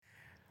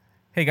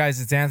Hey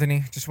guys, it's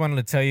Anthony. Just wanted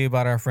to tell you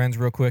about our friends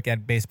real quick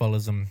at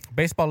Baseballism.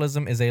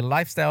 Baseballism is a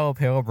lifestyle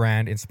apparel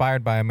brand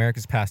inspired by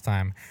America's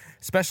pastime,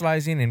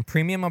 specializing in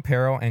premium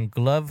apparel and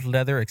glove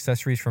leather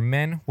accessories for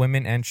men,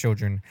 women, and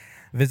children.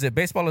 Visit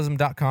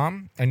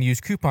baseballism.com and use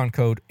coupon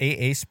code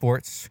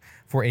AASports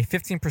for a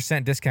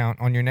 15%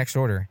 discount on your next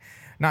order.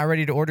 Not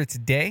ready to order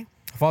today?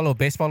 Follow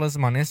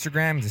Baseballism on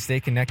Instagram to stay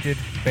connected.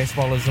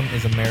 Baseballism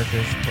is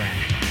America's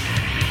brand.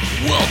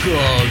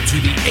 Welcome to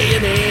the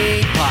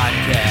A&A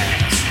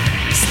Podcast.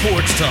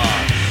 Sports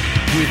Talk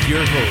with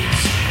your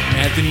hosts,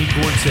 Anthony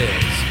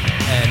Cortez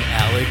and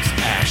Alex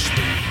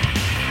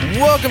Ashley.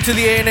 Welcome to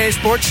the A&A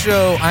Sports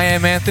Show. I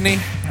am Anthony.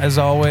 As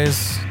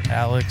always,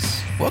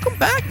 Alex. Welcome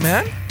back,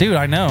 man. Dude,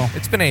 I know.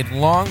 It's been a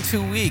long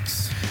 2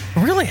 weeks. It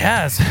really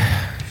has.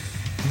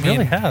 It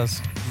really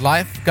has.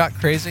 Life got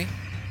crazy.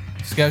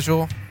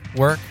 Schedule,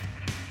 work,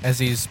 as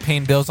he's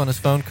paying bills on his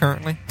phone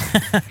currently.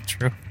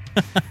 True.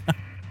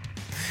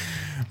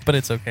 But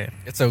it's okay.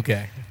 It's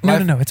okay.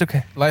 No, it's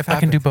okay. Life happens. I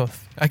can do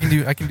both. I can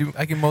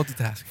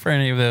multitask. For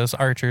any of those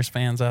Archers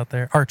fans out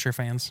there. Archer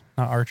fans,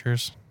 not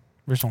Archers.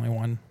 There's only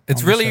one.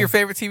 It's on the really show. your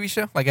favorite TV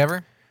show, like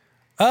ever?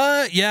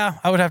 Yeah,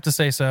 I would have to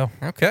say so.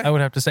 Okay. I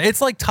would have to say.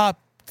 It's like top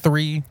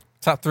 3.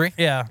 Top 3?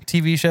 Yeah,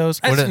 TV shows.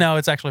 What No,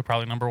 it's actually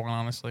probably number 1,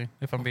 honestly,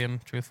 if I'm being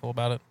truthful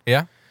about it.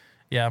 Yeah?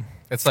 Yeah.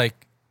 It's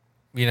like,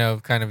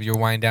 kind of you're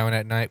wind down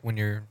at night when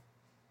you're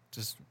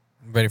just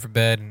ready for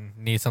bed and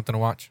need something to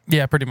watch.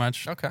 Yeah, pretty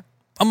much. Okay.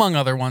 Among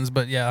other ones,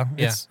 but yeah,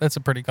 that's a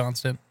pretty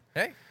constant.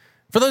 Hey.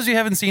 For those of you who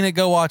haven't seen it,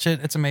 go watch it.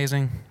 It's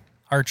amazing.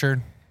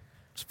 Archer.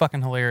 It's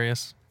fucking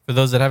hilarious. For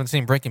those that haven't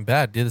seen Breaking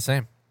Bad, do the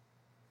same.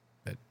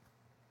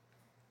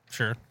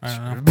 Sure.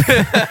 I don't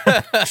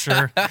know.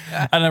 Sure.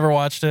 I never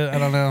watched it. I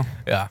don't know.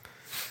 Yeah.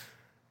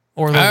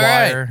 Or The All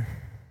right. Wire.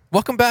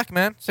 Welcome back,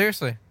 man.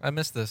 Seriously, I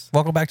missed this.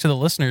 Welcome back to the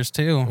listeners,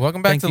 too.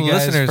 Welcome back Thank to you the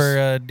guys listeners.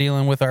 for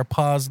dealing with our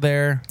pause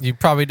there. You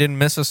probably didn't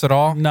miss us at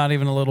all, Not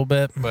even a little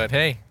bit. but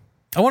hey.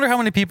 I wonder how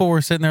many people were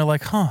sitting there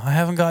like, I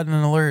haven't gotten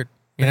an alert.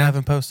 I Yeah.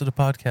 haven't posted a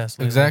podcast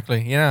lately.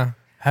 Exactly, yeah.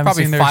 Haven't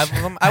Probably seen their 5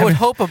 of them. I would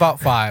hope about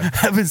 5.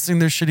 haven't seen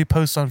their shitty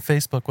posts on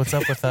Facebook. What's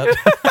up with that?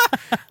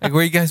 Like,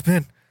 where you guys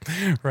been?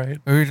 Right.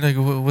 Or like,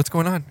 what's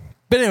going on?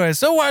 But anyway,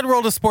 so Wide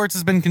World of Sports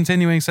has been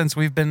continuing since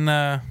we've been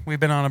on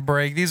a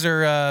break. These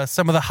are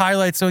some of the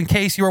highlights. So in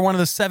case you are one of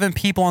the 7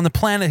 people on the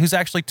planet who's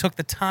actually took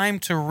the time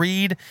to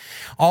read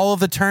all of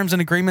the terms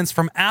and agreements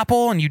from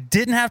Apple and you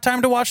didn't have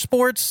time to watch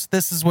sports,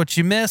 this is what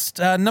you missed.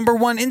 Number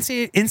 1,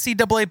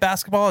 NCAA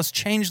basketball has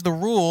changed the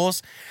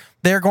rules.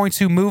 They're going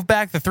to move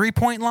back the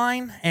 3-point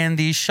line and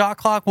the shot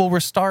clock will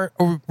reset,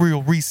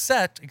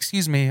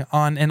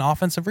 on an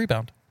offensive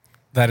rebound.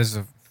 That is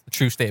a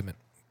true statement.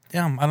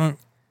 Yeah, I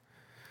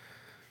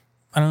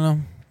don't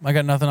know. I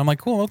got nothing. I'm like,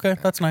 cool, okay,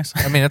 that's nice.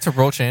 I mean, that's a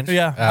rule change.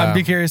 Yeah, I'd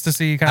be curious to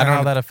see kind of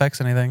how that affects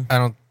anything.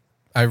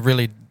 I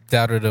really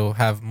doubt it'll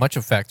have much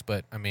effect,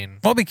 but I mean,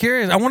 I'll be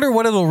curious. I wonder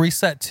what it'll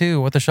reset to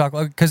with the shot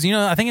clock. Because,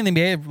 I think in the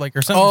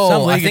NBA, some I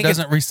league, think it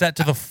doesn't reset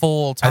to the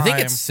full time. I think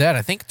it's set.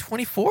 I think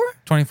 24?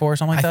 24 or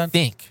something like I that.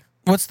 think.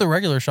 What's the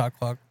regular shot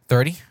clock?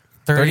 30?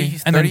 30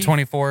 and then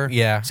 24.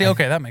 Yeah. See,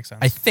 okay, that makes sense.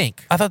 I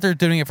think. I thought they were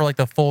doing it for like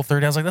the full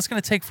 30. I was like, that's going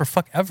to take for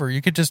fuck ever.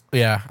 You could just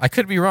Yeah, I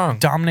could be wrong.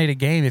 dominate a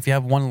game if you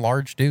have one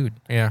large dude.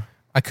 Yeah.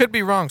 I could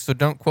be wrong, so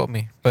don't quote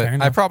me. But Fair I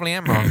enough. probably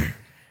am wrong.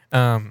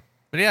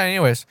 But yeah,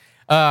 anyways.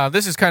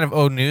 This is kind of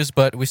old news,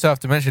 but we still have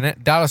to mention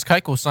it. Dallas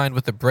Keuchel signed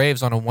with the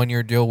Braves on a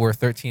 1-year deal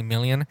worth $13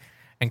 million.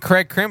 And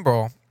Craig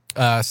Kimbrell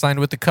signed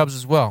with the Cubs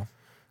as well.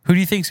 Who do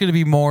you think is going to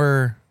be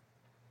more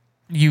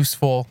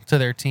useful to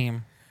their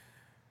team?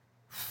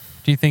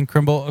 Do you think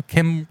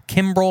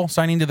Kimbrel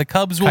signing to the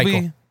Cubs will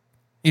Keuchel. be?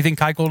 You think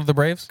Keuchel to the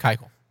Braves?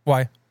 Keuchel.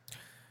 Why?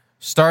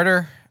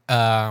 Starter.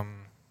 I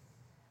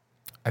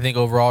think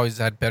overall he's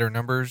had better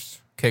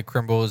numbers.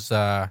 Kimbrell,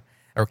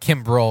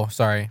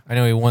 sorry. I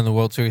know he won the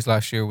World Series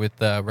last year with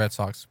the Red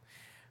Sox,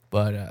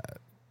 but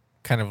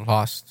kind of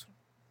lost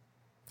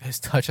his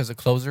touch as a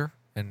closer.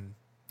 And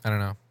I don't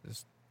know.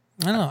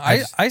 I don't know.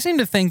 I seem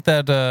to think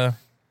that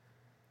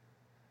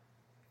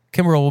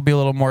Kimbrel will be a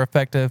little more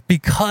effective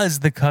because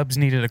the Cubs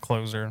needed a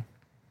closer. You know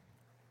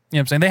what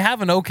I'm saying? They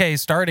have an okay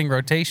starting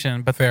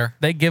rotation, but Fair.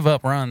 they give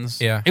up runs.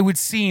 Yeah. It would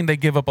seem they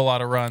give up a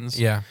lot of runs.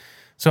 Yeah.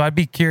 So I'd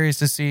be curious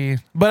to see.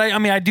 But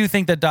I do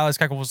think that Dallas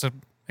Keuchel was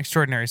an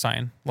extraordinary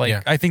sign.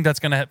 Yeah. I think that's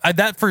going to,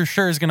 that for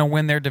sure is going to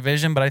win their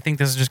division, but I think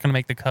this is just going to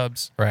make the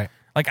Cubs. Right.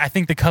 I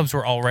think the Cubs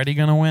were already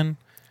going to win.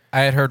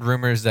 I had heard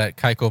rumors that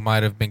Keuchel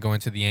might have been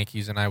going to the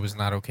Yankees, and I was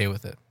not okay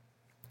with it.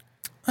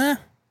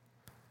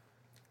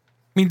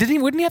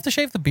 Wouldn't he have to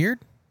shave the beard?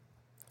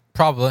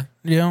 Probably.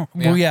 Yeah.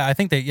 Well, yeah, I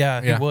think that,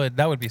 Yeah. he would.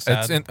 That would be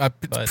sad.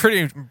 It's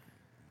pretty.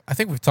 I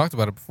think we've talked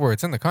about it before.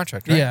 It's in the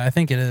contract, right? Yeah, I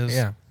think it is.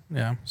 Yeah.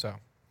 Yeah. So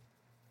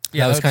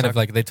Yeah, that was would kind suck. of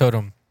like they told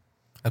him.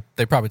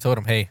 They probably told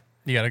him, "Hey,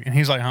 You gotta, and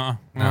he's like, No.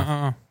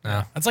 no.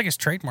 no." That's like his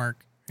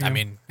trademark. you I know?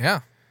 mean, yeah,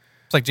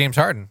 it's like James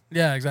Harden.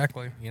 Yeah,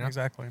 exactly. You know?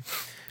 Exactly.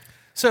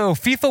 So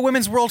FIFA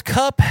Women's World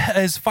Cup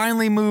is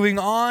finally moving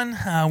on.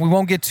 We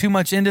won't get too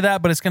much into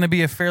that, but it's going to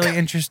be a fairly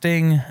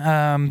interesting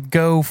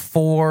go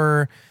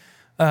for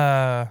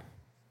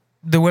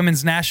the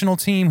women's national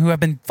team, who have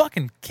been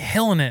fucking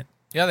killing it.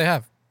 Yeah, they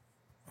have.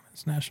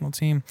 Women's national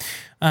team.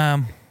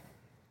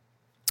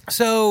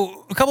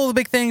 So a couple of the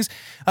big things.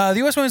 The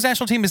U.S. women's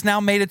national team has now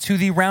made it to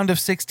the round of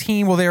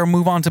 16, where they will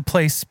move on to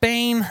play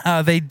Spain.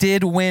 They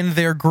did win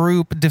their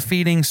group,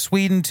 defeating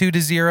Sweden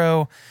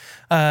 2-0.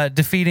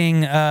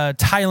 Defeating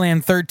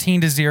Thailand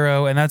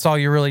 13-0, and that's all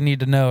you really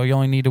need to know. You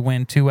only need to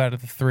win 2 out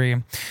of the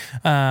 3.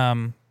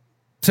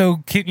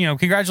 So,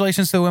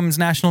 congratulations to the women's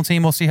national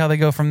team. We'll see how they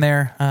go from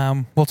there.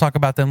 We'll talk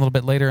about them a little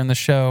bit later in the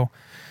show.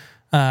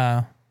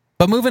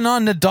 But moving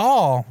on,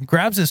 Nadal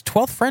grabs his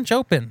 12th French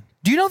Open.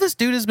 Do you know this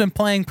dude has been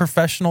playing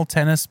professional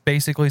tennis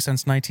basically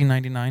since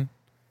 1999?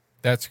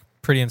 That's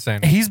pretty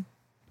insane. He's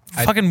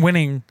fucking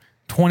winning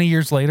 20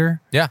 years later.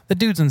 Yeah. The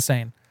dude's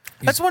insane.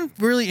 That's one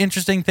really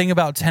interesting thing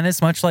about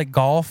tennis, much like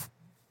golf.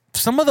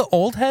 Some of the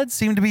old heads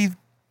seem to be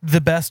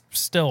the best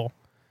still.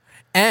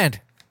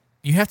 And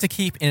you have to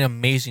keep in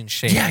amazing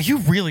shape. Yeah, you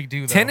really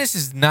do, though. Tennis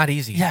is not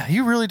easy. Yeah,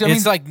 you really do.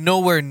 It's like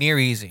nowhere near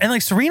easy. And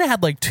like Serena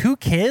had like 2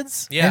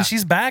 kids. Yeah. And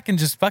she's back and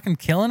just fucking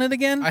killing it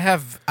again. I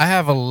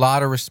have a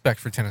lot of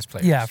respect for tennis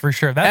players. Yeah, for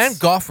sure. And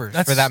golfers,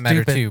 for that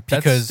matter, too.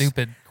 Because that's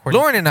stupid.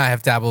 Lauren and I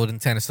have dabbled in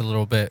tennis a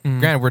little bit.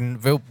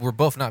 Granted, we're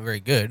both not very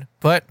good,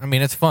 but I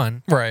mean, it's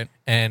fun. Right.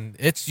 And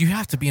you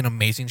have to be in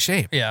amazing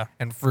shape. Yeah.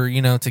 And for,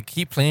 to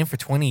keep playing for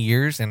 20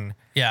 years and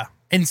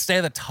stay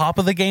at the top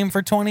of the game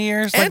for 20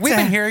 years. Like, And we've to-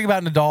 been hearing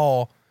about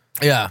Nadal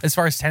yeah. as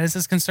far as tennis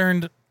is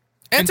concerned.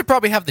 And to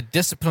probably have the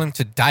discipline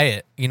to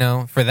diet,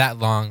 for that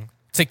long,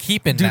 to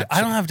keep in Dude, that I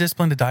don't shape. have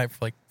discipline to diet for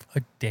like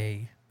a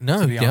day.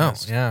 No, to be you don't.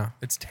 honest. Yeah.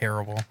 It's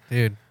terrible.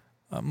 Dude.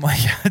 I'm like,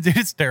 dude,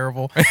 it's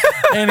terrible.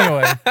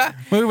 Anyway,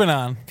 moving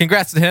on.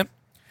 Congrats to him.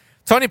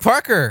 Tony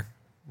Parker,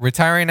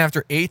 retiring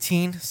after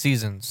 18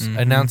 seasons,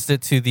 announced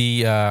it to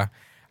the, I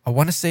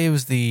want to say it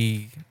was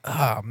the,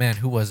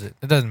 who was it?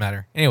 It doesn't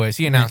matter. Anyways,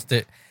 he announced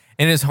it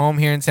in his home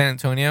here in San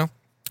Antonio.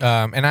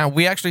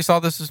 We actually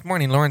saw this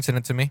morning. Lauren sent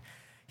it to me.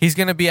 He's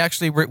going to be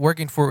actually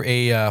working for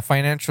a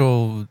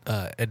financial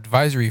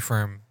advisory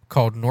firm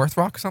called North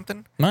Rock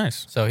something.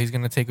 Nice. So he's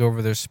going to take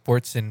over their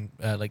sports and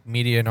like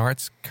media and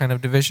arts kind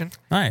of division.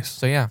 Nice.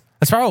 So yeah,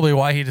 That's probably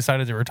why he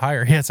decided to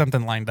retire. He had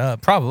something lined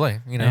up. probably,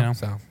 know.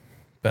 so.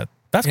 But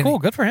that's And cool.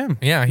 Good for him.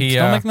 Yeah, he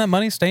Still making that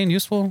money, staying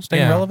useful,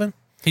 staying yeah. relevant.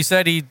 He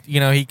said he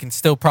can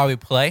still probably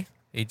play.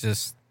 He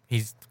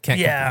can't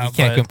Yeah, he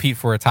can't but- compete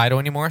for a title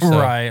anymore. So.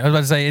 Right. I was about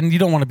to say, and you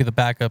don't want to be the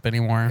backup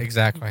anymore.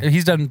 Exactly.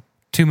 He's done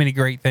too many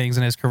great things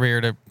in his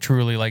career to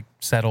truly like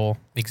settle,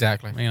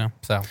 Exactly. St.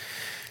 So,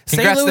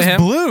 congrats Louis to him.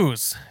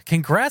 Blues.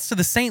 Congrats to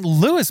the St.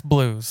 Louis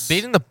Blues.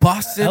 Beating the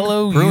Boston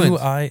Bruins.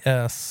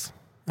 Louis.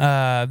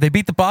 They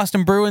beat the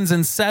Boston Bruins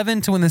in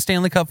 7 to win the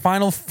Stanley Cup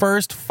final.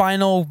 First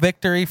final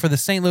victory for the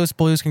St. Louis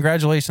Blues.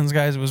 Congratulations,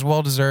 guys. It was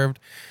well deserved.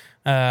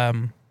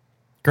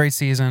 Great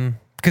season.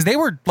 Because they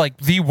were like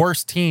the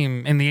worst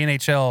team in the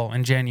NHL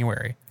in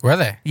January. Were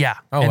they? Yeah.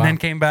 Oh, and wow.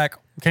 then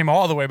came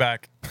all the way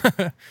back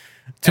to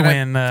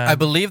And win. I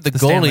believe the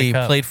Stanley goalie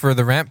Cup. played for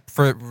the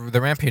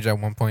Rampage at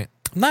one point.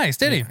 Nice,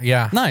 did he?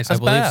 Yeah. Nice. That's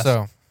I believe badass.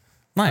 so.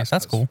 Nice.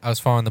 That's cool. I was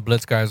following the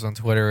Blitz guys on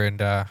Twitter,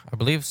 and I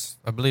believe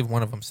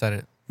one of them said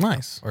it,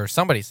 Nice. or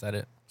somebody said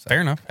it. So, Fair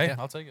enough. Hey, yeah.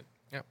 I'll take it.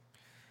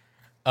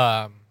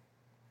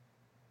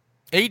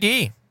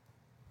 AD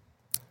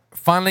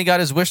finally got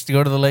his wish to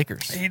go to the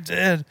Lakers. He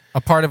did.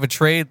 A part of a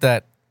trade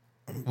that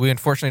we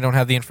unfortunately don't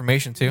have the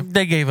information to.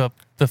 They gave up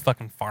the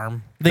fucking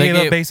farm. They gave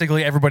up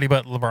basically everybody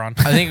but LeBron.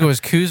 I think it was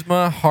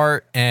Kuzma,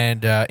 Hart,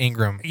 and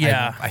Ingram.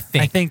 Yeah. I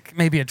think.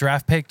 maybe a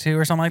draft pick too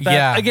or something like that.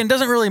 Yeah. Again,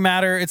 doesn't really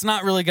matter. It's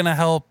not really going to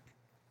help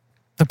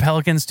the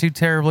Pelicans too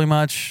terribly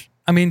much.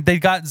 I mean, they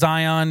got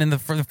Zion in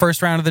for the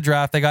first round of the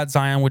draft. They got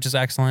Zion, which is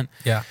excellent.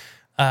 Yeah.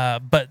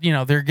 But,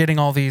 they're getting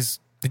all these.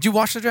 Did you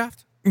watch the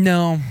draft?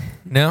 No.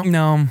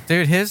 No,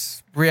 dude.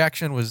 His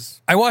reaction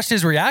was I watched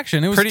his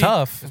reaction. It was pretty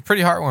tough. It was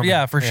pretty heartwarming.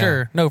 Yeah, for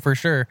sure. No, for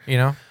sure.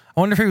 I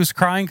wonder if he was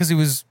crying because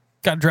he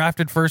got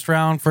drafted first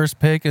round, first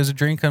pick. It was a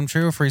dream come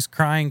true. Or if he's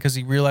crying because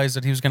he realized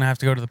that he was going to have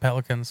to go to the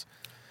Pelicans.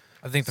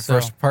 I think the So-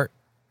 first part.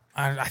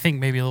 I think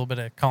maybe a little bit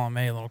of column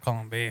A, a little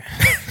column B.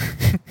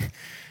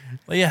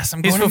 But yes,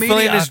 I'm He's going to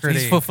mediocrity.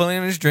 he's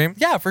fulfilling his dream.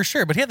 Yeah, for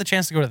sure. But he had the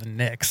chance to go to the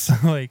Knicks.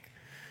 Like,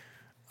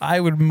 I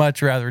would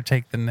much rather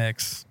take the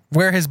Knicks,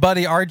 where his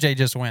buddy RJ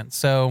just went.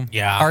 So,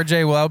 Yeah.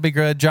 RJ, well, that'll be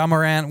good. Ja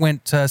Morant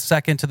went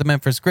second to the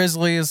Memphis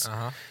Grizzlies.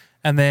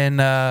 And then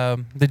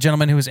the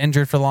gentleman who was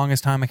injured for the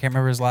longest time, I can't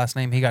remember his last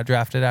name, he got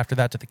drafted after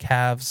that to the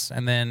Cavs.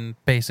 And then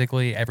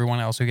basically everyone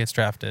else who gets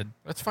drafted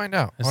Let's find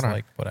out. is Hold on.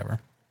 like, whatever.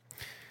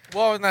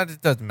 Well,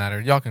 it doesn't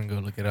matter. Y'all can go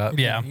look it up.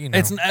 Yeah, You know.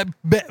 it's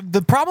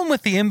the problem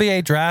with the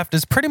NBA draft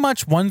is pretty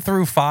much 1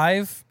 through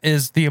 5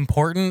 is the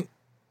important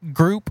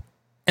group,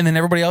 and then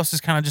everybody else is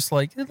kind of just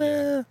like.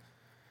 The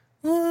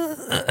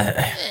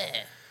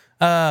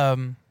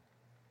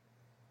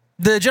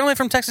gentleman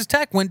from Texas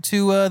Tech went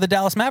to the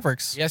Dallas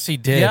Mavericks. Yes, he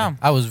did. Yeah.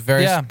 I was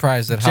very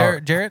surprised at how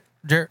Jarrett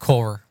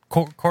Culver.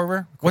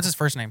 Culver. What's his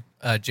first name?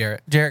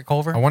 Jarrett. Jarrett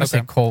Culver. I want to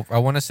Okay. say Culver. I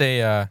want to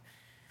say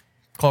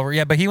Culver.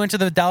 Yeah, but he went to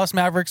the Dallas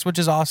Mavericks, which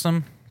is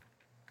awesome.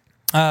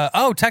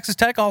 Texas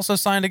Tech also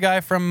signed a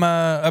guy from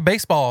a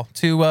baseball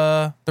to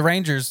the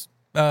Rangers,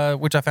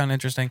 which I found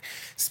interesting.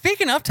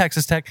 Speaking of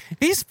Texas Tech,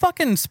 these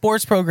fucking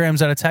sports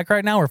programs out of Tech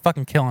right now are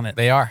fucking killing it.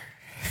 They are.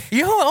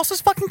 You know who else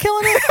is fucking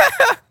killing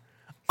it?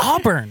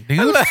 Auburn, dude.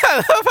 I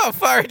love how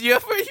fired you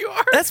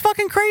are. That's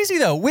fucking crazy,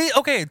 though.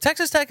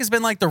 Texas Tech has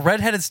been like the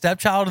redheaded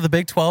stepchild of the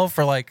Big 12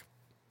 for like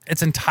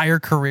its entire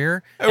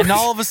career, and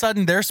all of a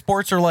sudden their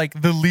sports are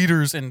like the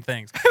leaders in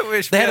things. I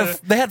wish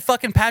they had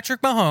fucking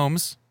Patrick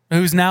Mahomes,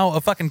 who's now a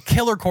fucking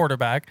killer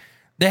quarterback.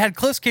 They had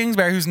Cliff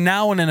Kingsbury, who's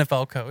now an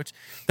NFL coach.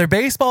 Their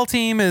baseball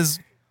team is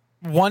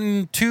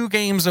 1-2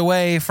 games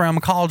away from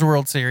College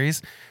World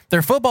Series.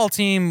 Their football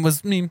team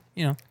was, it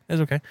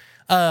was okay.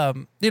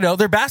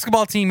 Their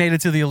basketball team made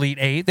it to the Elite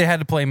Eight. They had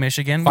to play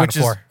Michigan,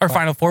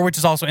 Final Four, which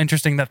is also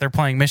interesting that they're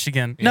playing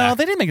Michigan. Yeah. No,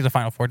 they didn't make it to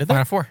Final Four, did they?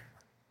 Final Four.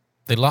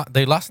 They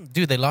lost.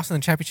 Dude, they lost in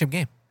the championship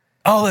game.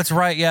 Oh, that's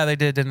right. Yeah, they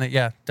did, didn't they?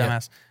 Yeah,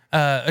 dumbass.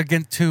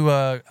 Again, to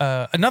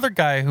another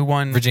guy who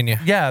won Virginia.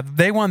 Yeah,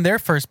 they won their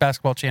first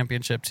basketball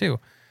championship too.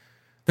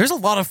 There's a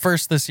lot of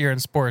firsts this year in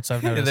sports,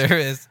 I've noticed. There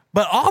is.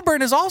 But Auburn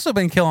has also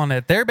been killing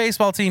it. Their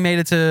baseball team made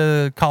it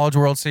to College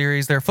World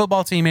Series. Their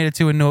football team made it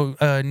to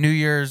a New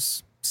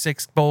Year's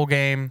Six bowl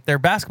game. Their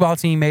basketball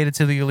team made it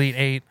to the Elite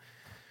Eight.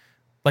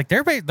 Like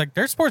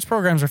their sports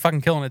programs are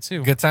fucking killing it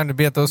too. Good time to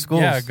be at those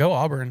schools. Yeah, go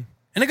Auburn.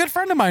 And a good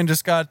friend of mine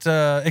just got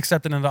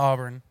accepted into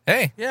Auburn.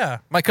 Hey, Yeah,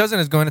 my cousin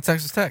is going to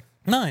Texas Tech.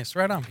 nice.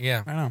 Right on.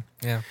 Yeah. Right on.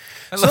 Yeah.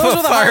 I So love those how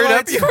are the fired up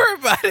highlights. you were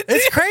about it.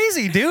 It's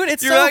crazy, dude.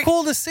 It's You're so like,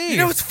 cool to see. You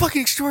know what's fucking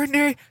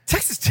extraordinary?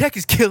 Texas Tech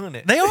is killing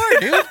it. They are,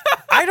 dude.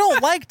 I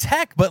don't like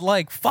Tech, but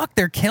like, fuck,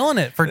 they're killing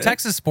it for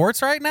Texas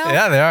sports right now.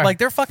 Yeah, they are. Like,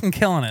 they're fucking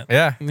killing it.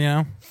 Yeah. You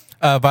know?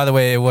 By the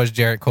way, it was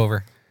Jarrett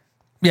Culver.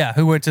 Yeah,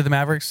 who went to the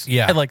Mavericks?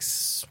 Yeah. Had like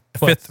Sixth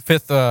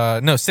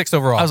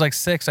overall. I was like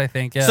 6, I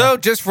think. Yeah. So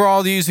just for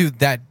all these who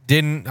that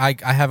didn't, I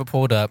have it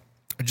pulled up.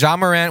 Ja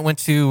Morant went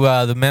to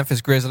the Memphis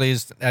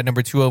Grizzlies at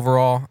number 2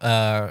 overall.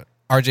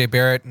 RJ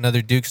Barrett,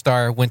 another Duke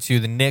star, went to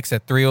the Knicks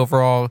at 3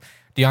 overall.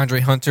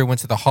 DeAndre Hunter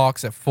went to the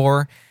Hawks at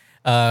 4.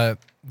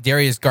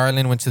 Darius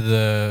Garland went to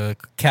the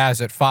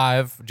Cavs at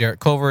 5. Jarrett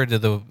Culver to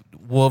the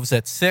Wolves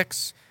at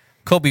 6.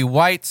 Kobe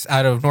White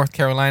out of North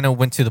Carolina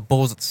went to the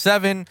Bulls at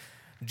 7.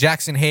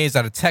 Jackson Hayes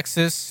out of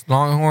Texas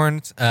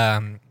Longhorns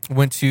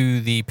went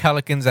to the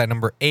Pelicans at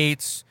number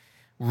 8.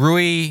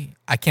 Rui,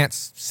 I can't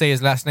say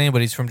his last name,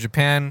 but he's from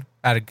Japan,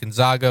 out of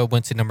Gonzaga,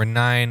 went to number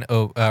 9.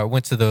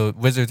 Went to the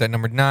Wizards at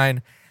number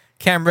 9.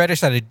 Cam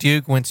Reddish out of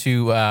Duke went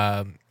to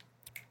the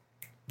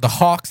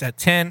Hawks at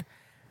 10.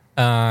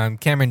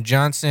 Cameron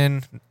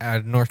Johnson out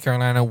of North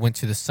Carolina went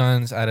to the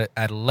Suns at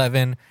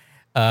 11.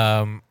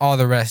 All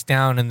the rest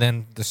down, and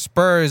then the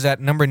Spurs at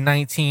number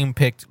 19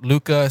 picked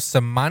Luka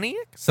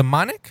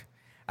Samanic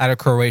out of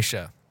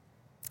Croatia.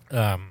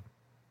 A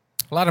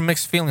lot of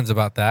mixed feelings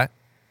about that.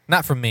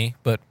 Not from me,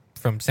 but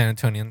from San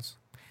Antonians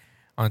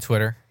on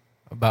Twitter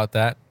about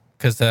that,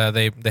 because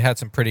they had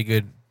some pretty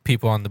good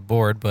people on the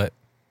board, but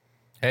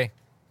hey,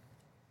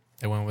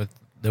 they went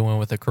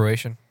with a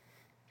Croatian.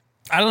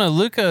 I don't know.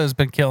 Luka has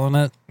been killing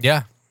it.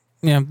 Yeah.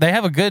 Yeah, they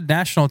have a good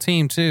national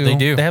team too. They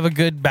do. They have a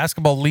good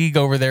basketball league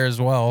over there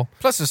as well.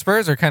 Plus, the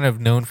Spurs are kind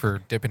of known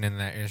for dipping in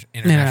that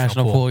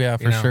international pool, yeah, you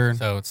for know? sure.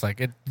 So it's like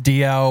it.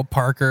 Diao,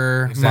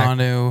 Parker,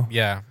 Exactly. Manu,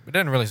 Yeah, it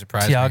doesn't really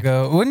surprise me.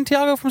 Tiago. Wasn't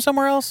Tiago from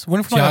somewhere else?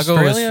 Wasn't from like Thiago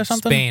Australia was or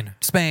something? Spain.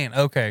 Spain.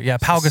 Okay. Yeah.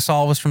 Pau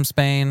Gasol was from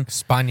Spain.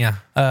 Spania,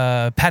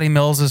 Patty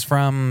Mills is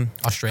from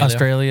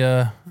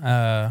Australia.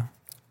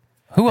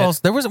 Who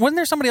else? Wasn't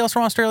there somebody else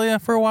from Australia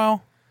for a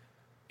while?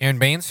 Aaron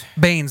Baines.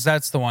 Baines,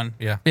 that's the one.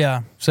 Yeah.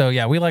 Yeah. So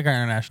yeah, we like our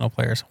international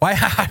players. Why?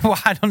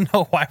 I don't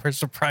know why we're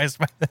surprised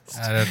by this.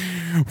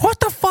 What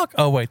the fuck?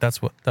 Oh wait,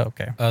 that's what.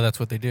 Okay. Oh, that's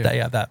what they do. That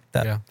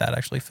Yeah.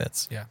 actually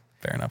fits. Yeah.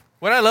 Fair enough.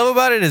 What I love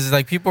about it is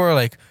like people are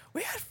like,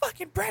 we had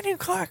fucking Brandon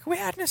Clark, we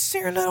had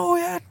Nasir Little, we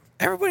had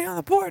everybody on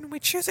the board, and we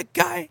choose a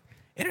guy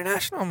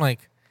international. I'm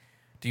like,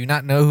 do you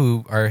not know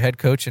who our head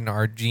coach and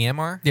our GM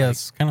are? Yeah, Like,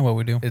 that's kind of what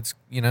we do. it's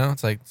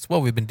it's like it's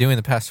what we've been doing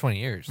the past 20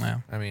 years. Yeah.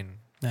 I mean,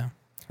 Yeah.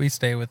 We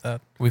stay with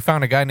that. we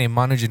found a guy named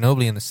Manu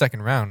Ginobili in the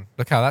second round.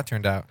 Look how that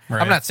turned out. Right.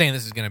 I'm not saying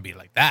this is going to be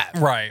like that.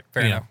 Right.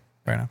 Fair You enough.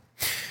 Fair enough.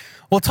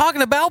 Well,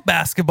 talking about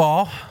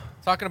basketball,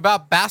 Talking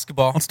about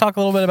basketball, let's talk a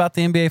little bit about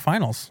the NBA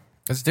Finals.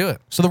 let's do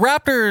it. So the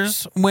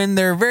Raptors win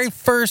their very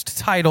first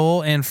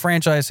title in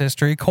franchise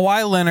history.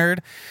 Kawhi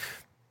Leonard,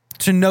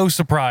 to no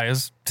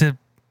surprise to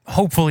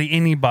hopefully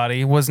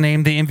anybody, was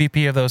named the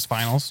MVP of those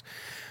finals.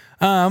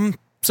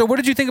 So what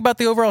did you think about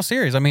the overall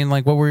series? I mean,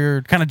 like, what were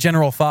your kind of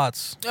general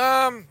thoughts?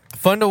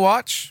 Fun to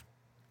watch.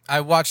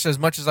 I watched as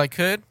much as I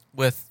could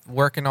with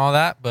work and all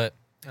that, but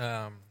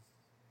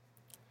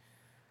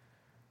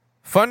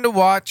fun to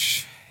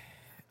watch.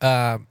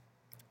 I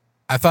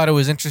thought it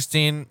was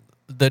interesting.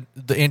 The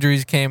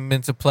injuries came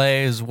into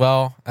play as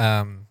well.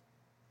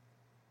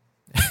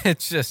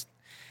 It's just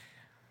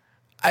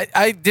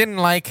I didn't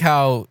like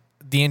how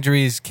the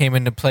injuries came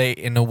into play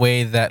in a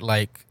way that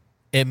like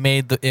it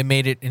made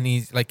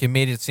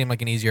it seem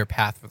like an easier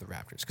path for the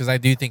Raptors, because I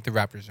do think the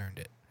Raptors earned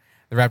it.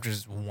 The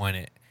Raptors won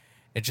it.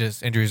 It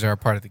just injuries are a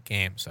part of the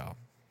game. So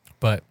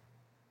but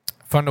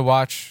fun to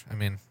watch. I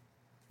mean,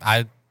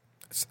 I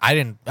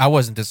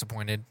wasn't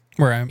disappointed,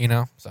 Right. you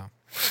know. So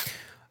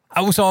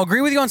I'll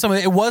agree with you on some of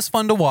it. It was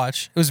fun to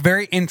watch. It was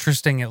very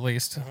interesting, at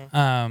least.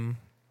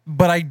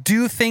 But I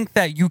do think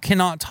that you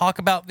cannot talk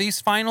about these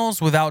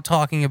finals without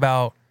talking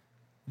about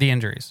the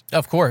injuries.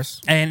 of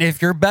course, And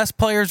if your best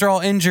players are all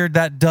injured,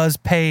 that does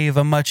pave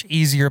a much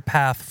easier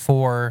path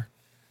for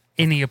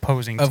any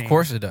opposing team. of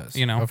course it does.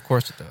 You know? of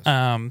course it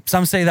does.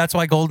 Some say that's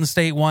why Golden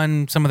State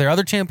won some of their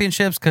other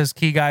championships, because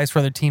key guys for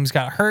other teams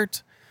got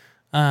hurt.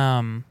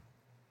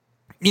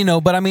 You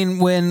know, but I mean,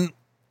 when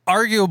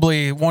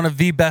arguably one of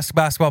the best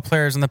basketball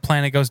players on the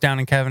planet goes down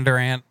in Kevin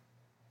Durant,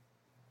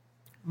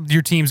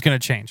 your team's going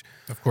to change.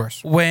 Of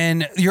course,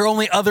 When your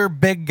only other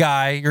big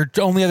guy, your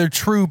only other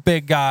true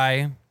big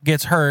guy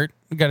gets hurt,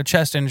 got a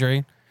chest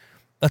injury,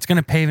 that's going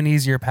to pave an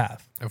easier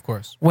path. of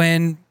course.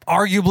 When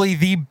arguably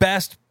the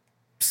best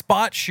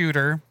spot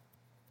shooter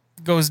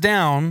goes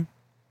down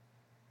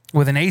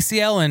with an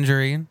ACL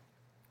injury,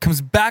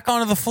 comes back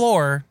onto the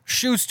floor,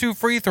 shoots 2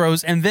 free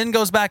throws, and then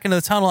goes back into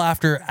the tunnel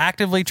after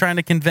actively trying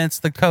to convince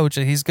the coach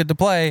that he's good to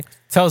play.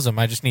 Tells him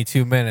I just need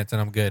 2 minutes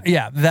and I'm good.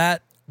 Yeah,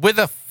 that With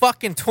a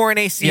fucking torn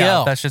ACL.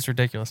 yeah, that shit's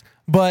ridiculous.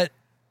 But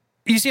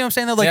you see what I'm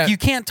saying though? Like Yeah. you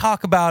can't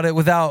talk about it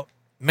without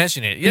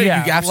Mention it.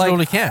 Yeah, you absolutely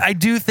like, can. I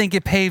do think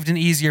it paved an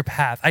easier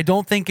path. I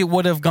don't think it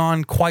would have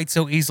gone quite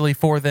so easily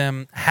for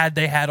them had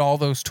they had all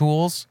those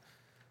tools,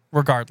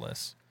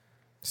 regardless.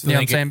 So You know what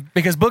they I'm get- saying?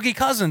 Because Boogie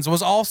Cousins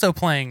was also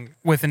playing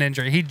with an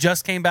injury. He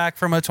just came back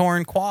from a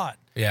torn quad.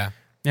 Yeah.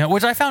 You know,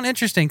 which I found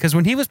interesting because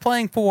when he was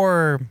playing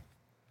for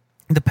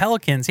the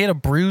Pelicans, he had a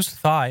bruised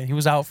thigh. He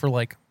was out for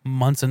like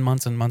months and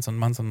months and months and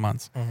months and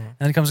months. And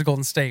then he comes to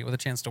Golden State with a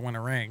chance to win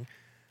a ring.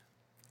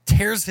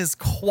 Tears his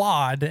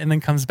quad and then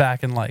comes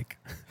back in like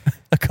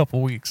a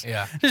couple weeks.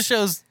 Yeah. Just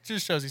shows you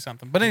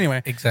something. But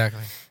anyway,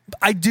 Exactly.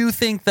 I do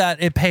think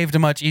that it paved a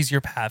much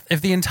easier path. If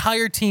the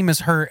entire team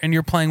is hurt and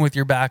you're playing with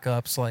your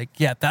backups, like,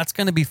 yeah, that's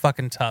going to be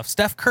fucking tough.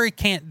 Steph Curry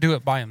can't do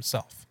it by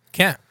himself.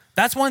 Can't.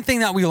 That's one thing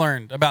that we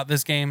learned about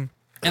this game.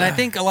 And I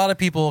think a lot of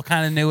people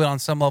kind of knew it on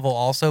some level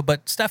also,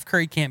 but Steph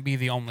Curry can't be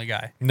the only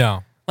guy.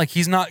 No. Like,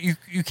 he's not, you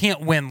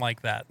can't win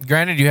like that.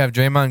 Granted, you have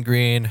Draymond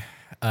Green,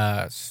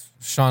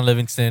 Sean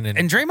Livingston, and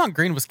And Draymond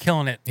Green was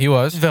killing it. he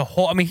was. The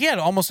whole, I mean, he had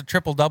almost a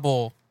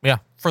triple-double Yeah.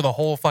 for the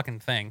whole fucking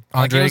thing.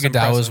 Like, it Andre was Iguodala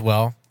impressive. as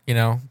well, you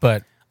know,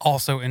 but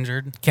Also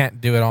injured.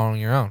 can't do it all on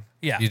your own.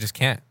 Yeah. You just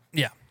can't.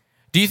 Yeah.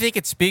 Do you think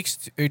it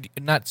speaks, or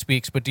not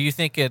speaks, but do you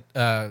think it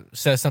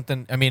says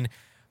something? I mean,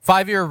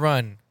 5-year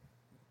run,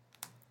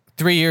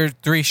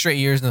 3 straight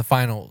years in the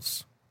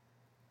finals.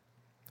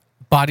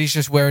 Bodies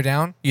just wear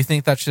down. You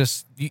think that's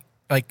just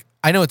like,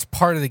 I know it's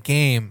part of the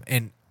game,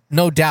 and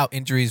no doubt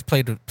injuries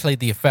played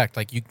the effect.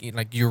 Like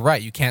you're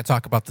right. You can't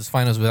talk about this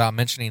finals without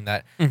mentioning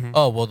that.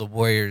 Oh well, the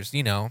Warriors,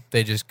 you know,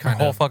 they just The kind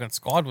whole of fucking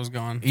squad was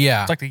gone.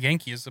 Yeah. It's like the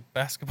Yankees of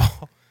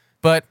basketball.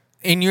 But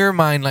in your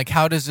mind, like,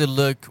 how does it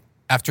look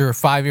after a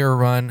 5-year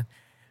run?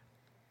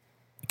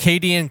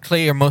 KD and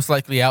Clay are most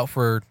likely out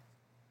for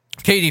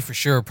KD for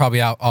sure, probably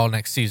out all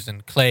next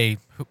season. Clay,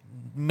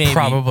 maybe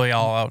Probably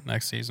all out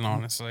next season,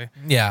 honestly.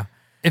 yeah,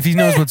 If he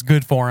knows what's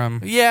good for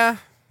him. yeah,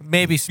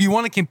 maybe. You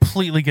want to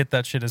completely get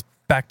that shit as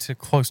back to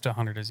close to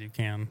 100 as you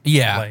can.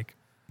 Yeah. Like,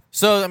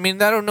 So I mean,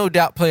 that'll no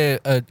doubt play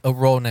a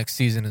role next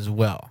season as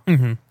well.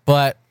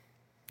 But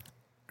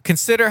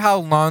consider how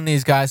long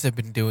these guys have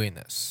been doing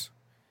this.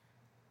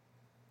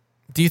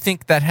 Do you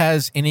think that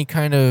has any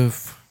kind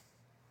of,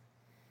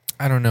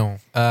 I don't know,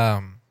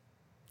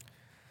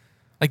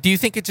 like, do you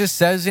think it just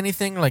says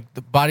anything? Like,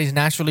 the bodies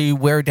naturally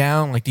wear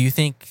down? Like, do you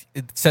think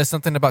it says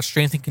something about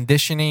strength and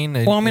conditioning?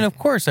 well, I mean, of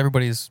course,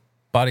 everybody's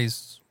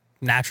bodies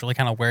naturally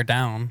kind of wear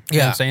down. You know what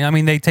Yeah. I'm saying? I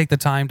mean, they take the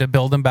time to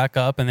build them back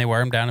up and they wear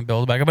them down and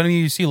build them back up. But I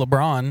mean, you see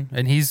LeBron,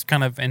 and he's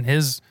kind of in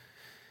his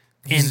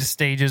end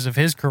stages of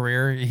his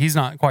career. He's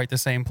not quite the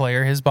same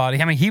player. His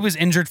body, I mean, he was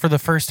injured for the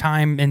first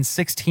time in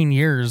 16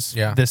 years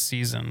Yeah. this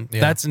season.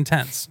 Yeah. That's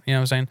intense. You know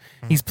what I'm saying?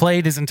 He's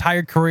played his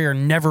entire career,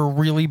 never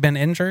really been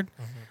injured.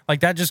 Like,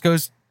 that just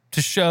goes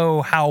to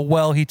show how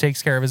well he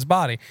takes care of his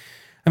body.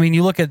 I mean,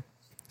 you look at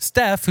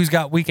Steph, who's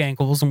got weak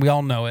ankles, and we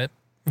all know it.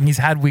 He's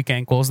had weak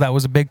ankles. That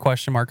was a big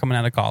question mark coming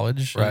out of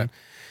college. Right. And,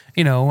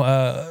 you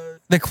know,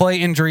 the Clay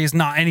injury is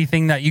not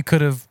anything that you could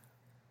have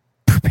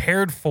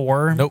prepared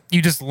for. Nope.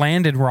 You just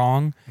landed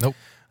wrong. Nope.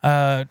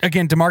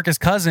 Again, DeMarcus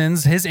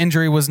Cousins, his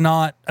injury was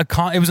not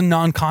it was a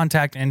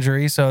non-contact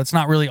injury, so it's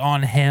not really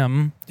on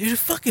him. Dude, it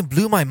fucking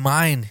blew my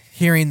mind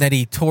hearing that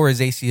he tore his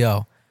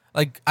ACL.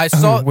 Like, I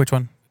saw Which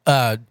one?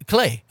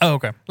 Clay. Oh,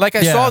 okay. Like, I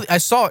Yeah.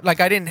 saw like,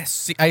 I didn't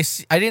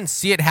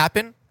see it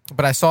happen,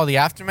 but I saw the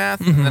aftermath,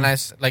 and then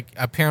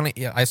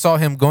apparently I saw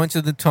him go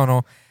into the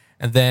tunnel,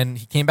 and then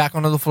he came back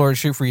onto the floor to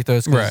shoot free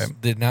throws because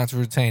Right. the announcer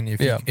was saying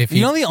if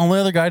You know, the only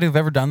other guy to have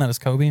ever done that is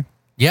Kobe.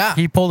 yeah,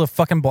 He pulled a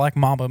fucking Black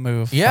Mamba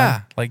move.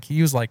 Yeah. Like,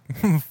 he was like,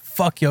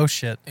 fuck yo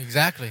shit.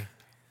 exactly.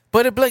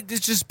 But this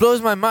just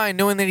blows my mind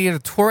knowing that he had a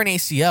torn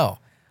ACL.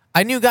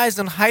 I knew guys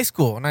in high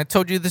school, and I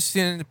told you this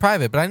in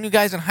private, but I knew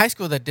guys in high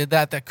school that did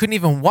that couldn't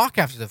even walk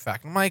after the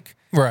fact. I'm like,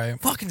 Right.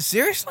 fucking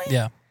seriously?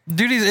 Yeah.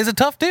 Dude, he's a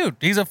tough dude.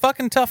 He's a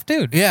fucking tough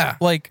dude. Yeah.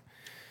 Like,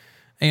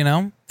 you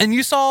know, and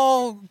you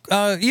saw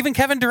even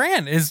Kevin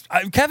Durant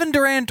Kevin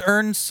Durant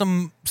earned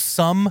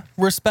some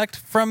respect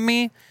from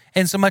me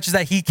in so much as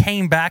that he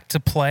came back to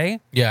play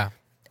Yeah.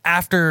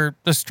 after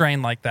the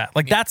strain like that.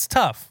 Like, that's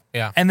tough.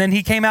 Yeah. And then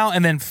he came out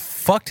and then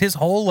fucked his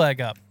whole leg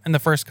up in the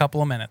first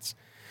couple of minutes.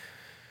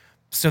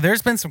 So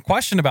there's been some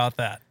question about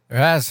that. There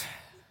has.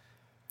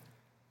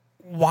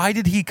 Why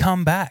did he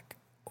come back?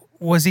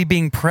 Was he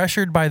being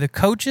pressured by the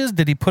coaches?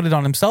 Did he put it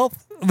on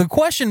himself? The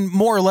question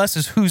more or less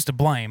is who's to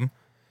blame,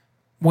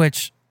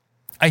 which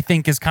I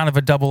think is kind of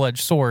a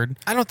double-edged sword.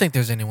 I don't think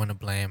there's anyone to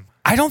blame.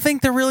 I don't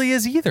think there really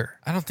is either.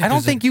 I don't I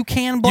don't think you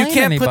can blame You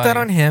can't anybody. put that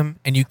on him,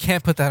 and you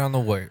can't put that on the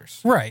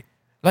Warriors. Right.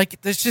 Like,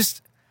 there's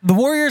just... The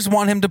Warriors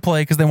want him to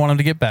play because they want him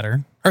to get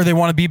better, or they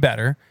want to be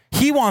better.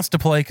 He wants to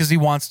play because he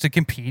wants to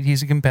compete.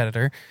 He's a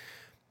competitor.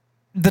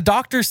 The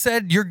doctor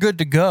said you're good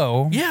to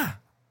go. Yeah.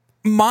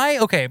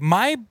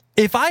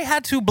 If I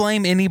had to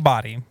blame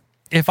anybody,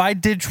 if I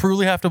did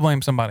truly have to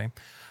blame somebody,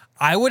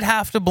 I would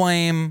have to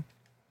blame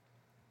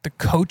the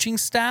coaching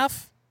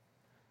staff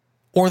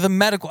or the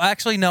medical.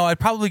 Actually, no, I'd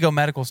probably go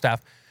medical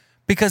staff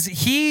because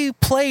he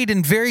played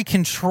in very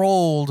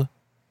controlled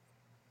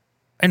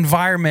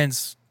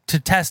environments to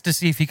test to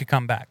see if he could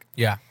come back.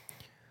 Yeah.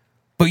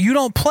 But you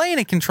don't play in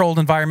a controlled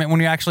environment when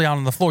you're actually out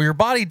on the floor. Your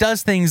body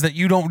does things that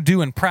you don't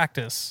do in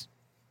practice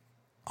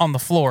on the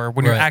floor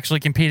when you're Right. actually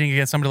competing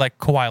against somebody like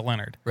Kawhi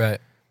Leonard. Right.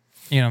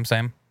 You know what I'm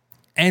saying?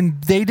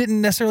 And they didn't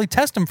necessarily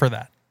test him for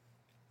that.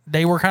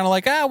 They were kind of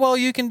like, well,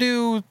 you can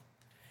do...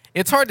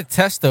 It's hard to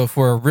test, though,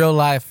 for a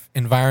real-life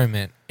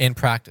environment in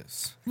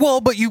practice.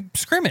 Well, but you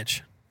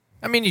scrimmage.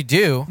 I mean, you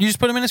do. You just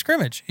put them in a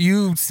scrimmage.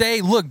 You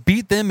say, look,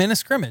 beat them in a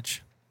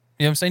scrimmage.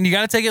 You know what I'm saying? You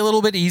got to take it a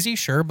little bit easy,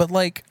 sure, but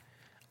like,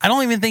 I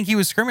don't even think he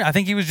was scrimmaging. I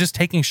think he was just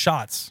taking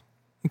shots,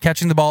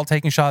 catching the ball,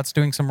 taking shots,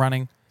 doing some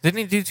running. Didn't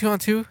he do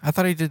 2-on-2? I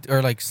thought he did,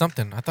 or like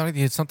something. I thought he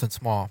did something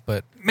small,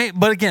 but...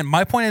 But again,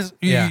 my point is,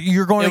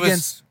 you're going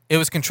against... It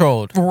was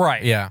controlled.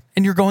 Right. Yeah.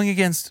 And you're going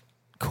against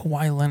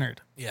Kawhi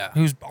Leonard. Yeah.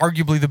 Who's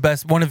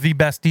arguably one of the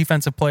best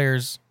defensive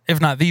players,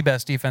 if not the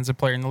best defensive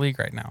player in the league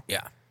right now.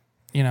 Yeah.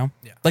 You know?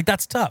 Yeah. Like,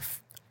 that's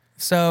tough.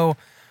 So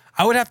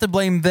I would have to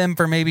blame them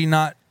for maybe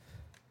not...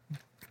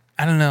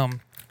 I don't know.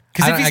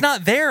 Because if he's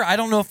not there, I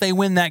don't know if they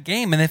win that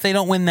game. And if they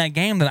don't win that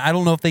game, then I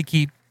don't know if they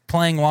keep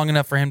playing long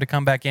enough for him to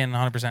come back in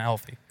 100%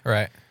 healthy.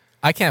 Right.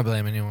 I can't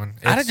blame anyone.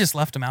 I'd have just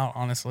left him out,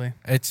 honestly.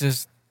 It's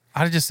just...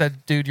 I'd have just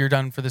said, dude, you're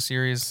done for the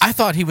series. I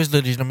thought he was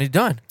legitimately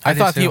done. I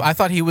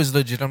thought he was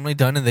legitimately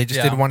done, and they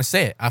just didn't want to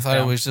say it. I thought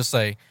it was just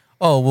like,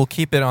 oh, we'll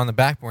keep it on the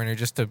back burner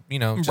just to,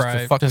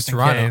 to fuck with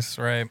Toronto. Case,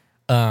 right.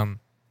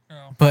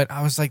 But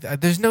I was like,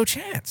 there's no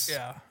chance.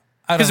 Yeah.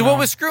 Because what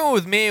was screwing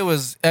with me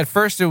was, at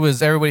first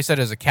everybody said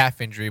it was a calf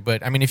injury,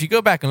 but I mean, if you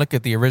go back and look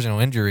at the original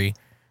injury,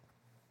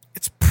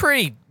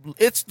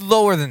 it's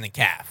lower than the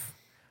calf.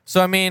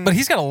 So I mean, but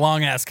he's got a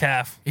long ass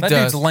calf. That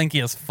dude's lanky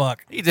as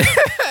fuck. He does.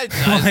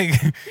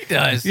 He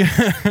does.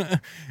 Yeah.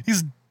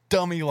 He's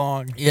dummy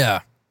long.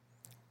 Yeah.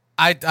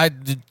 I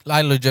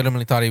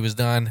legitimately thought he was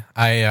done.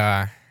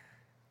 I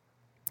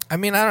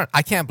mean,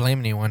 I can't blame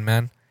anyone,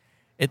 man.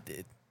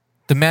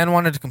 The man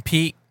wanted to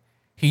compete.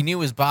 He knew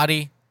his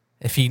body.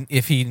 If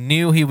he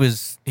knew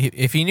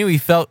he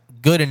felt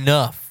good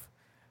enough,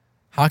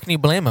 how can you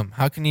blame him?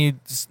 How can you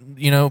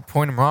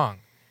point him wrong?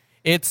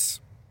 It's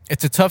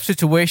a tough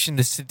situation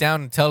to sit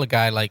down and tell a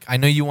guy, like, I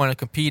know you want to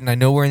compete, and I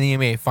know we're in the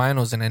NBA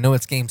Finals, and I know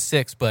it's Game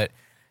 6, but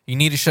you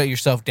need to shut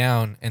yourself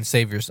down and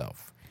save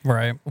yourself.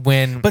 Right.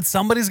 But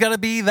somebody's got to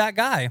be that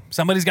guy.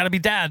 Somebody's got to be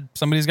dad.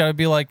 Somebody's got to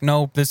be like,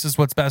 no, this is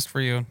what's best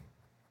for you.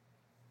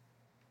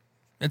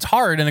 It's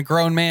hard, and a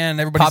grown man,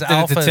 everybody's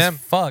alpha as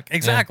fuck.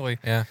 Exactly.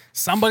 Yeah.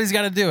 Somebody's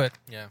got to do it.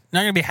 Yeah.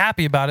 Not going to be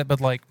happy about it,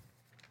 but like...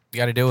 You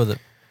got to deal with it.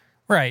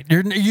 Right.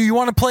 You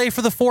want to play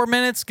for the 4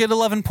 minutes, get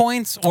 11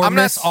 points, or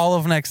miss all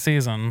of next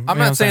season. I'm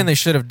not saying they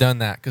should have done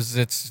that, because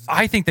it's...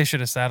 I think they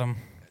should have sat him.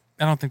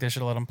 I don't think they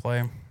should have let him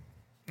play.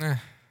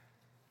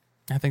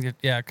 I think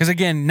that, because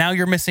again, now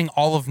you're missing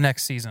all of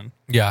next season.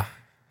 Yeah.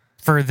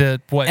 For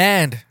the, what?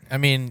 And, I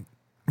mean...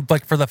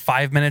 Like for the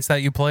 5 minutes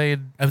that you played.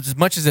 As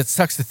much as it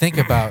sucks to think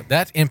about,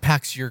 that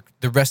impacts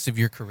the rest of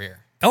your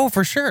career. Oh,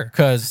 for sure.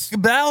 Because...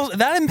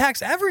 That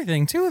impacts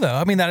everything, too, though.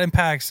 I mean, that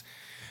impacts...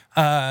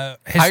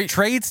 his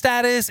trade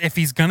status, if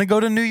he's going to go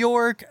to New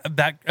York,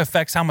 that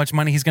affects how much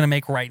money he's going to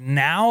make right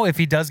now if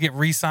he does get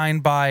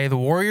re-signed by the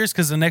Warriors,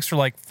 because the Knicks are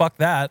like, fuck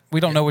that. We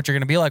don't know what you're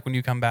going to be like when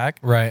you come back.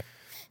 Right.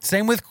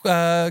 Same with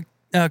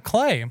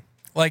Clay.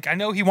 Like, I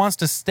know he wants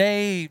to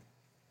stay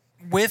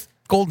with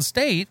Golden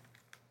State.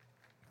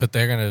 But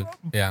they're going to,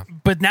 yeah.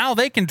 But now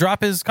they can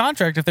drop his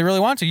contract if they really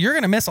want to. You're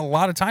going to miss a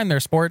lot of time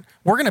there, sport.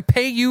 We're going to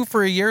pay you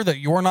for a year that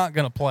you're not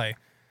going to play.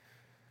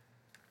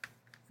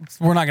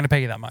 We're not going to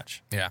pay you that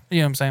much. Yeah. You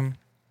know what I'm saying?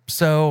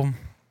 So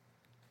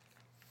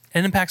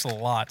it impacts a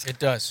lot. It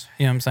does.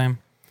 You know what I'm saying?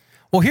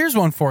 Well, here's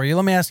one for you.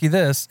 Let me ask you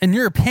this. In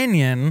your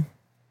opinion,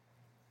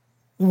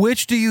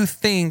 which do you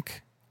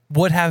think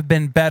would have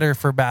been better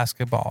for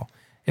basketball?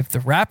 if the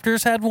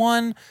Raptors had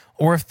won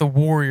or if the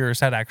Warriors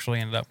had actually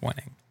ended up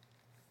winning.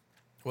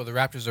 Well, the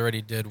Raptors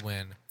already did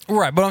win.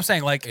 Right, but I'm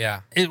saying, like,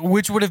 Yeah.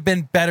 which would have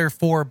been better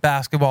for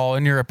basketball,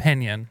 in your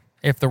opinion,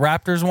 if the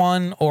Raptors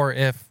won or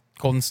if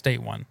Golden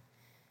State won?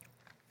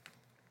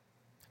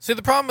 See,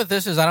 the problem with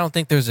this is I don't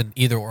think there's an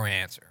either-or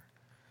answer.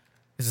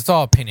 Because it's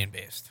all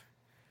opinion-based.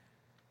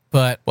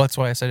 But Well, that's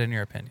why I said in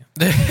your opinion.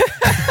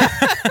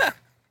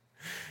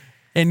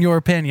 In your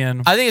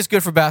opinion. I think it's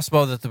good for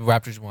basketball that the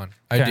Raptors won.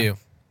 I Okay. do.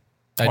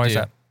 I Why do. is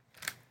that?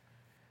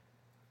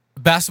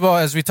 Basketball,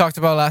 as we talked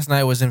about last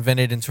night, was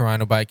invented in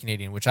Toronto by a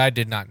Canadian, which I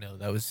did not know.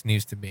 That was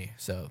news to me.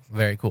 So,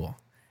 very cool.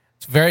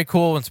 It's very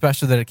cool and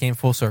special that it came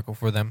full circle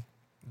for them.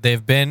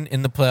 They've been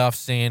in the playoff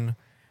scene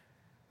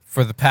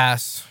for the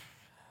past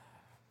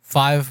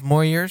 5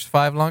 longer years.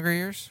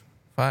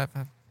 5.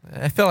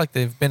 I feel like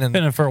they've been in.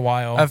 Been in for a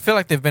while. I feel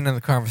like they've been in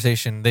the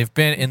conversation. They've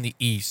been in the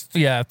East.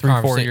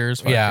 3-4 years,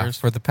 5 years.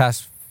 for the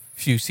past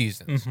few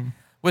seasons Mhm.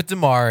 with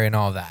DeMar and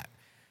all that.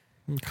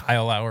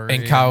 Kyle Lowry.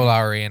 And Kyle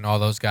Lowry and all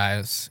those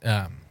guys.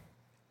 And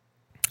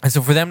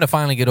so for them to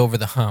finally get over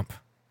the hump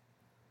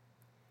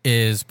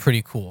is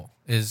pretty cool.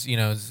 That's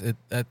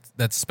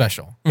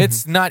special. Mm-hmm.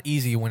 It's not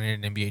easy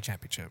winning an NBA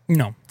championship.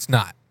 No. It's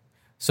not.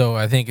 So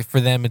I think for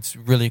them it's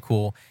really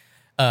cool.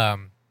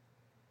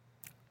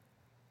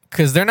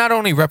 Because they're not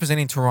only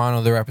representing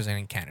Toronto, they're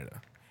representing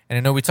Canada. And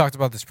I know we talked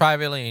about this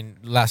privately and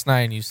last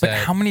night, and you But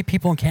said, how many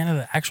people in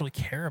Canada actually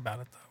care about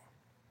it, though?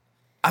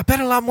 I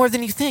bet a lot more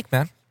than you think,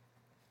 man.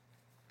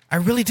 I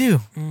really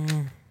do.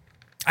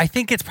 I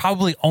think it's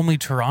probably only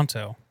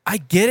Toronto. I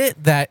get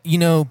it that,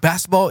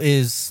 basketball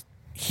is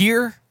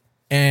here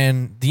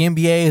and the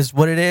NBA is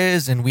what it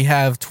is, and we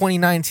have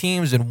 29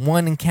 teams and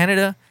 1 in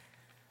Canada,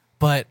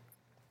 but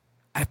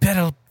I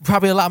bet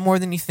probably a lot more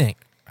than you think.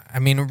 I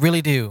mean, I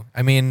really do.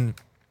 I mean,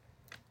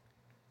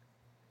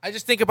 I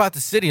just think about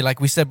the city, like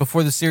we said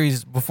before the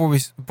series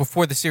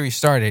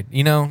started.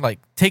 Like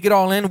take it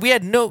all in. We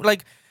had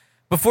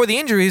before the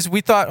injuries, we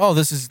thought, oh,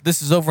 this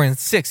is over in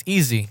 6,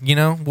 easy.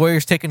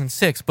 Warriors taking in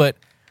 6, but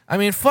I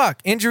mean,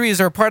 fuck,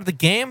 injuries are part of the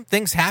game.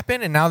 Things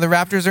happen, and now the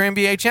Raptors are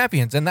NBA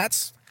champions, and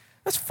that's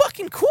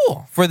fucking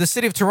cool for the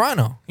city of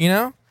Toronto.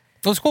 Well,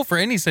 it's cool for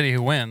any city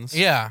who wins.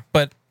 Yeah,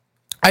 But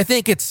I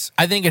think it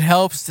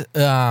helps.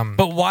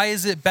 but why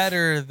is it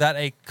better that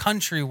a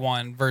country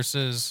won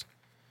versus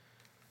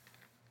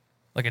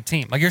like a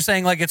team? Like you're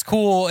saying, like it's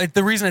cool.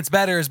 The reason it's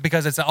better is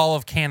because it's all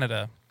of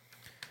Canada.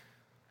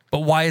 But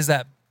why is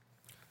that?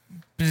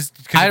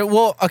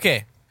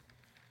 Okay.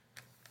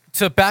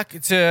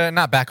 To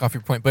not back off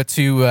your point, but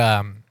to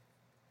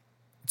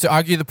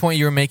argue the point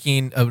you were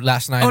making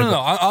last night. Oh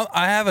no!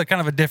 I have a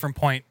kind of a different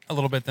point, a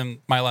little bit than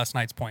my last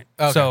night's point.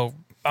 Okay. So,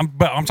 I'm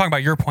talking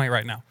about your point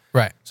right now.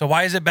 Right. So,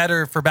 why is it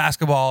better for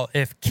basketball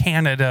if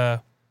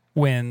Canada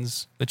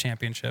wins the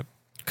championship?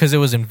 Because it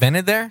was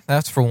invented there.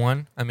 That's for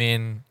one. I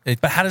mean,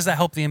 But how does that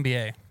help the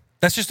NBA?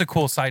 That's just a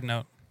cool side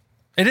note.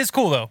 It is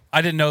cool though.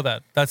 I didn't know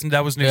that.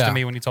 That was news Yeah. to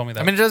me when you told me that.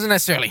 I mean, it doesn't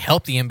necessarily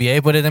help the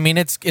NBA, but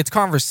it's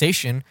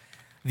conversation.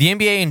 The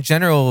NBA in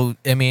general,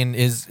 I mean,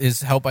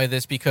 is helped by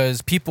this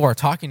because people are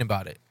talking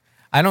about it.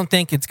 I don't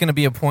think it's going to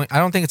be a point. I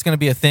don't think it's going to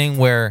be a thing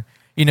where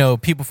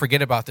people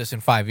forget about this in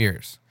 5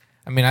 years.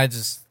 I mean,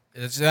 that's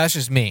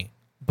just me,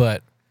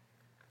 but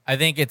I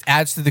think it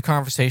adds to the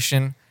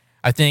conversation.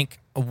 I think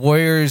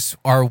Warriors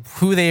are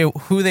who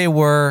they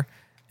were,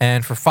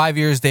 and for 5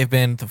 years they've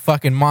been the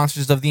fucking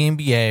monsters of the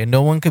NBA.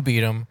 No one could beat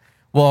them.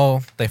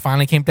 Well, they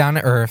finally came down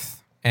to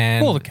earth,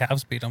 and well, the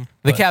Cavs beat them.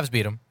 the Cavs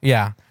beat them.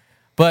 Yeah,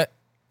 but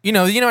you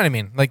know what I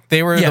mean. Like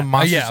they were the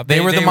monsters. Yeah, they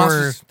were the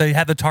monsters. They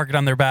had the target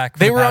on their back. For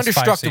They the were past 5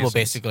 indestructible, seasons.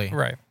 basically.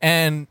 Right.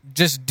 And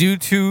just due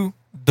to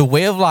the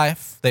way of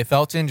life, they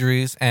felt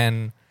injuries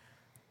and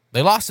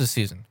they lost this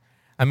season.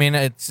 I mean,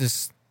 it's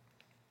just.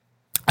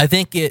 I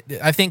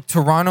think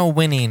Toronto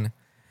winning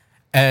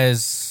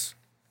as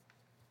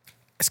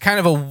it's kind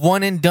of a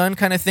one and done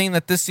kind of thing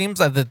that this seems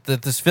like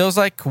that this feels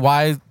like.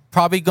 Kawhi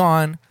probably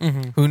gone.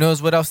 Mm-hmm. Who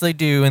knows what else they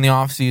do in the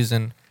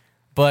offseason.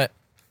 But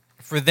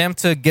for them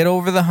to get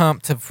over the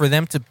hump, for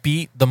them to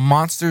beat the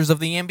monsters of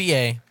the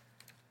NBA,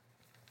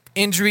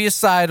 injury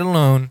aside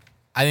alone,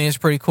 I think it's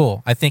pretty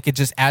cool. I think it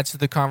just adds to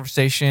the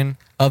conversation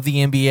of the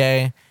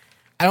NBA.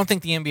 I don't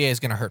think the NBA is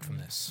going to hurt from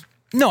this.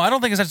 No, I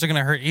don't think it's actually going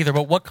to hurt either.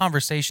 But what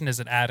conversation is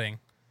it adding?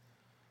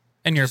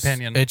 In your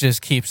opinion? It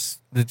just keeps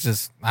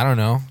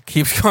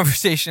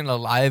conversation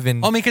alive.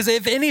 And I mean, because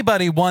if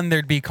anybody won,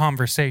 there'd be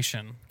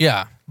conversation.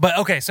 yeah, But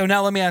okay, so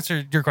now let me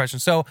answer your question.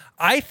 So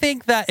I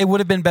think that it would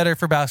have been better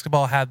for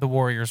basketball had the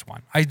Warriors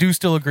won. I do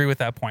still agree with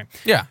that point.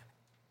 yeah.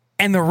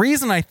 And the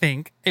reason I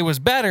think it was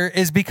better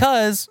is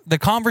because the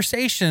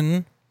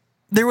conversation,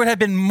 there would have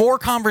been more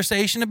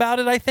conversation about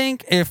it, I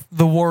think, if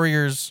the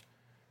Warriors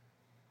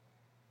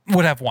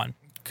would have won.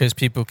 Because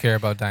people care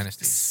about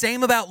dynasties.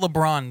 Same about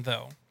LeBron,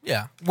 though.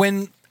 Yeah.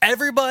 When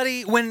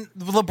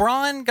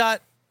LeBron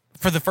got,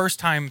 for the first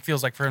time,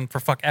 feels like for him for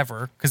fuck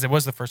ever, because it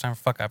was the first time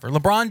for fuck ever,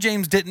 LeBron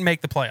James didn't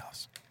make the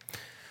playoffs.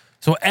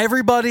 So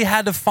everybody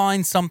had to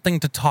find something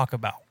to talk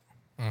about.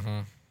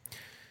 Mm-hmm.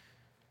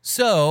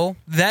 So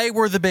they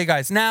were the big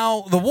guys.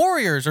 Now the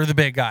Warriors are the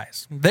big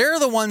guys. They're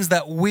the ones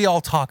that we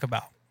all talk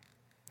about.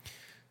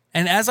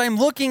 And as I'm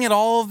looking at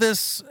all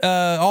this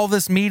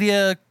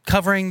media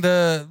covering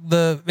the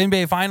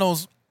NBA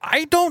Finals,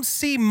 I don't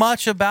see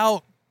much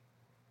about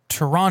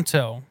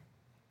Toronto.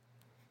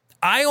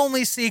 I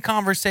only see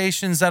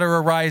conversations that are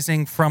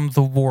arising from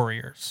the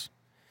Warriors.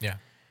 Yeah.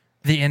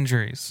 The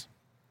injuries.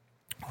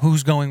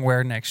 Who's going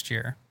where next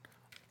year?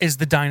 Is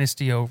the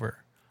dynasty over?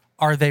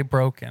 Are they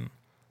broken?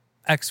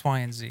 X, Y,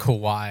 and Z.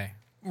 Kawhi.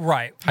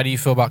 Right. How do you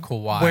feel about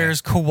Kawhi?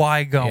 Where's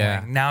Kawhi going?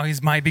 Yeah. Now he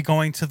might be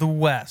going to the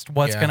West.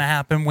 What's Yeah. going to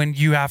happen when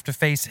you have to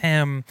face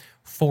him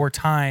 4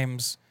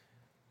 times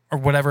or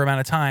whatever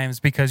amount of times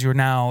because you're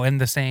now in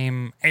the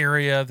same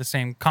area, the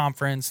same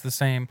conference, the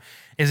same...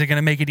 Is it going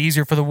to make it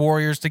easier for the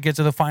Warriors to get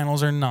to the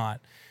finals or not?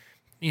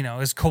 You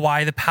know, is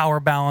Kawhi the power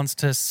balance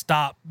to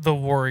stop the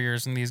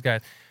Warriors and these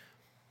guys?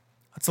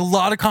 It's a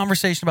lot of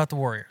conversation about the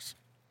Warriors.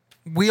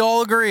 We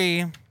all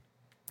agree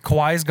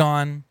Kawhi's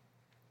gone,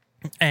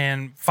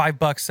 and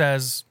 $5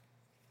 says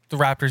the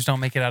Raptors don't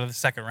make it out of the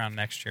second round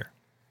next year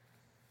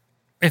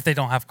if they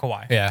don't have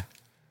Kawhi. Yeah.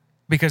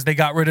 Because they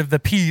got rid of the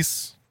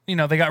piece. You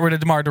know, they got rid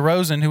of DeMar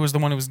DeRozan, who was the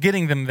one who was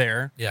getting them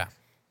there. Yeah.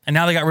 And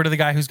now they got rid of the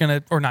guy who's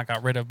going to, or not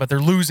got rid of, but they're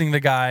losing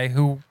the guy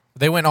who...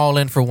 They went all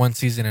in for one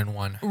season and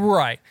won.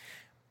 Right.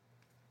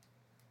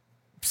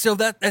 So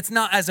that's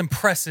not as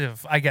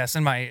impressive, I guess.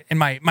 In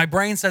my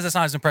brain says it's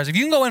not as impressive.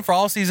 You can go in for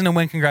all season and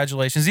win.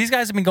 Congratulations. These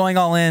guys have been going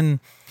all in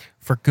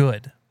for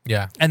good,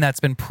 Yeah. and that's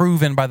been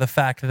proven by the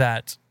fact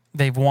that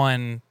they've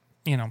won,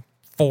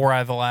 4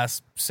 out of the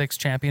last 6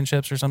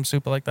 championships or some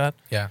super like that.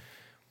 Yeah.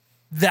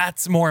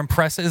 That's more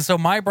impressive. So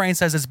my brain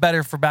says it's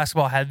better for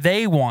basketball had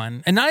they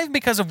won, and not even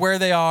because of where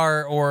they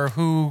are or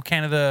who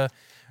Canada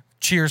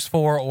cheers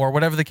for or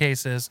whatever the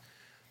case is.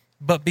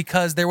 But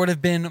because there would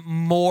have been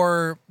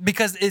more,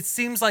 because it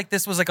seems like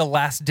this was like a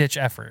last ditch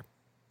effort.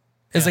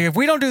 It's like, if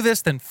we don't do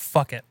this, then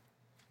fuck it.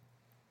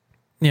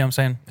 You know what I'm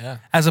saying? Yeah.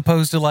 As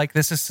opposed to like,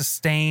 this is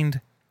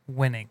sustained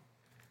winning.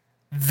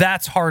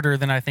 That's harder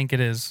than I think it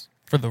is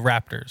for the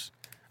Raptors.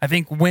 I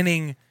think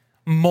winning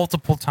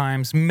multiple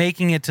times,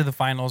 making it to the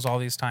finals all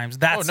these times,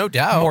 that's no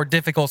doubt. more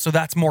difficult. So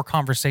that's more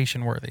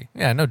conversation worthy.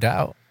 Yeah, no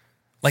doubt.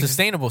 Like-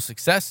 Sustainable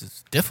success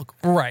is difficult,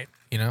 Right.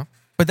 you know?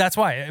 But that's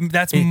why.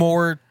 That's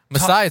more...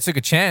 Messiah took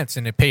a chance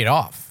and it paid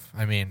off.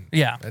 I mean,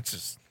 Yeah. that's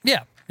just...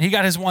 Yeah, he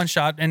got his one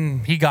shot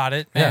and he got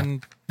it, Yeah.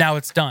 and now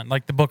it's done.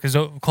 Like the book is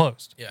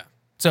closed. Yeah.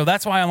 So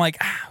that's why I'm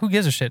like, who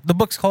gives a shit? The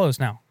book's closed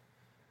now.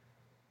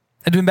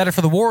 It'd been better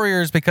for the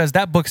Warriors because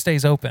that book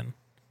stays open.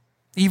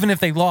 Even if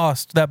they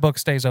lost, that book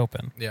stays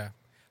open. Yeah.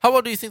 How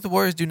well do you think the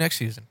Warriors do next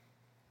season?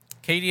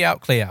 KD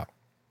out, Clay out.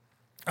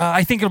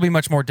 I think it'll be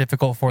much more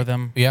difficult for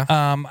them. Yeah.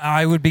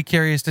 I would be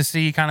curious to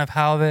see kind of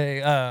how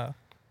they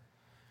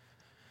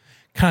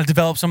kind of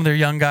develop some of their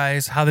young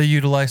guys, how they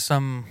utilize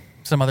some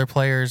other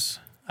players.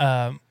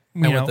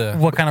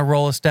 What kind of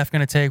role is Steph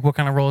going to take? What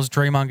kind of role is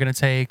Draymond going to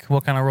take?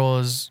 What kind of role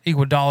is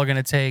Iguodala going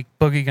to take?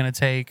 Boogie going to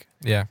take?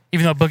 Yeah.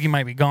 Even though Boogie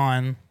might be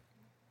gone.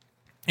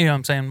 You know what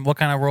I'm saying? What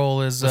kind of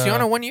role is... Was he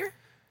on a 1 year?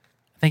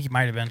 I think he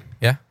might have been.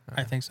 Yeah.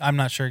 I think so. I'm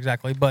not sure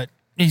exactly, but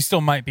he still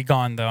might be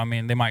gone, though. I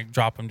mean, they might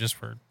drop him just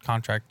for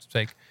contract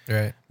sake.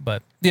 Right.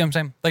 But you know what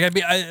I'm saying? Like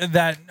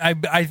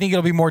I think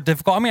it'll be more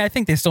difficult. I mean, I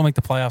think they still make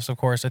the playoffs, of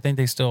course. I think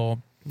they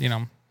still,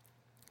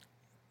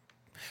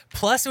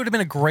 Plus, it would have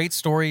been a great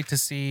story to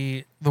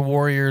see the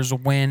Warriors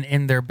win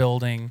in their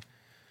building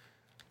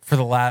for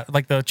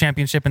the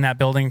championship in that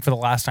building for the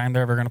last time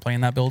they're ever going to play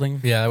in that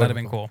building. Yeah, that that'd have would've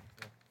been cool.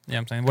 Yeah,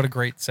 I'm saying, what a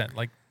great send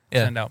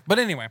Yeah. out. But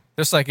anyway,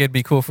 Just like it'd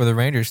be cool for the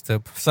Rangers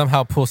to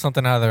somehow pull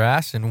something out of their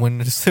ass and win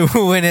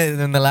it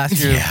in the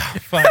last year.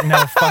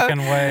 no fucking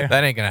way.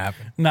 That ain't going to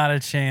happen. Not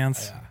a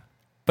chance.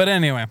 But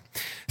anyway,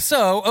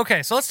 so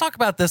let's talk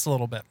about this a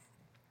little bit.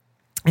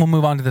 We'll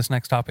move on to this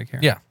next topic here.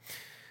 Yeah.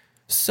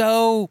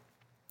 So,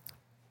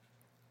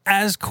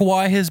 as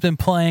Kawhi has been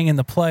playing in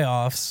the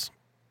playoffs,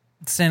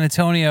 San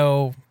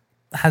Antonio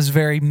has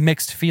very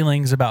mixed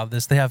feelings about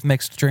this. They have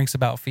mixed drinks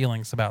about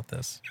feelings about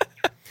this.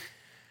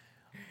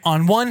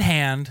 On one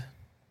hand,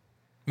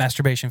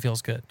 masturbation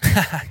feels good.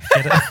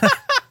 Get it?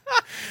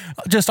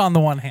 Just on the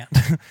one hand.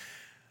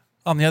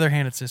 On the other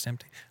hand, it's just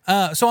empty.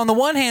 So on the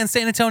one hand,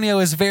 San Antonio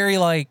is very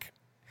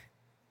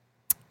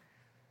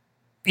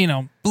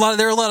there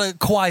are a lot of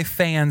Kawhi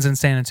fans in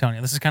San Antonio.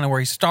 This is kind of where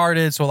he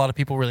started, so a lot of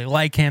people really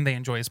like him. They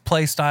enjoy his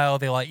play style.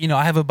 They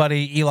I have a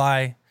buddy,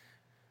 Eli,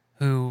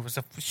 who was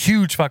a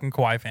huge fucking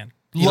Kawhi fan.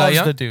 Eli Loves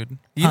Young? the dude.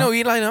 You know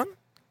Eli Young?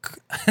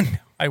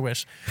 I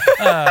wish.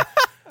 I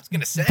was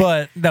going to say.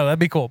 But no, that'd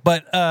be cool.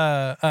 But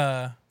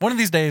one of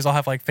these days I'll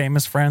have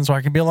famous friends where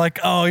I can be like,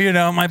 oh,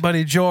 my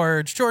buddy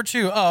George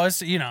who? Oh, it's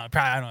probably,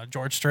 I don't know,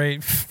 George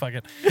Strait. Fuck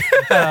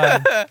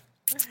it.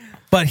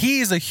 But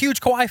he's a huge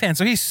Kawhi fan,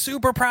 so he's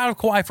super proud of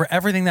Kawhi for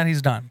everything that he's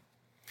done.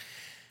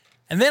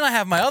 And then I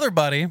have my other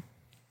buddy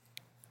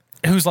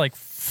who's like,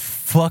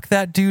 fuck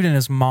that dude and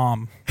his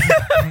mom.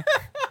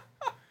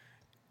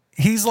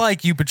 He's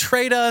like, you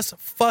betrayed us.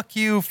 Fuck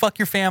you. Fuck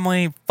your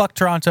family. Fuck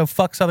Toronto.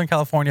 Fuck Southern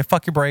California.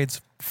 Fuck your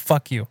braids.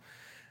 Fuck you.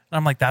 And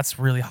I'm like, that's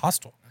really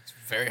hostile. It's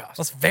very hostile.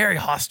 That's very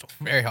hostile.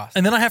 Very hostile.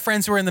 And then I have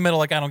friends who are in the middle,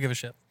 like, I don't give a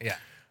shit. Yeah.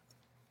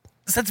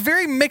 So that's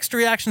very mixed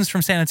reactions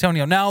from San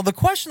Antonio. Now, the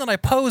question that I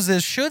pose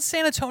is, should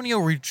San Antonio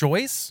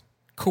rejoice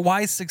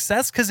Kawhi's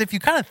success? Because if you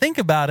kind of think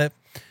about it,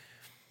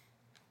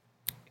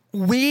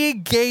 we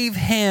gave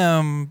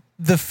him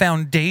the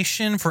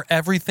foundation for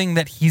everything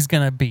that he's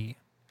going to be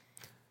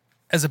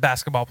as a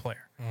basketball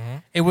player. Mm-hmm.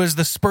 It was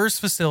the Spurs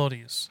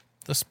facilities,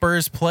 the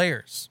Spurs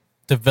players.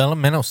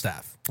 Developmental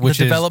staff, which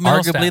is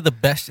developmental arguably staff. the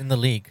best in the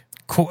league.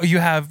 You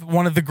have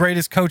one of the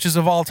greatest coaches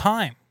of all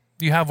time.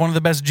 You have one of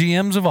the best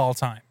GMs of all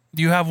time.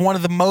 You have one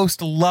of the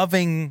most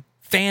loving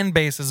fan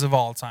bases of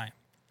all time.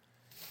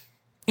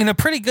 In a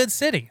pretty good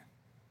city.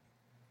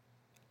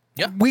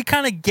 Yeah. We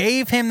kind of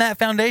gave him that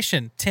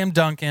foundation. Tim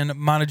Duncan,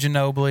 Manu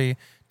Ginobili,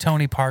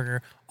 Tony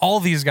Parker, all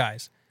these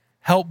guys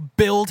helped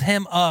build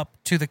him up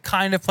to the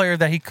kind of player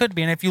that he could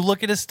be. And if you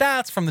look at his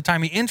stats from the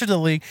time he entered the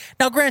league,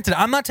 now granted,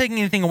 I'm not taking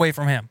anything away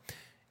from him.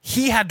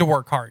 He had to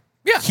work hard.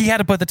 Yeah. He had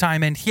to put the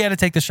time in. He had to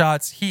take the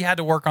shots. He had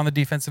to work on the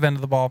defensive end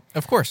of the ball.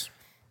 Of course.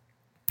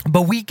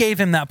 But we gave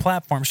him that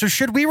platform. So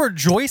should we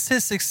rejoice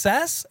his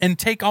success and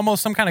take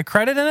almost some kind of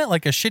credit in it,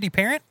 like a shitty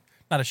parent?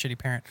 Not a shitty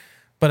parent,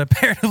 but a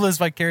parent who lives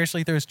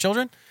vicariously through his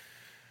children?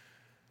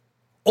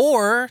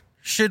 Or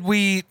should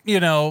we,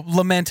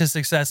 lament his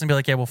success and be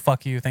like, yeah, well,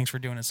 fuck you. Thanks for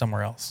doing it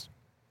somewhere else.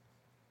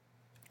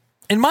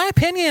 In my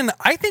opinion,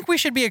 I think we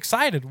should be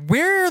excited.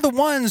 We're the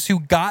ones who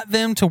got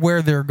them to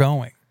where they're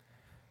going.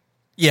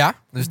 Yeah,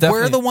 there's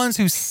definitely. We're the ones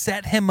who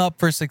set him up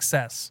for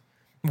success.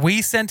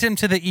 We sent him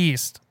to the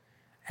East,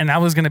 and that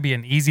was going to be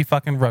an easy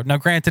fucking road. Now,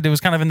 granted, it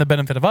was kind of in the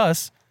benefit of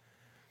us,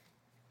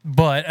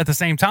 but at the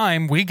same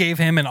time, we gave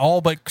him an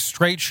all but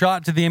straight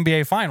shot to the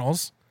NBA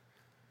Finals.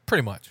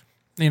 Pretty much.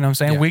 You know what I'm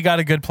saying? Yeah. We got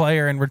a good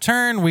player in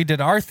return. We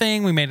did our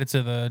thing. We made it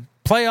to the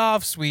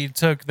playoffs. We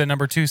took the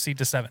number 2 seed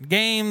to 7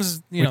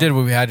 games. We did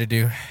what we had to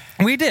do.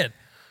 We did.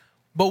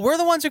 But we're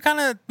the ones who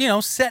kind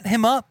of, set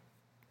him up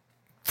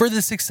for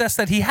the success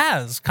that he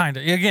has, kind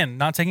of. Again,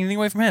 not taking anything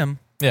away from him.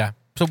 Yeah.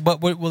 So,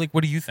 but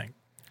what do you think?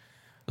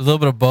 A little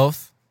bit of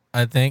both,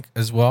 I think,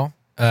 as well.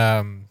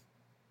 As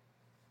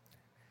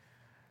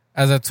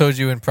I told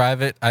you in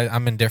private,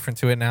 I'm indifferent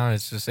to it now.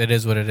 It's just, it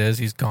is what it is.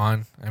 He's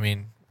gone. I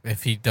mean,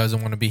 if he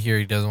doesn't want to be here,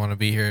 he doesn't want to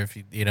be here. If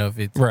he,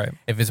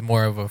 if it's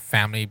more of a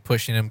family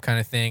pushing him kind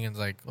of thing, and it's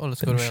like, oh,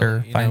 let's go to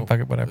Sure, fine, fuck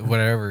it,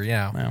 whatever.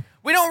 Yeah.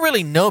 We don't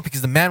really know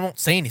because the man won't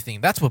say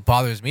anything. That's what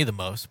bothers me the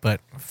most.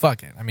 But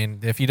fuck it. I mean,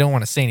 if you don't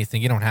want to say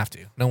anything, you don't have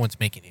to. No one's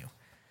making you.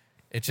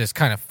 It just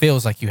kind of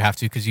feels like you have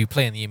to because you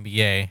play in the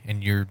NBA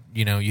and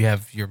you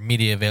have your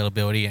media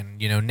availability, and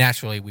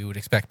naturally we would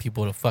expect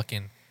people to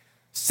fucking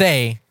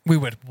say. We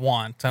would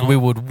want. We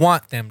would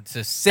want them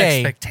to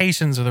say.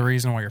 Expectations are the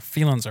reason why your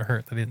feelings are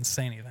hurt. They didn't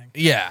say anything.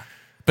 Yeah,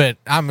 but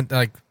I'm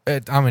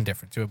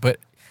indifferent to it. But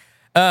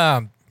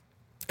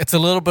it's a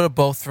little bit of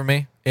both for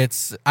me.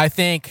 I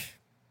think,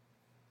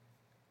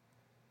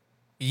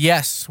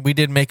 yes, we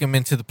did make him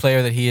into the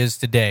player that he is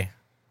today.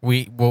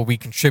 We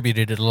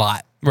contributed a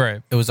lot.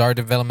 Right. It was our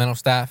developmental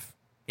staff.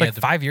 Like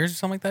 5 years or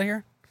something like that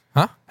here?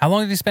 Huh? How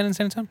long did he spend in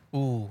San Antonio?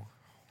 Ooh.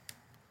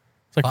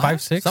 It's like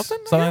 5, 6? Something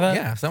like that?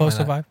 Yeah, something Close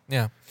like to 5?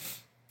 that.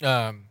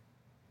 Yeah.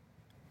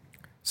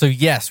 So,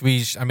 yes,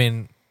 we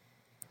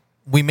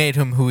made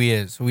him who he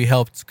is. We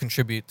helped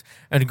contribute.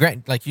 And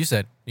like you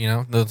said,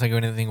 don't take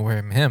anything away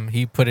from him.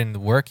 He put in the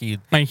work. He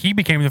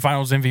became the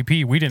Finals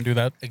MVP. We didn't do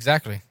that.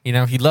 Exactly.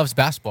 He loves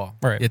basketball.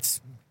 Right.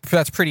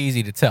 That's pretty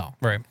easy to tell.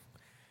 Right.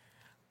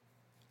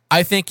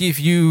 I think if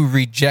you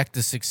reject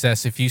the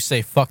success, if you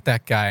say fuck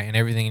that guy and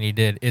everything he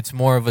did, it's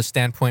more of a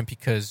standpoint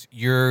because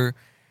you're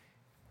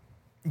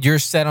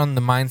set on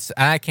the mindset.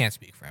 I can't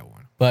speak for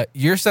everyone, but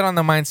you're set on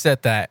the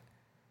mindset that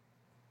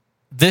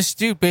this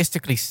dude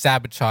basically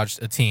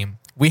sabotaged a team.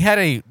 We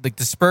had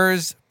the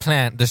Spurs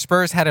plan. The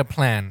Spurs had a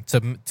plan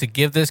to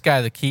give this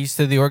guy the keys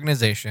to the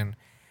organization,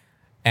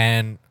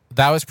 and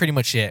that was pretty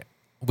much it.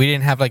 We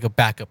didn't have like a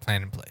backup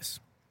plan in place.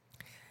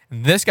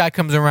 And this guy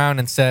comes around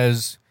and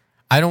says,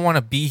 I don't want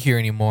to be here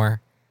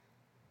anymore.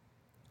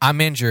 I'm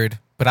injured,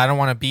 but I don't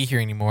want to be here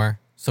anymore.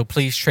 So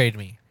please trade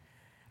me.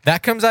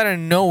 That comes out of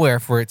nowhere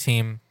for a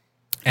team.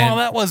 Well,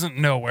 that wasn't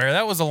nowhere.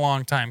 That was a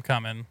long time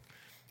coming.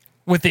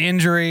 With the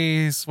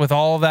injuries, with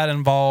all of that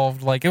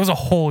involved, like it was a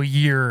whole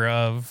year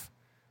of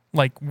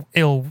like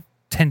ill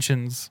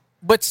tensions.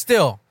 But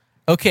still,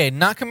 okay,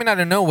 not coming out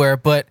of nowhere,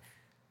 but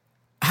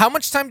how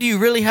much time do you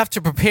really have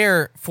to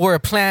prepare for a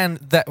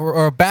plan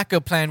or a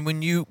backup plan when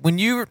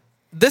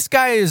this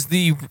guy is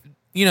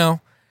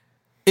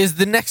is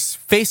the next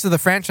face of the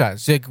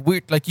franchise?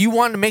 Like you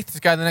want to make this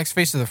guy the next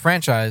face of the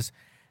franchise,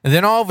 and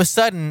then all of a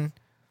sudden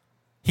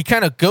he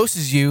kind of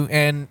ghosts you,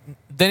 and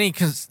then he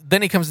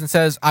comes and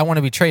says, I want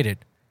to be traded.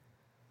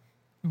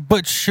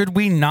 But should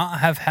we not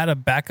have had a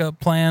backup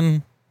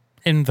plan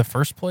in the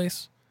first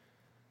place?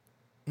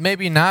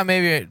 Maybe not.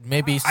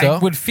 Maybe so. I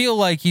would feel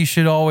like you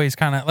should always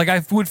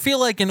I would feel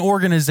like an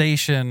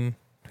organization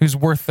who's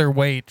worth their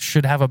weight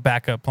should have a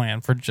backup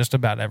plan for just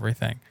about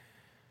everything.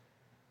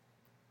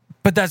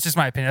 But that's just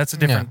my opinion. That's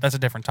a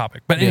different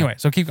topic. But anyway,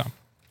 so keep going.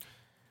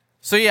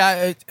 So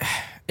yeah,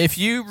 if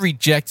you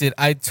reject it,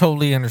 I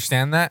totally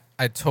understand that.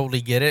 I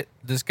totally get it.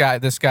 This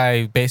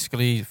guy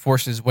basically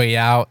forced his way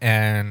out,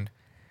 and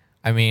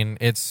I mean,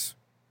 it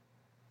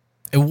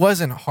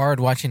wasn't hard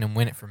watching him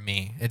win it for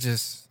me. It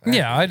just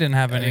I didn't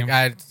have any.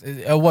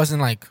 It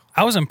wasn't like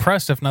I was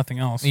impressed, if nothing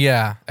else.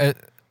 yeah,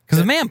 Because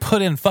the man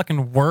put in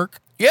fucking work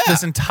Yeah.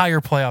 this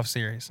entire playoff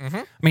series.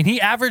 I mean, he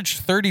averaged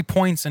 30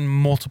 points in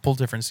multiple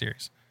different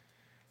series.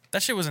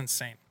 That shit was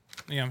insane.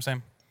 You know what I'm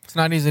saying? it's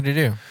not easy to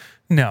do.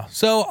 No.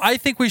 So I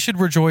think we should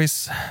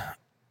rejoice.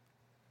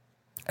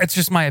 It's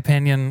just my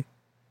opinion.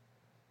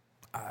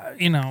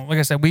 Like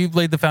I said, we've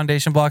laid the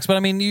foundation blocks, but I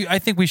mean, I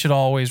think we should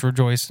always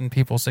rejoice in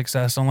people's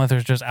success unless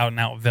there's just out and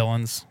out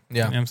villains.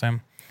 Yeah. You know what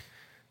I'm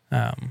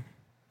saying?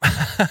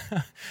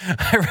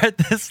 I read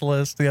this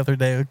list the other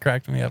day. It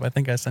cracked me up. I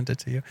think I sent it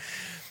to you.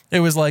 It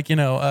was like, it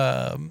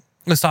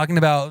was talking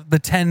about the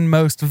 10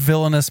 most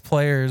villainous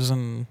players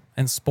in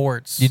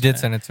sports. You did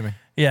send it to me.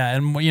 Yeah,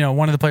 and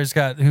one of the players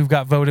who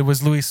got voted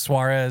was Luis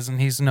Suarez, and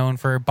he's known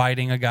for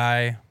biting a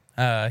guy.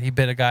 He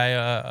bit a guy,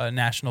 a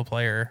national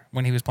player,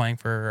 when he was playing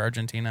for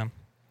Argentina.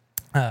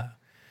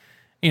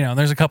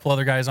 There's a couple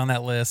other guys on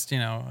that list.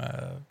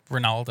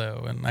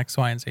 Ronaldo and X,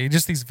 Y, and Z.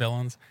 Just these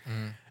villains.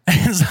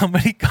 And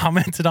somebody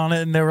commented on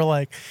it, and they were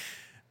like,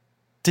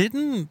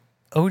 "Didn't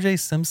O.J.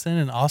 Simpson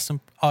and Austin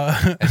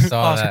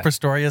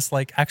Pistorius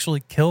like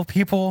actually kill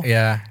people?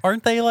 Yeah.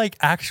 Aren't they like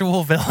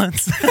actual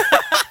villains?"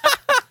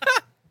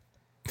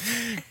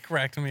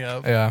 Cracked me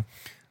up. Yeah.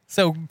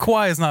 So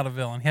Kawhi is not a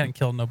villain. He hadn't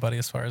killed nobody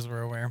as far as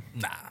we're aware.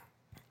 Nah.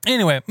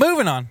 Anyway,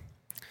 moving on.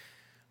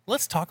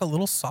 Let's talk a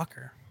little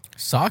soccer.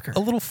 Soccer. A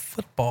little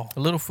football. A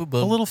little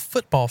football. A little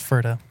football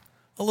Ferda.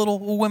 A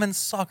little women's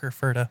soccer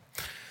Ferda.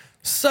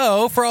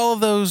 So, for all of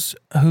those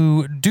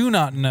who do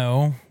not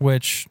know,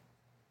 which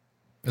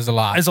There's a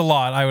lot. is a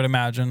lot, I would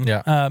imagine.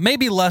 Yeah.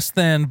 Maybe less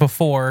than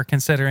before,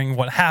 considering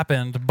what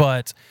happened.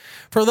 But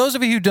for those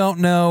of you who don't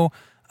know,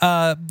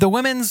 the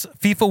Women's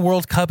FIFA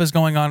World Cup is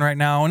going on right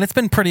now, and it's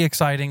been pretty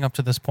exciting up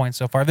to this point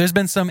so far. There's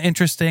been some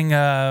interesting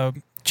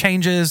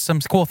changes, some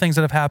cool things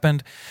that have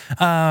happened.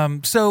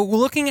 So we're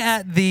looking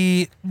at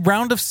the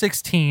round of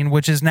 16,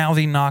 which is now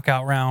the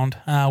knockout round.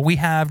 We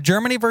have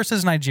Germany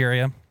versus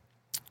Nigeria,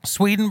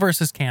 Sweden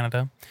versus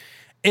Canada,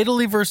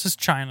 Italy versus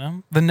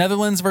China, the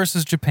Netherlands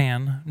versus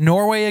Japan,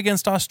 Norway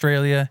against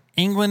Australia,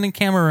 England and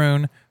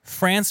Cameroon,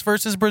 France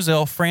versus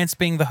Brazil, France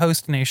being the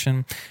host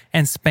nation,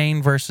 and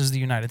Spain versus the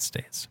United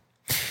States.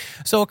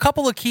 So a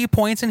couple of key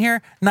points in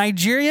here.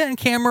 Nigeria and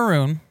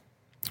Cameroon,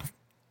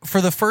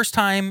 for the first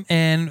time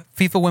in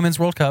FIFA Women's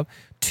World Cup,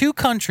 2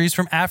 countries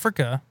from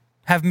Africa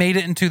have made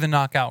it into the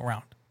knockout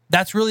round.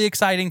 That's really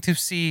exciting to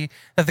see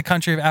that the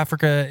country of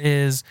Africa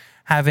is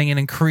having an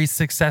increased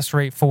success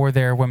rate for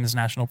their women's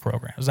national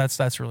programs.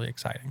 That's really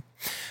exciting.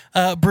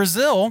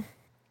 Brazil,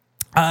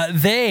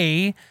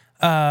 they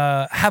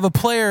have a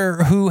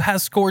player who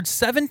has scored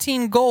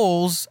 17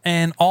 goals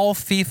in all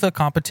FIFA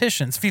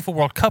competitions, FIFA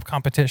World Cup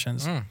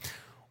competitions,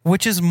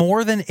 which is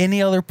more than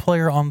any other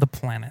player on the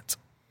planet,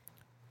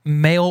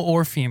 male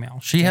or female.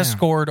 She has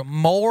scored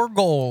more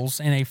goals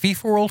in a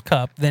FIFA World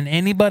Cup than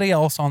anybody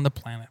else on the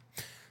planet.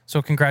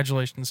 So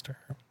congratulations to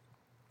her.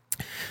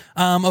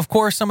 Of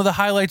course, some of the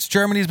highlights: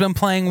 Germany's been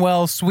playing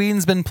well,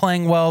 Sweden's been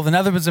playing well, the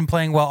Netherlands has been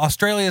playing well,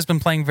 Australia's been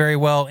playing very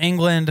well,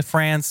 England,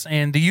 France,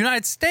 and the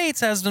United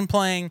States has been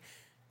playing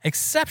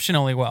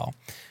exceptionally well.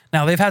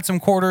 Now, they've had some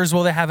quarters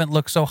where they haven't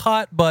looked so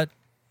hot, but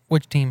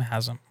which team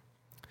hasn't?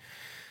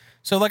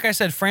 So, like I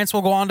said, France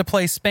will go on to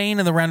play Spain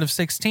in the round of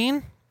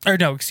 16. Or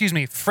no, excuse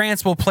me,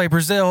 France will play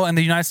Brazil, and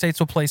the United States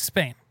will play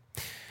Spain.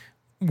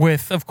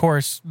 With, of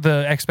course,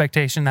 the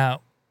expectation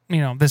that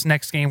this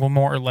next game will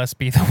more or less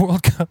be the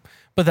World Cup,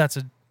 but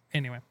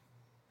anyway.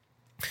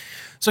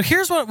 So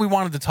here's what we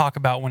wanted to talk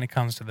about when it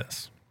comes to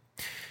this.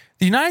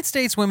 The United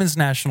States women's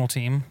national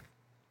team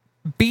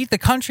beat the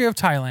country of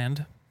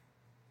Thailand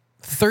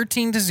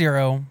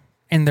 13-0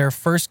 in their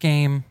first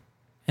game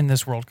in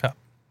this World Cup.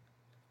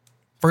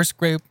 First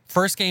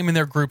game in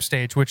their group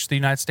stage, which the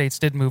United States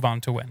did move on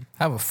to win.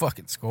 Have a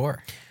fucking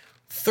score.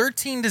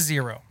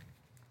 13-0.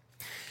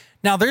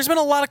 Now, there's been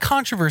a lot of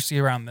controversy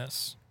around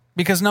this.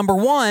 Because number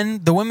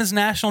one, the women's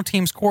national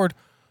team scored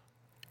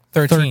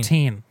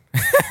 13.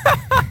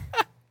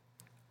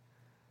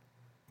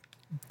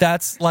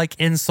 That's like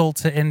insult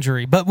to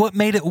injury. But what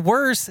made it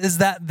worse is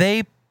that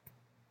they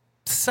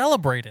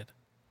celebrated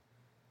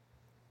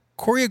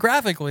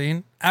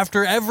choreographically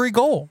after every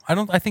goal.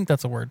 I think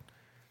that's a word.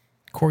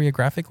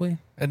 Choreographically?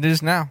 It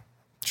is now.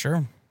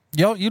 Sure.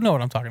 You know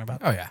what I'm talking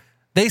about. Oh, yeah.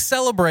 They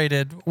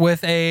celebrated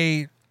with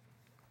a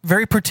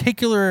very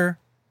particular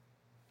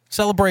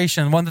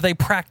celebration, one that they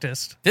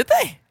practiced. Did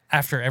they?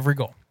 After every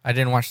goal. I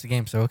didn't watch the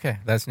game, so okay.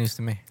 That's news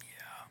to me.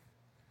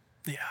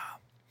 Yeah.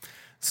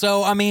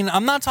 So, I mean,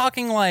 I'm not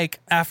talking like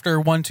after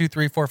 1, 2,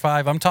 3, 4,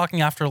 5. I'm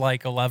talking after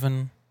like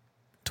 11,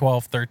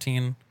 12,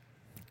 13.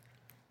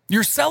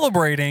 You're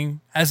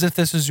celebrating as if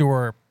this is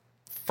your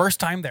first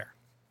time there.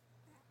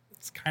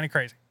 It's kind of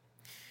crazy.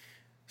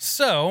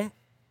 So,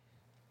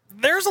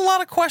 there's a lot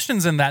of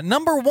questions in that.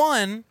 Number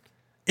one,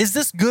 Is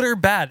this good or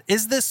bad?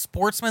 Is this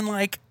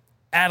sportsmanlike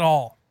at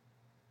all?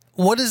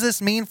 What does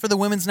this mean for the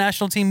women's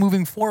national team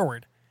moving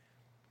forward?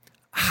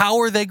 How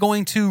are they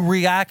going to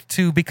react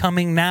to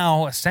becoming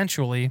now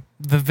essentially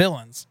the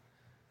villains?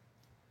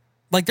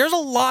 Like, there's a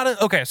lot of...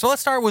 Okay, so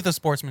let's start with the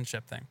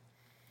sportsmanship thing.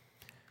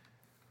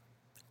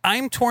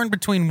 I'm torn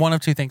between one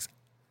of two things.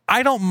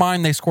 I don't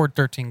mind they scored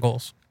 13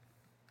 goals.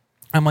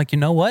 I'm like, you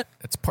know what?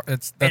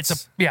 That's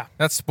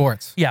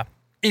sports. Yeah.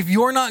 If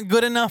you're not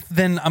good enough,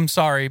 then I'm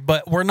sorry,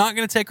 but we're not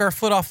going to take our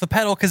foot off the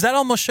pedal because that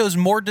almost shows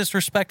more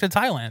disrespect to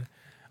Thailand.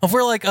 If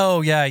we're like,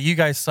 oh, yeah, you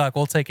guys suck,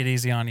 we'll take it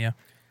easy on you.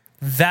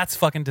 That's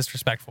fucking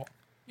disrespectful.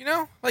 You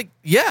know, like,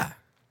 yeah.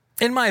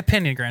 In my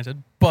opinion,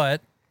 granted.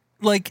 But,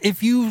 like,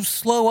 if you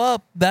slow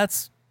up,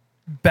 that's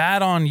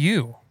bad on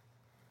you.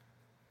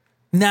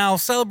 Now,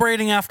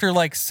 celebrating after,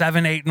 like,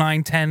 7, 8,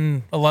 9,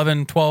 10,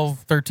 11, 12,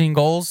 13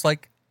 goals,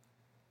 like,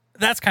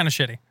 that's kind of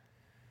shitty.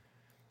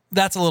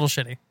 That's a little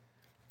shitty.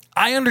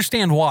 I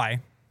understand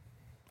why.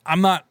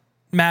 I'm not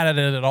mad at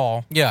it at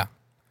all. Yeah.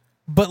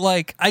 But,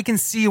 like, I can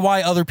see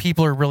why other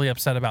people are really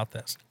upset about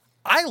this.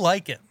 I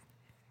like it.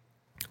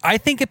 I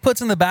think it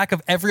puts in the back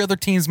of every other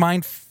team's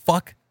mind,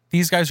 fuck,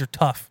 these guys are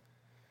tough.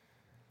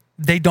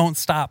 They don't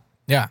stop.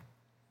 Yeah.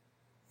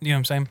 You know what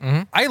I'm saying?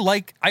 Mm-hmm. I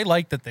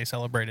like that they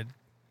celebrated.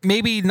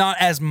 Maybe not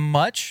as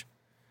much.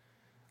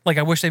 Like,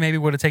 I wish they maybe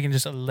would have taken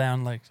just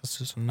down, like,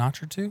 just a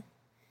notch or two.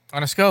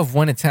 On a scale of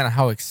 1 to 10,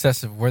 how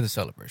excessive were the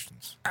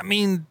celebrations? I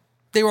mean,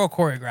 they were all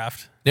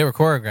choreographed. They were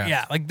choreographed.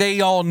 Yeah, like they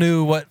all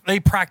knew they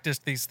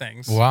practiced these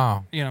things.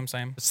 Wow. You know what I'm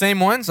saying? Same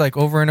ones, like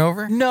over and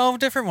over? No,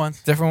 different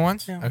ones. Different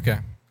ones? Yeah. Okay.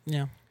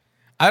 Yeah.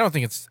 I don't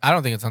think it's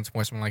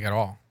unsportsmanlike at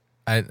all.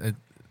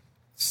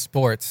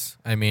 Sports,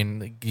 I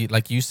mean,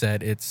 like you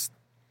said, it's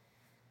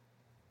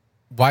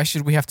why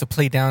should we have to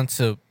play down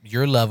to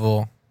your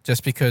level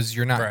just because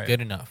you're not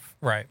good enough?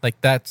 Right. Like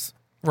that's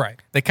right.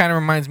 That kind of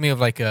reminds me of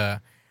like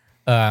a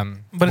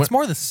but it's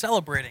more the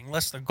celebrating,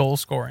 less the goal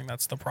scoring.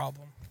 That's the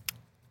problem.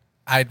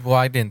 I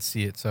didn't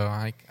see it, so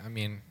I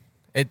mean,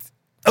 it's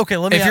okay.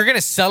 If you're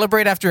gonna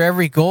celebrate after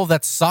every goal,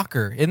 that's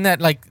soccer. Isn't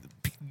that like?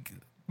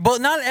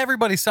 But not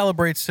everybody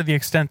celebrates to the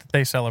extent that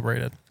they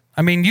celebrated.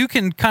 I mean, you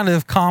can kind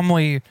of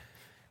calmly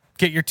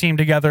get your team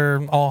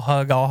together, all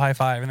hug, all high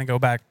five, and then go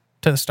back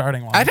to the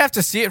starting line. I'd have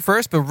to see it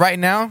first, but right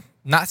now,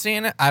 not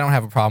seeing it, I don't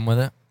have a problem with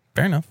it.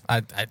 Fair enough.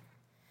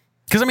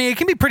 Because I mean, it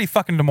can be pretty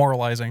fucking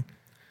demoralizing.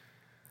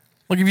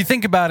 Like if you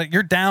think about it,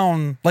 you're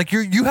down. Like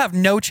you have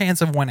no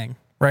chance of winning,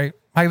 right?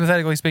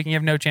 Hypothetically speaking, you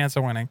have no chance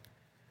of winning,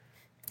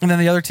 and then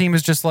the other team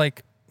is just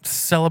like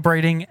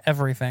celebrating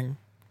everything.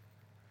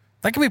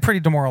 That can be pretty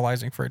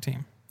demoralizing for a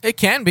team. It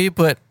can be,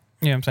 but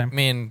you know what I'm saying? I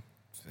mean,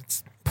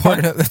 it's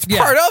part of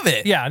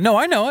it. Yeah, no,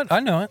 I know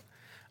it.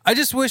 I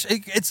just wish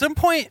at some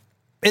point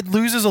it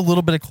loses a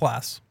little bit of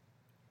class.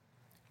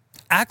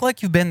 Act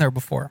like you've been there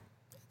before.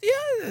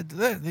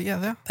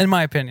 Yeah. In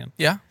my opinion.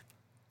 Yeah.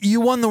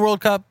 You won the World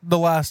Cup the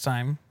last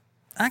time.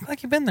 Act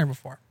like you've been there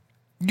before.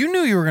 You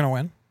knew you were going to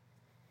win.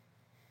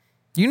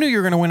 You knew you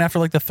were going to win after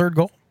like the third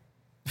goal.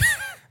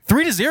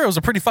 3-0 is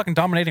a pretty fucking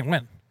dominating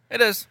win. It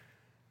is.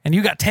 And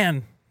you got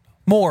 10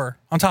 more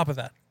on top of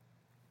that.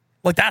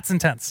 Like, that's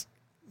intense.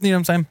 You know what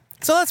I'm saying?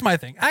 So that's my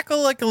thing. Act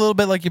like a little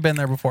bit like you've been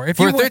there before. If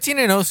for you a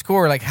 13-0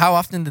 score, like how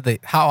often did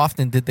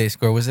they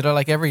score? Was it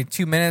like every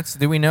 2 minutes?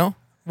 Do we know?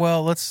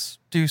 Well, let's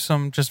do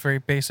some just very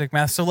basic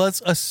math. So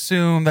let's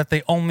assume that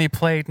they only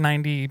played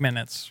 90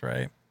 minutes,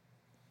 right?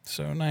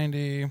 So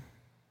 90,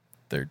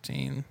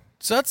 13.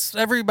 So that's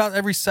about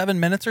every 7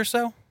 minutes or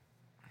so?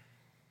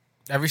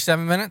 Every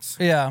 7 minutes?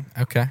 Yeah.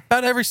 Okay.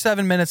 About every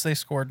 7 minutes they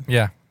scored.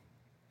 Yeah.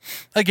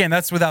 Again,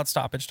 that's without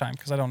stoppage time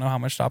because I don't know how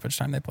much stoppage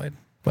time they played.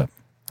 But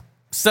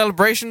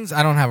celebrations,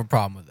 I don't have a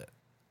problem with it.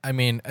 I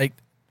mean,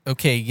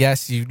 okay,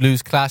 yes, you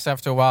lose class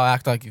after a while,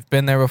 act like you've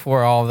been there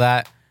before, all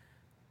that.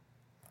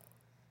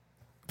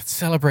 But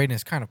celebrating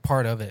is kind of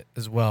part of it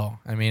as well.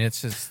 I mean,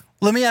 it's just...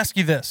 Let me ask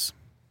you this.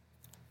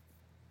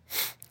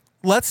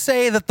 Let's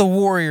say that the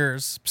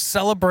Warriors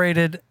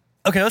celebrated...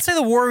 Okay, let's say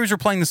the Warriors are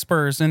playing the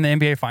Spurs in the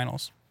NBA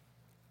Finals.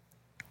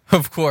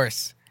 Of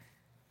course.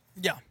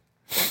 Yeah.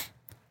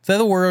 Say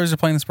the Warriors are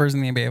playing the Spurs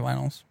in the NBA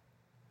Finals.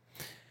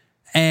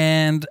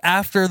 And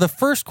after the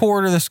first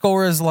quarter, the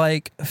score is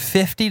like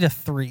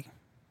 50-3.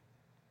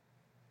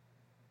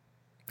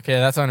 Okay,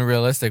 that's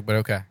unrealistic, but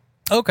okay.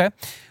 Okay.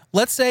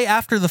 Let's say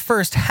after the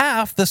first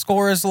half, the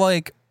score is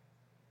like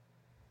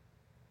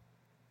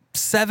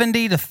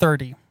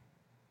 70-30.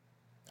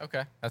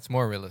 Okay, that's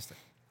more realistic.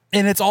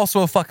 And it's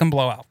also a fucking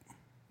blowout.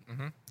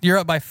 Mm-hmm. You're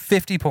up by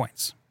 50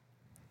 points.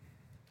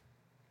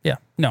 Yeah,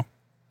 no.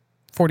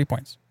 40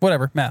 points.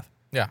 Whatever, math.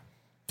 Yeah.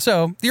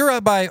 So you're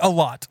up by a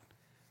lot.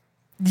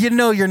 You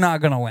know you're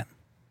not going to win.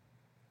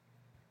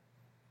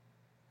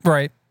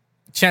 Right?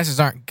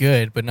 Chances aren't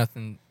good, but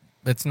nothing...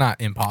 It's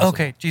not impossible.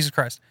 Okay, Jesus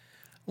Christ.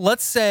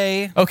 Let's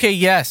say... Okay,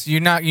 yes,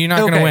 you're not going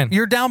to win.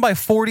 You're down by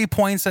 40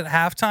 points at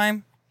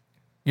halftime.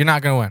 You're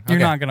not going to win.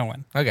 You're not going to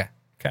win. Okay.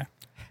 Okay.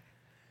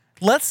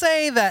 Let's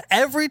say that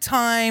every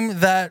time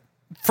that...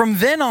 From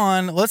then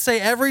on, let's say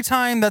every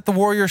time that the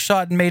Warriors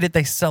shot and made it,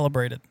 they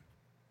celebrated.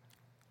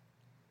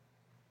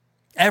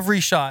 every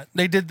shot.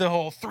 They did the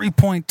whole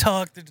 3-point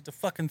tuck. They did the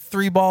fucking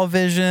 3-ball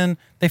vision.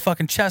 They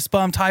fucking chest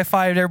bumped,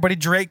 high-fived everybody.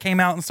 Drake came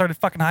out and started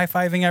fucking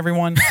high-fiving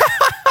everyone.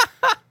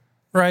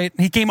 Right?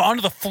 He came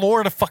onto the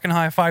floor to fucking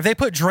high-five. They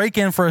put Drake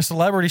in for a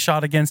celebrity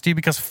shot against you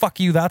because fuck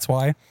you, that's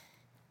why.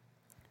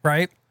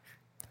 Right?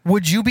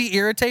 Would you be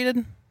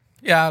irritated?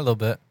 Yeah, a little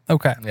bit.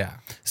 Okay. Yeah.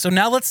 So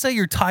now let's say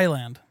you're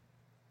Thailand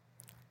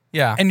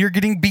Yeah. and you're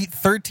getting beat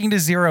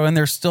 13-0 and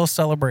they're still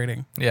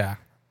celebrating. yeah.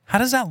 How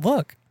does that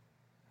look?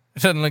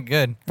 It doesn't look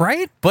good.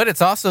 Right? But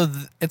it's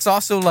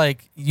also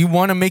like you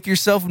want to make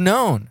yourself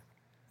known.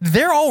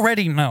 They're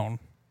already known.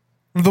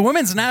 The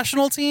women's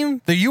national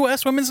team, the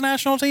U.S. women's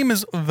national team,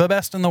 is the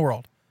best in the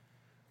world.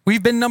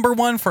 We've been number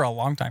one for a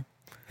long time.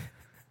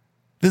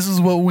 This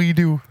is what we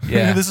do.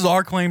 Yeah. This is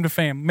our claim to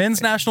fame.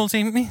 Men's national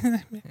team,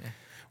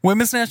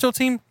 women's national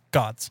team,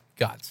 gods.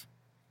 Gods.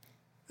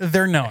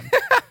 They're known.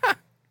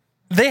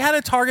 They had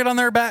a target on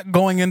their back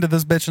going into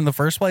this bitch in the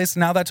first place.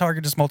 Now that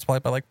target just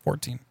multiplied by like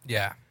 14.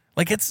 Yeah.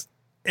 Like it's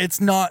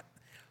not.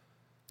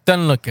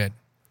 Doesn't look good.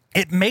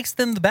 It makes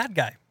them the bad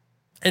guy.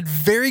 It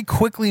very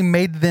quickly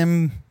made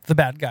them the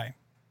bad guy.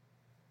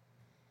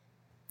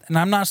 And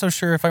I'm not so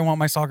sure if I want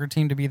my soccer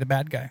team to be the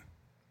bad guy.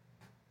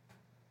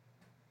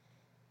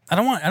 I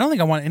don't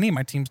think I want any of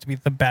my teams to be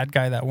the bad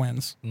guy that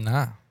wins.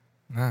 Nah.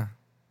 You know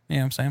what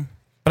I'm saying?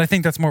 But I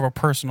think that's more of a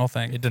personal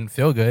thing. It didn't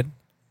feel good.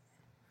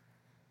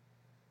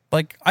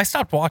 Like I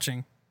stopped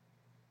watching.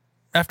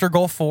 After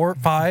goal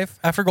 5,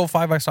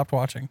 I stopped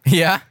watching.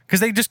 Yeah. Because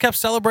they just kept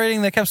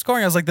celebrating, they kept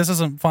scoring. I was like, this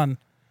isn't fun.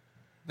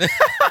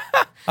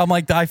 I'm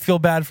like, I feel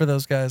bad for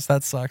those guys.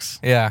 That sucks.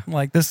 Yeah. I'm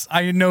like this,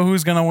 I know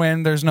who's gonna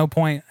win. There's no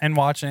point in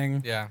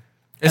watching. Yeah.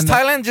 Is And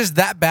Thailand just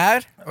that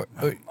bad?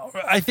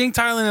 I think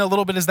Thailand a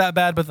little bit is that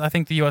bad, but I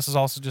think the U.S. is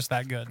also just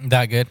that good.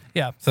 That good?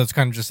 Yeah, So it's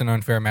kind of just an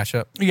unfair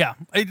matchup. yeah.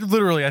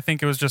 Literally, I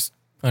think it was just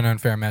An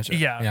unfair matchup.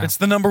 yeah. It's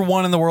the number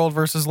one in the world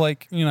versus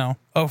like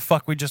oh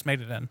fuck, we just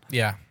made it in.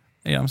 yeah.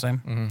 You know what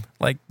I'm saying?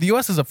 Like the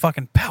U.S. is a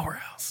fucking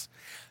powerhouse.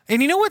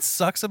 And you know what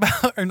sucks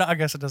about, or not? I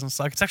guess it doesn't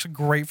suck. It's actually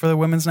great for the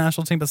women's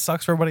national team, but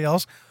sucks for everybody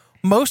else.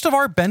 Most of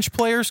our bench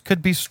players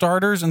could be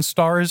starters and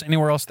stars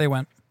anywhere else they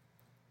went.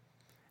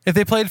 If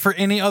they played for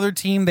any other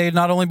team, they'd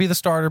not only be the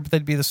starter, but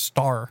they'd be the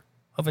star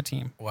of a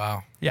team.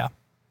 Wow. Yeah.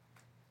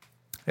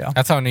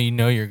 That's how you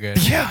know you're good.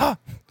 Yeah.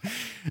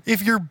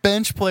 If your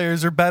bench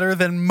players are better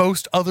than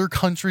most other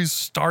countries'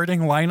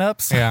 starting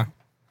lineups, Yeah.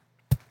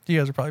 you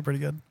guys are probably pretty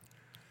good.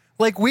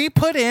 Like, we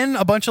put in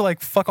a bunch of,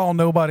 like, fuck all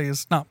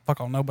nobodies. Not fuck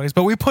all nobodies,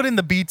 but we put in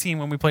the B team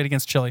when we played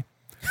against Chile.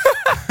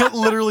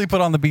 Literally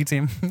put on the B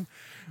team.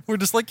 We're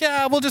just like,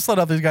 yeah, we'll just let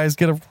other guys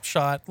get a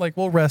shot. Like,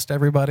 we'll rest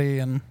everybody.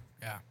 And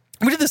Yeah.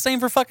 we did the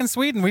same for fucking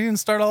Sweden. We didn't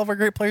start all of our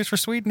great players for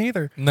Sweden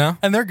either. No.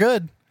 And they're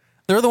good.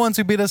 They're the ones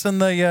who beat us in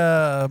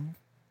the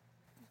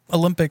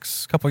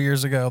Olympics a couple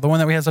years ago. The one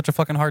that we had such a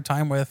fucking hard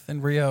time with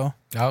in Rio.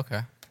 Oh,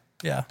 okay.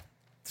 Yeah.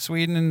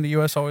 Sweden and the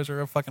U.S. always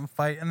are a fucking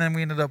fight. And then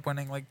we ended up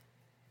winning like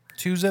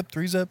 2-zip,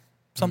 3-zip,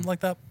 something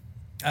like that.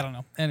 I don't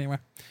know. Anyway.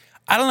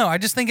 I don't know. I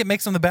just think it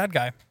makes them the bad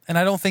guy. And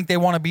I don't think they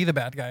want to be the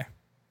bad guy.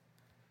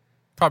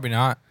 Probably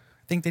not.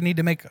 I think they need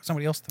to make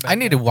somebody else the bad guy. I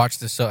need to watch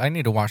this. So I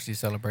need to watch these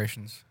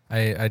celebrations.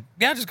 I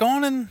Yeah, just go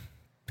on and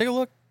take a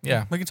look.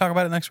 Yeah. We can talk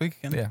about it next week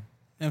again. Yeah. You know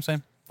what I'm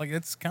saying? Like,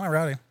 it's kind of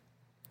rowdy.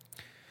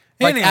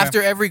 Like Anyway.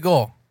 after every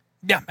goal.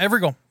 Yeah, every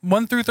goal.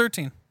 1 through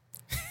 13.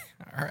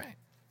 All right.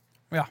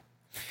 Yeah.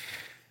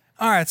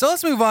 All right, so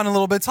let's move on a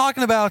little bit.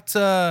 Talking about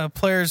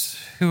players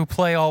who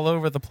play all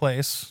over the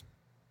place,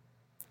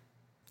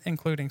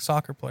 including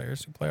soccer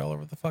players who play all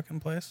over the fucking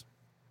place.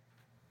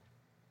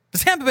 The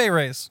Tampa Bay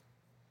Rays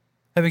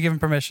have been given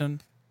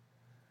permission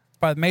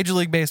by the Major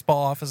League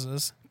Baseball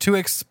offices to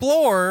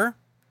explore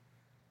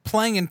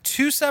playing in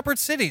 2 separate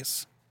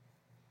cities.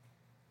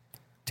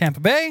 Tampa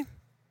Bay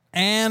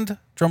and,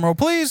 drumroll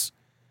please,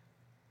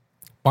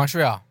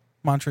 Montreal.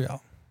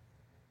 Montreal.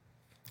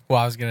 Well,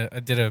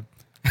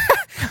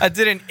 I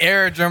did an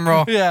error drum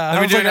roll. Yeah,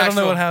 I don't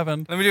know what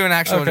happened. Let me do an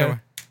actual Okay. drum roll.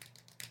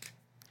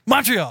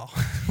 Montreal.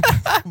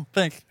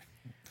 Thank you.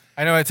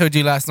 I know I told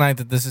you last night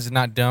that this is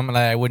not dumb, and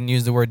I wouldn't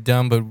use the word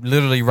dumb, but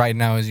literally right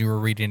now as you were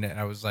reading it,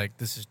 I was like,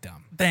 this is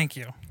dumb. Thank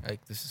you.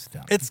 Like, this is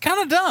dumb. It's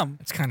kind of dumb.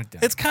 It's kind of dumb.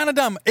 It's kind of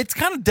dumb. It's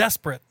kind of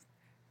desperate.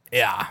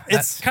 yeah.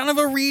 It's kind of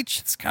a reach.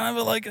 It's kind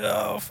of like,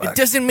 oh, fuck. It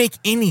doesn't make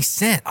any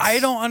sense. I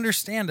don't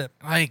understand it.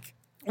 Like,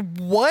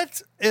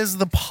 What is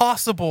the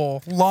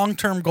possible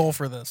long-term goal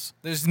for this?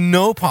 there's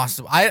no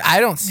possible. I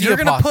don't see You're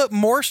a going to put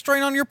more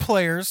strain on your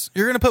players.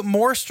 You're going to put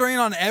more strain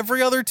on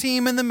every other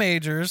team in the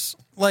majors.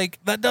 Like,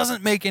 that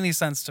doesn't make any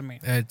sense to me.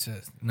 It's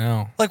just,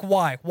 no. Like,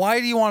 why? Why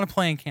do you want to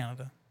play in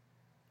Canada?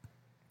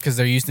 Because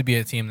there used to be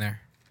a team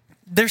there.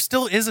 There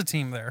still is a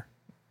team there.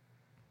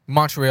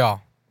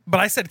 Montreal. But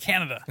I said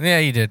Canada. Yeah,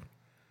 you did.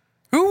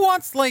 Who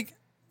wants, like,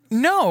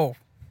 no.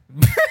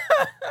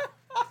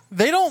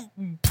 They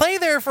don't play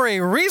there for a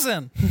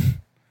reason.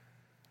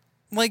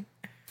 Like,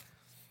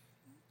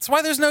 that's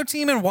why there's no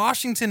team in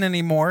Washington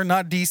anymore.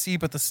 Not DC,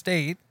 but the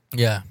state.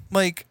 Yeah.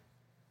 Like,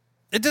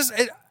 I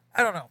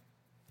don't know.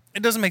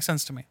 It doesn't make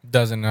sense to me.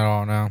 Doesn't at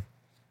all, no.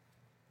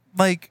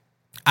 Like,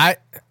 I'm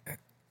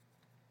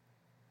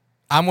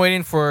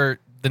waiting for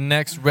the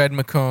next Red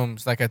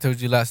McCombs, like I told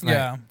you last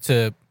night,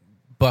 to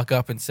buck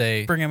up and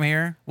say, Bring him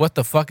here. what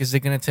the fuck is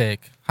it going to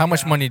take? How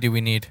much money do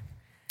we need?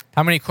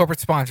 How many corporate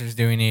sponsors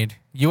do we need?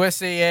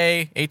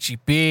 USAA,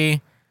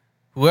 HEB,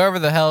 whoever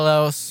the hell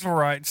else.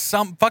 Right.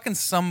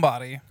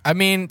 Somebody. I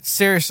mean,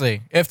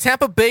 seriously, if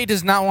Tampa Bay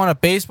does not want a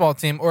baseball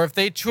team, or if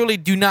they truly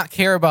do not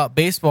care about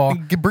baseball,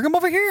 Bring him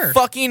over here.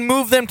 fucking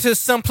move them to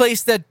some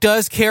place that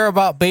does care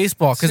about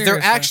baseball, because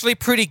they're Seriously. actually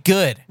pretty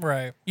good.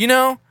 Right. You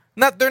know,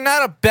 they're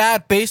not a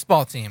bad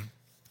baseball team.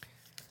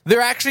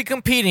 They're actually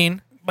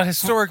competing. But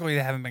historically,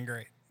 they haven't been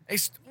great.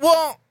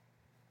 Well,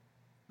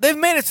 they've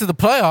made it to the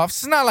playoffs.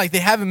 It's not like they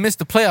haven't missed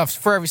the playoffs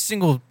for every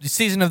single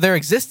season of their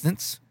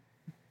existence.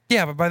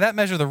 Yeah, but by that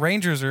measure, the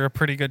Rangers are a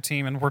pretty good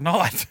team, and we're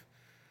not.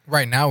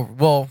 Right now,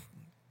 well,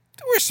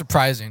 we're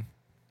surprising.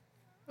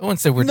 I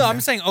wouldn't say we're. No,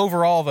 I'm saying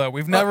overall, though.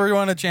 We've never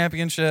won a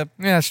championship.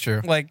 Yeah, that's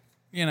true. Like,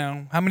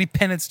 how many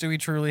pennants do we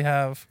truly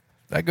have?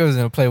 That goes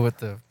into play with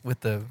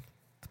the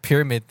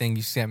pyramid thing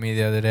you sent me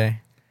the other day.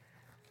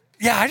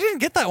 Yeah, I didn't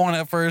get that one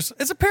at first.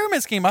 It's a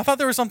pyramid scheme. I thought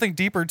there was something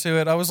deeper to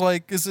it. I was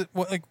like, is it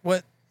what?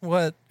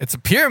 It's a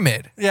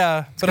pyramid.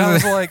 Yeah, but I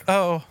was like,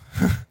 oh,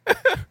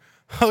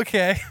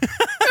 okay.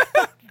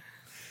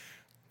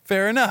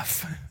 Fair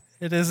enough.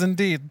 It is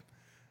indeed.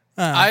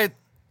 But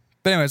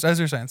anyways, as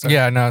you're saying, sorry.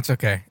 Yeah, no, it's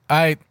okay.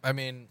 I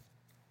mean,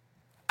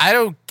 I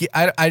don't get.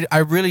 I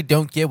really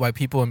don't get why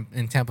people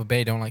in Tampa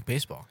Bay don't like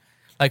baseball.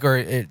 I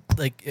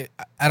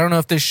don't know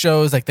if this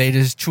shows like they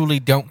just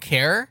truly don't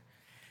care.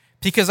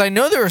 Because I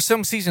know there are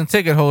some season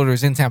ticket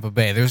holders in Tampa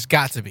Bay. There's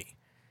got to be.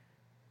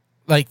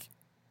 Like,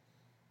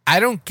 I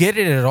don't get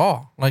it at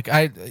all.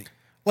 I think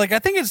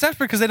it's that's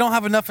because they don't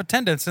have enough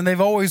attendance, and they've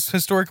always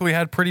historically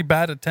had pretty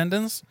bad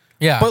attendance.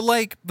 Yeah. But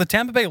the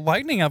Tampa Bay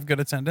Lightning have good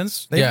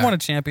attendance. They've won a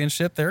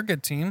championship. They're a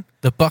good team.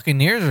 The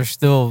Buccaneers are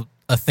still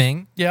a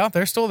thing. Yeah,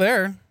 they're still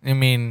there. I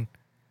mean,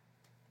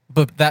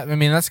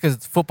 that's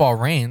because football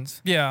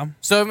reigns. Yeah.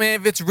 So, I mean,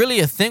 if it's really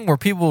a thing where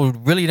people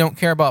really don't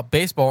care about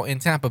baseball in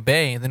Tampa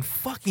Bay, then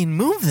fucking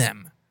move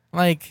them.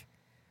 I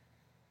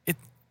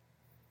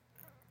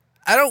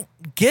don't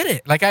get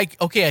it. I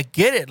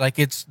get it.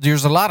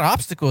 There's a lot of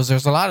obstacles.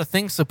 There's a lot of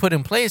things to put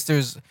in place.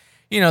 There's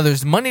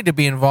money to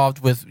be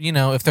involved with,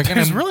 if they're going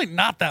to. There's really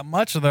not that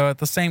much, though, at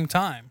the same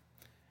time.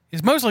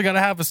 He's mostly got to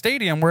have a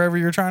stadium wherever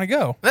you're trying to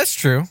go. That's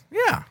true.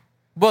 Yeah.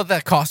 Well,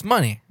 that costs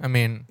money. I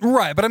mean.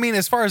 Right. But I mean,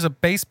 as far as a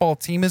baseball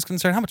team is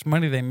concerned, how much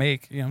money they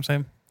make, you know what I'm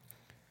saying?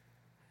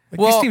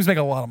 These teams make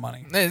a lot of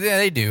money. Yeah,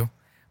 they do.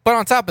 But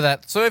on top of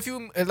that, so if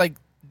you,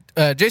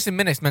 Jason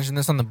Minnick mentioned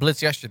this on the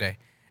Blitz yesterday.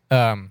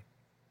 When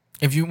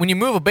you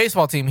move a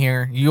baseball team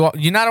here,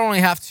 you not only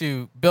have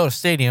to build a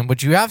stadium,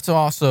 but you have to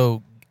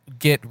also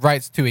get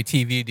rights to a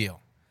TV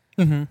deal.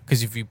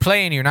 Because if you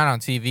play and you're not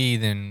on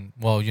TV, then,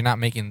 well, you're not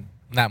making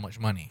that much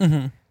money.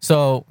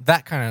 So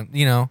that kind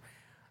of,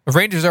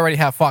 Rangers already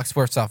have Fox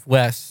Sports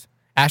Southwest.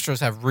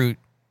 Astros have Root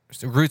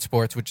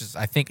Sports, which is,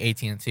 I think,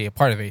 AT&T, a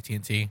part of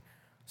AT&T.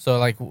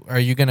 So, are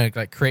you going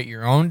to, create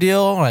your own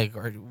deal?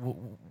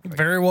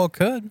 Very well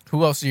could.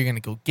 Who else are you going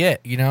to go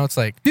get? It's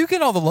like... You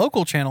get all the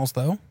local channels,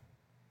 though.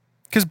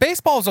 Because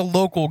baseball is a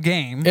local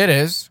game. It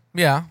is,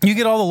 yeah. You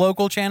get all the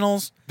local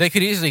channels. They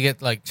could easily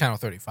get, Channel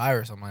 35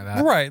 or something like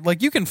that.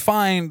 Right. You can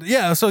find...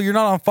 Yeah, so you're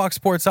not on Fox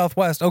Sports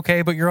Southwest.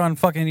 Okay, but you're on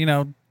fucking,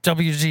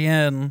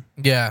 WGN.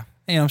 Yeah.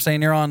 You know what I'm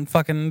saying? You're on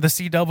fucking the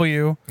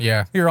CW.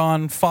 Yeah. You're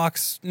on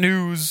Fox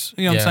News.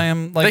 You know what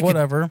I'm saying?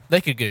 Whatever.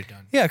 They could get it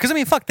done. Yeah, because, I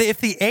mean, if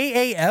the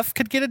AAF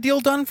could get a deal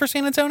done for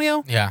San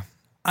Antonio, yeah,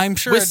 I'm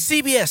sure... With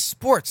CBS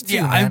Sports, too,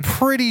 yeah, man. I'm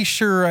pretty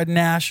sure a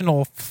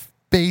national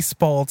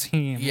baseball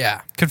team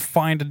could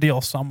find a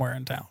deal somewhere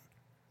in town.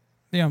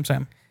 You know what I'm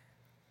saying?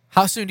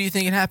 How soon do you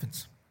think it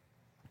happens?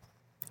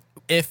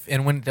 If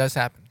and when it does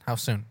happen, how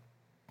soon?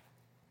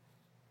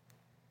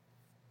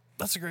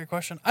 That's a great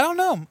question. I don't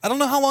know. I don't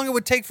know how long it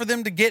would take for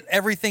them to get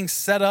everything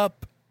set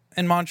up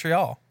in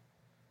Montreal.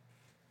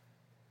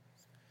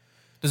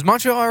 Does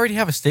Montreal already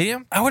have a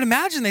stadium? I would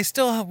imagine they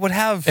still would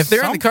have if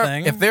they're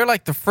something. if they're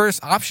the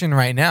first option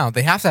right now,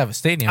 they have to have a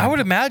stadium. I would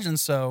imagine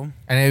so.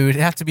 And it would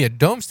have to be a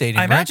dome stadium,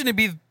 I imagine it'd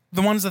be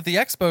the ones that the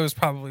Expos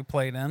probably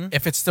played in.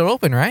 If it's still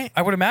open, right?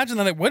 I would imagine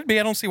that it would be.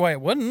 I don't see why it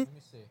wouldn't. Let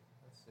me see.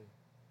 Let's see.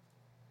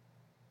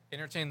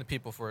 Entertain the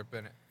people for a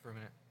minute.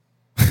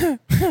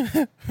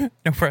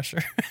 No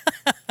pressure.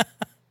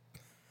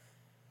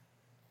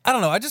 I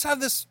don't know. I just have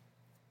this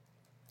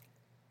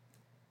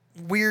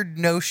weird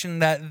notion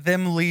that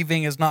them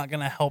leaving is not going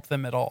to help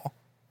them at all.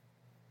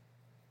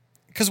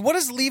 Because what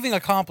does leaving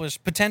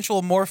accomplish?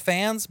 Potential more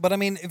fans? But I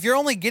mean, if you're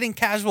only getting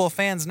casual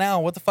fans now,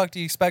 what the fuck do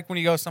you expect when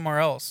you go somewhere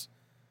else?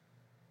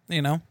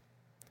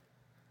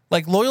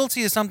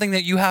 Loyalty is something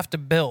that you have to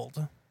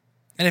build.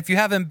 And if you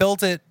haven't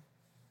built it,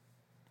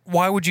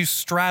 why would you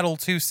straddle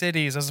two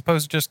cities as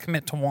opposed to just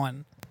commit to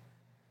one?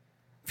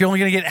 If you're only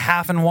going to get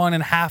half in one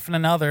and half in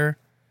another,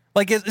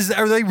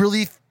 are they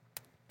really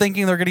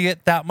thinking they're going to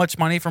get that much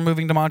money from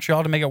moving to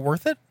Montreal to make it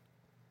worth it?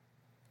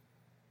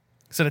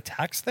 Is it a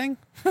tax thing?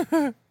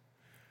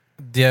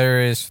 There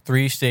is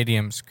 3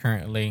 stadiums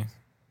currently: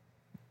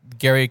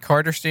 Gary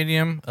Carter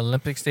Stadium,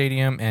 Olympic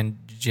Stadium, and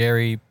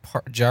Jari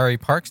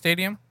Park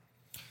Stadium.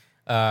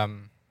 Is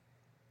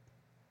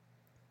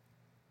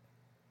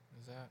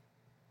that?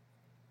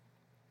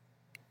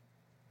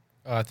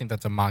 Oh, I think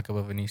that's a mock-up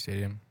of a new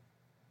stadium.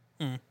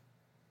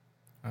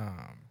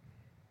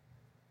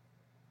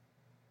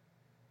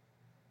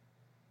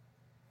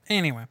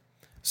 Anyway,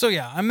 so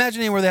yeah,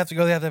 imagining where they have to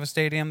go, they have to have a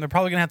stadium. They're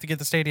probably going to have to get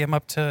the stadium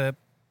up to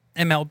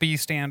MLB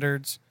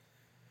standards.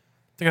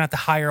 They're going to have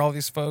to hire all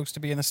these folks to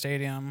be in the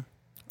stadium.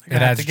 They're going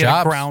to have to get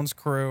jobs. a grounds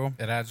crew.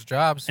 It adds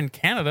jobs. In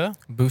Canada.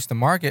 Boost the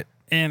market.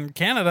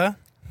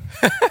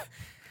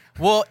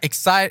 Well,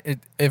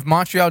 if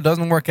Montreal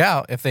doesn't work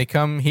out, if they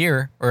come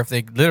here, or if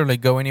they literally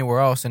go anywhere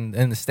else in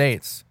the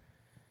States.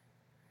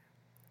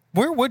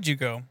 Where would you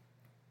go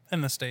in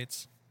the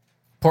States?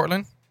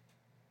 Portland?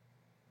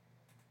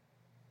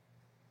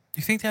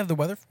 You think they have the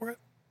weather for it?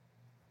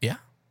 Yeah.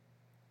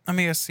 I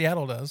mean,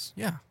 Seattle does.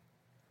 Yeah.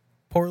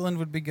 Portland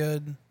would be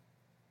good.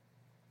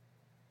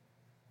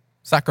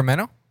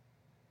 Sacramento?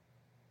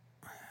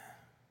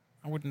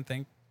 I wouldn't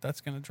think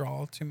that's going to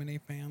draw too many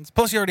fans.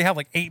 Plus, you already have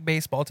like 8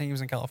 baseball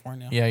teams in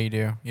California. Yeah, you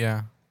do.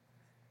 Yeah.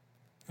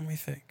 Let me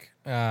think.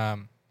 I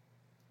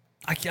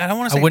don't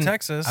want to say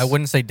Texas. I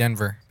wouldn't say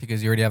Denver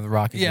because you already have the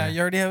Rockies. Yeah, there. you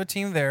already have a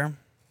team there.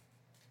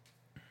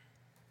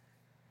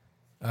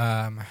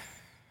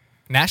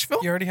 Nashville?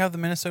 You already have the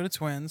Minnesota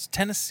Twins.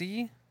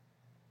 Tennessee?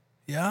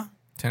 Yeah.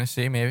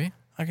 Tennessee, maybe.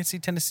 I could see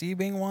Tennessee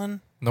being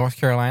one. North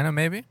Carolina,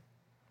 maybe.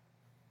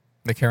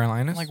 The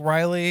Carolinas? Like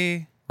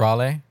Raleigh.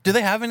 Raleigh? Do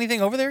they have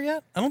anything over there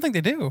yet? I don't think they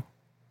do.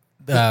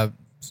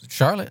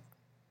 Charlotte.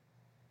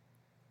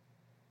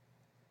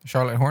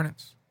 Charlotte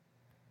Hornets.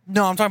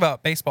 No, I'm talking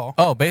about baseball.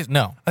 Oh,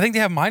 no. I think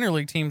they have minor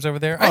league teams over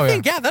there. Oh, I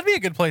think, yeah, that'd be a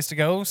good place to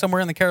go,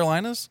 somewhere in the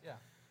Carolinas. Yeah.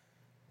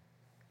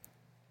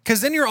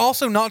 Because then you're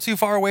also not too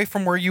far away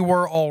from where you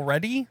were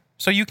already,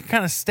 so you can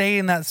kind of stay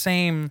in that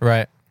same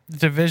Right.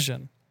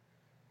 division.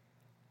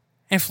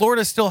 And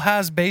Florida still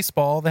has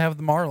baseball. They have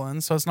the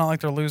Marlins, so it's not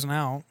like they're losing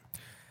out.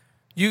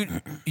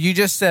 You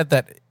just said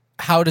that.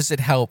 How does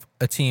it help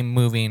a team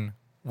moving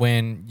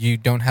when you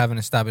don't have an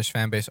established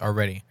fan base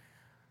already?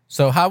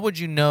 So how would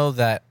you know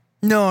that?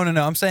 No.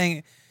 I'm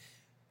saying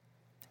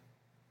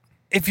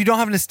if you don't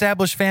have an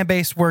established fan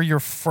base where you're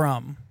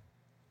from,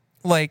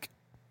 like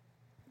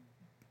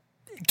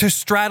to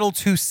straddle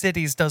 2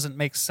 cities doesn't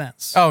make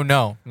sense. Oh,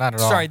 no, not at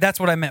all. Sorry, that's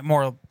what I meant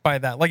more by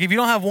that. Like, if you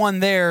don't have one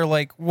there,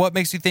 like, what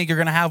makes you think you're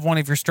going to have one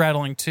if you're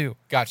straddling 2?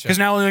 Gotcha. Because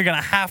now you're going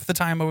to half the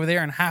time over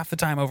there and half the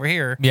time over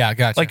here. Yeah,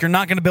 gotcha. Like, you're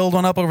not going to build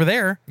one up over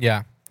there.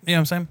 Yeah. You know what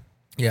I'm saying?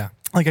 Yeah.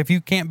 Like, if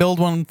you can't build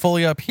one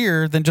fully up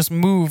here, then just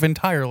move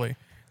entirely.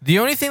 The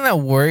only thing that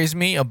worries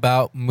me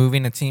about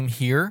moving a team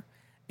here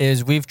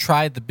is we've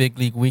tried the big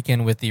league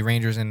weekend with the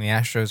Rangers and the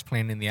Astros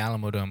playing in the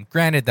Alamo Dome.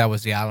 Granted, that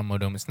was the Alamo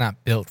Dome. It's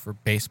not built for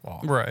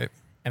baseball. Right.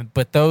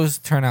 But those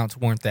turnouts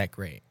weren't that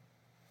great.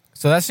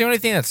 So that's the only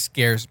thing that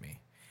scares me.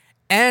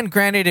 And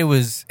granted, it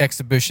was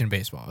exhibition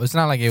baseball. It's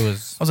not like it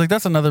was... I was like,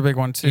 that's another big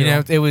one, too. You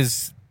know, it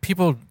was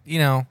people,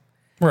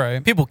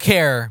 right. people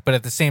care, but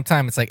at the same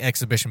time, it's like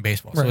exhibition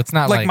baseball. So Right. it's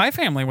not like my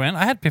family went.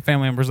 I had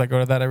family members that go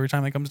to that every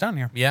time they comes down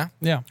here. Yeah?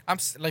 Yeah.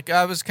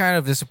 I was kind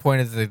of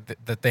disappointed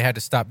that they had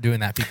to stop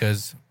doing that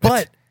because...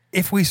 But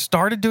if we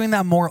started doing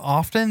that more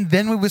often,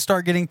 then we would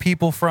start getting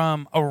people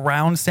from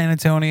around San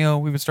Antonio.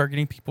 We would start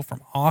getting people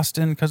from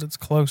Austin because it's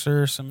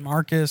closer. San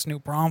Marcos, New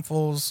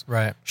Braunfels,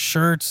 Right.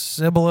 Schertz,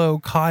 Cibolo,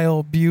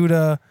 Kyle,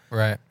 Buda.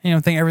 Right.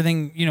 Think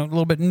everything, a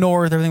little bit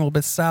north, everything a little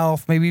bit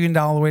south, maybe even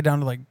all the way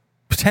down to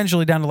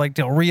potentially down to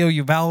Del Rio,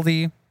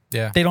 Uvalde.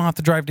 Yeah. They don't have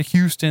to drive to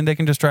Houston. They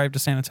can just drive to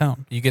San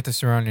Antonio. You get the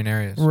surrounding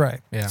areas.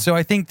 Right. Yeah. So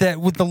I think that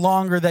with the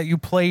longer that you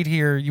played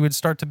here, you would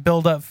start to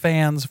build up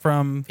fans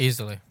from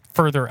Easily.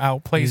 further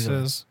out places.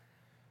 Easily.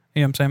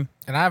 You know what I'm saying?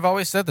 And I've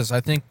always said this. I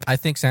think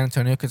San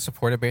Antonio could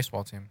support a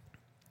baseball team.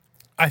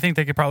 I think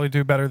they could probably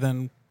do better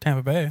than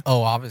Tampa Bay.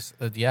 Oh,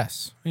 obviously.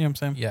 Yes. You know what I'm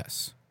saying?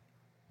 Yes.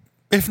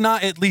 If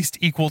not at least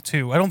equal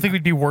to. I don't think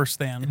we'd be worse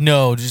than.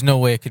 No, there's no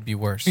way it could be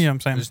worse. You know what I'm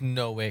saying? There's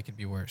no way it could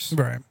be worse.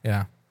 Right.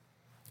 Yeah.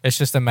 It's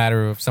just a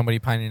matter of somebody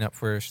pining up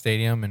for a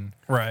stadium and,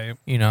 Right.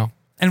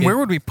 And where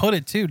would we put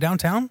it too?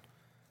 Downtown?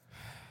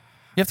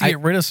 You have to get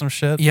rid of some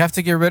shit. You have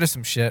to get rid of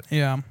some shit.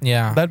 Yeah.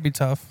 Yeah. That'd be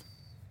tough.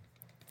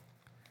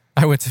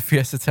 I went to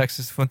Fiesta,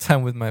 Texas one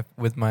time with my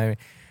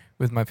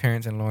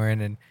parents and Lauren,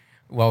 and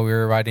while we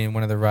were riding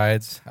one of the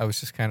rides, I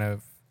was just kind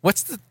of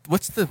what's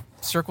the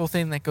circle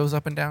thing that goes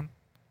up and down?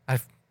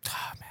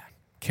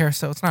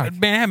 Carousel. It's not.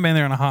 Man, I haven't been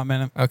there in a hot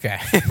minute. Okay.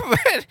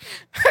 But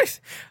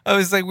I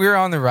was like, we were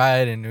on the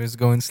ride and it was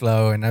going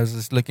slow, and I was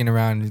just looking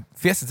around.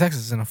 Fiesta,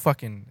 Texas is in a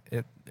fucking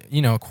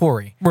a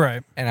quarry,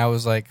 Right. and I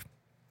was like,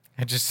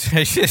 I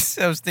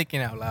was thinking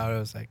out loud. I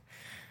was like,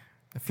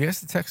 if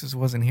Fiesta, Texas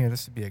wasn't here,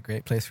 this would be a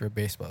great place for a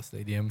baseball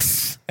stadium.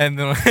 And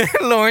then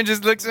Lauren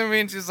just looks at me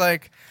and she's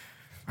like,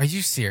 are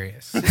you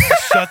serious?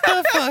 Shut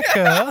the fuck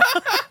up.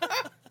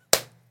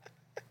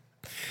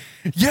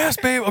 Yes,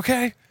 babe.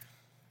 Okay.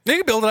 They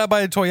could build it out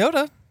by a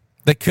Toyota.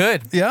 They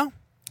could. Yeah.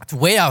 It's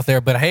way out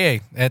there, but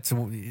hey,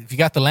 if you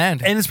got the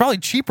land. And it's probably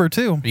cheaper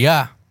too.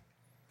 Yeah.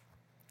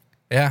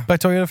 Yeah. By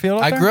Toyota Field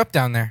out I there? grew up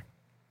down there.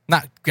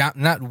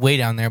 Not way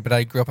down there, but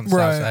I grew up on the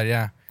Right. south side,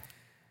 yeah.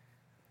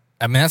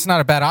 I mean, that's not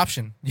a bad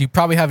option. You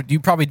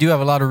probably do have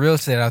a lot of real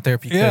estate out there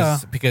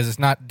because it's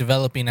not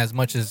developing as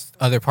much as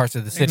other parts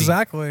of the city.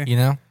 Exactly. You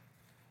know?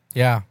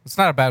 Yeah. It's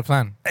not a bad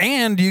plan.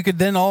 And you could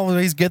then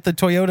always get the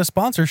Toyota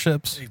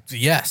sponsorships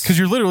Yes. because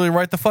you're literally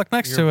right the fuck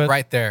next to You're it.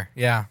 right there.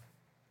 Yeah.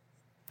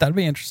 That'd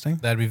be interesting.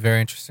 That'd be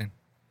very interesting.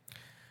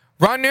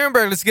 Ron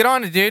Nuremberg, let's get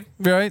on it, dude.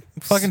 Right?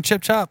 Fucking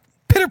chip chop.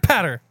 Pitter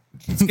patter.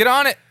 Let's get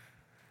on it.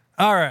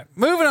 All right.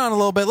 Moving on a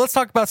little bit. Let's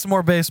talk about some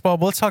more baseball,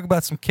 but let's talk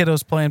about some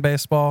kiddos playing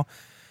baseball.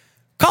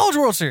 College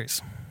World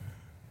Series.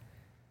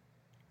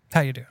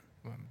 How you doing?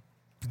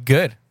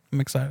 Good. I'm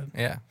excited.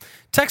 Yeah.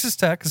 Texas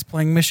Tech is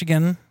playing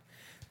Michigan.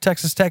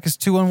 Texas Tech is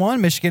 2-1.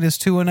 Michigan is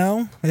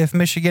 2-0. If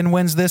Michigan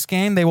wins this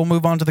game, they will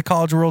move on to the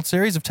College World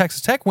Series. If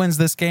Texas Tech wins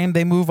this game,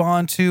 they move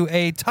on to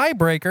a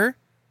tiebreaker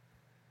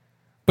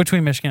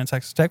between Michigan and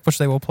Texas Tech, which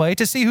they will play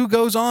to see who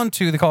goes on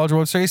to the College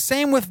World Series.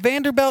 Same with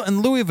Vanderbilt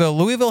and Louisville.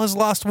 Louisville has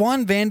lost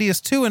one. Vandy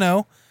is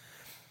 2-0.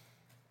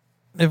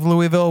 If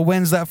Louisville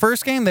wins that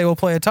first game, they will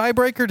play a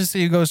tiebreaker to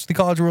see who goes to the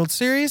College World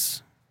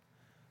Series.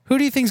 Who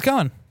do you think's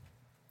going?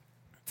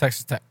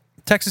 Texas Tech.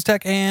 Texas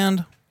Tech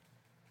and...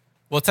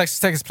 Well, Texas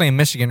Tech is playing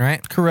Michigan,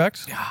 right?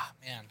 Correct. Ah,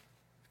 man.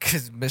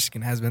 Because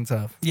Michigan has been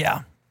tough.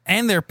 Yeah.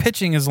 And their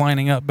pitching is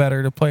lining up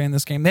better to play in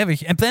this game.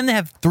 And then they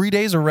have 3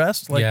 days of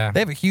rest. Like, Yeah.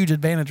 They have a huge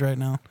advantage right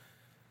now.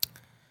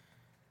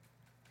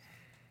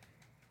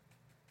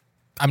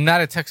 I'm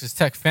not a Texas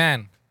Tech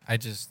fan.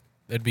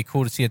 It'd be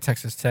cool to see a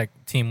Texas Tech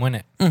team win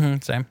it.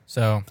 Same.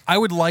 So, I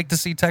would like to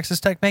see Texas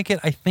Tech make it.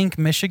 I think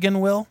Michigan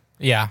will.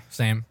 yeah,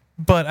 same.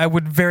 But I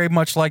would very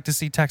much like to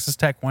see Texas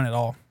Tech win it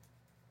all.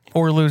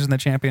 Or lose in the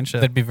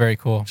championship. That'd be very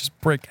cool. Just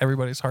break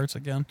everybody's hearts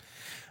again.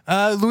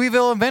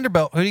 Louisville and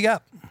Vanderbilt. Who do you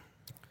got?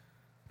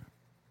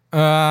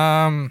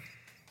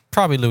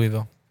 Probably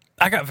Louisville.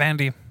 I got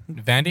Vandy.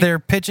 Vandy? Their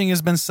pitching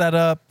has been set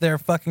up. They're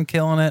fucking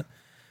killing it.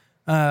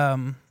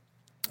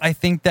 I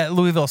think that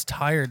Louisville's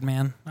tired,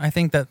 man. I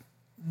think that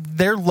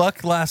their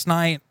luck last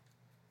night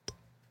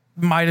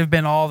might have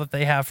been all that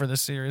they have for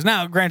this series.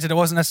 Now, granted, it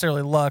wasn't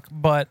necessarily luck,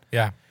 but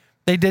Yeah.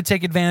 they did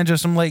take advantage of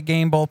some late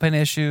game bullpen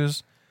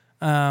issues.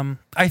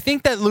 I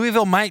think that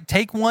Louisville might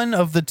take one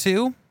of the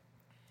two,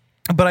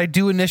 but I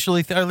do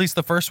initially, or at least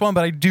the first one,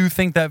 but I do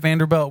think that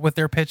Vanderbilt, with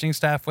their pitching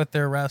staff, with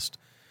their rest,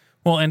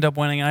 will end up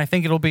winning. And I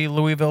think it'll be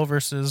Louisville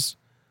versus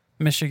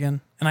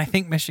Michigan. And I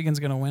think Michigan's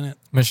going to win it.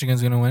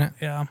 Michigan's going to win it?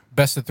 Yeah.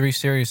 Best of 3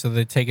 series, so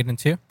they take it in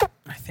 2?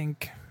 I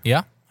think.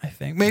 Yeah?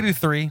 Maybe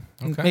 3.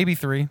 Okay. Maybe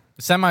 3.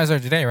 The semis are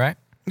today, right?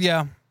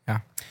 Yeah.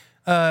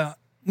 Yeah.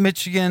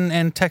 Michigan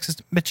and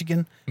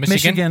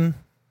Michigan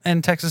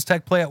and Texas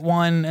Tech play at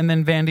 1, and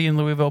then Vandy and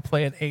Louisville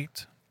play at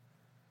 8.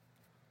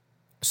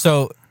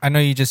 So, I know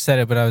you just said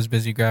it, but I was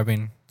busy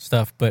grabbing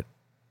stuff. But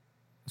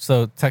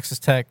so, Texas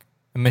Tech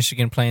and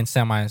Michigan playing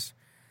semis.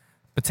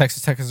 But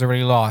Texas Tech has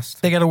already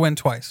lost. They got to win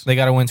twice. They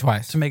got to win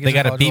twice. To make it they to the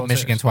got to College beat World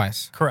Michigan Series.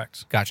 twice.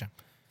 Correct. Gotcha.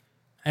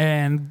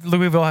 And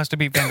Louisville has to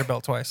beat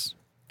Vanderbilt twice.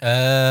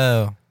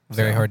 Oh,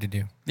 very So- hard to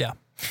do. Yeah.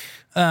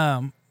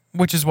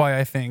 Which is why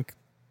I think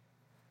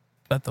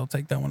that they'll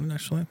take that one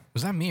initially.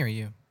 Was that me or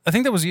you? I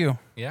think that was you.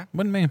 Yeah?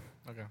 Wasn't me.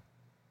 Okay.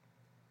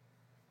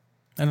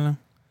 I don't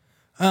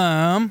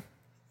know.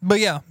 But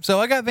yeah,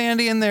 so I got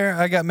Vandy in there.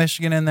 I got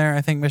Michigan in there.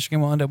 I think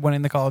Michigan will end up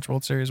winning the College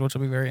World Series, which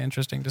will be very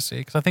interesting to see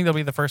because I think that'll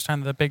be the first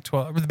time that the Big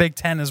 12 or the Big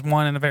 10 has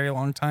won in a very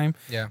long time.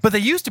 Yeah. But they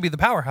used to be the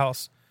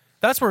powerhouse.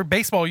 That's where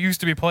baseball used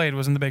to be played,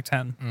 was in the Big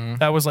 10.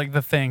 That was like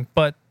the thing.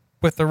 But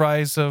with the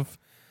rise of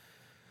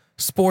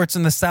sports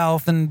in the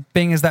South and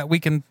being as that we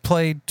can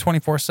play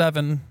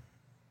 24/7,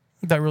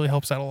 that really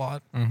helps out a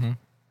lot. Mm-hmm.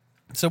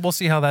 So we'll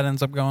see how that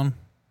ends up going.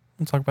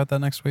 We'll talk about that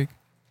next week.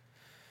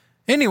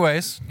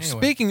 Anyways,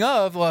 speaking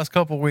of the last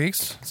couple of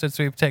weeks since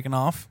we've taken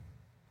off,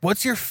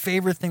 what's your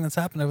favorite thing that's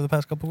happened over the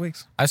past couple of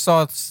weeks? I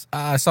saw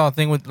a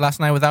thing last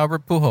night with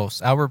Albert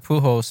Pujols. Albert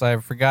Pujols, I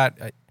forgot.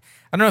 I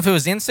don't know if it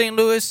was in St.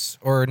 Louis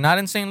or not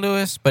in St.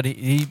 Louis, but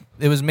it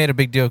was made a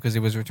big deal because he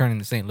was returning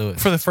to St.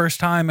 Louis. For the first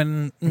time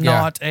in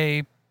not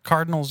a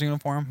Cardinals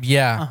uniform.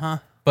 Yeah. Uh-huh.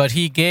 But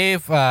he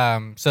gave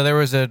so there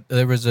was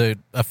a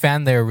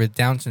fan there with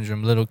Down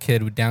syndrome, little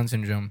kid with Down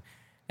syndrome,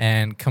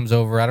 and comes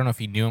over. I don't know if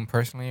he knew him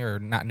personally or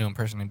not knew him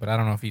personally, but I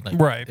don't know if he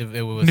if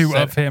it was knew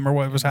set, of him or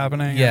what was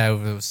happening. yeah,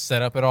 if it was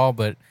set up at all.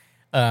 But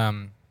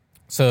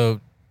so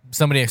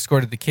somebody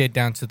escorted the kid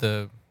down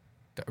to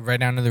right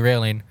down to the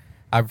railing.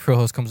 Albert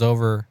Pujols comes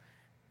over,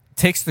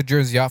 takes the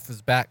jersey off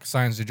his back,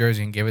 signs the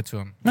jersey, and gave it to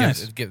him.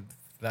 Nice.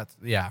 That's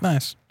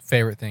Nice.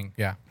 favorite thing.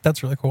 Yeah,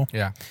 That's really cool.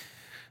 yeah.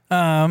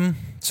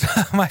 So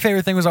my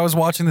favorite thing was I was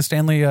watching the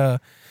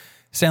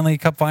Stanley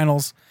Cup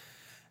Finals,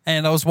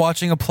 and I was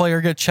watching a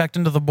player get checked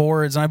into the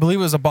boards, and I believe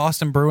it was a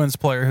Boston Bruins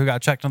player who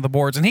got checked into the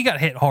boards, and he got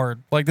hit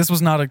hard. Like, this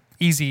was not an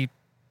easy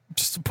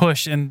just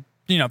push, and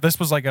this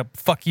was like a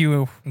fuck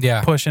you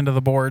Yeah. push into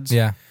the boards.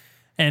 Yeah.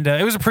 And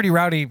it was a pretty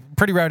rowdy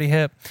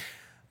hit.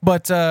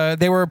 But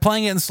they were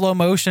playing it in slow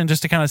motion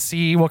just to kind of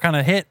see what kind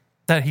of hit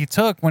that he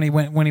took when he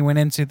went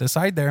into the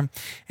side there.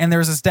 And there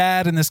was this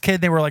dad and this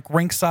kid. They were like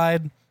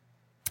rinkside,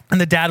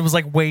 and the dad was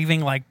like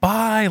waving like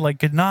bye, like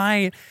good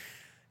night,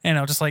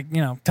 just like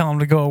telling him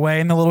to go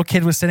away. And the little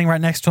kid was sitting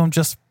right next to him,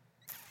 just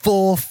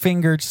full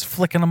finger, just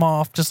flicking him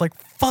off, just like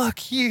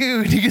fuck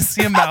you. And you can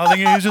see him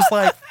mouthing, and he's just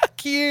like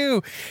fuck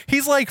you.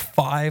 He's like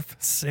 5,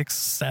 6,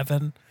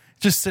 7,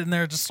 just sitting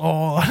there, just and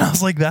I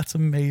was like, that's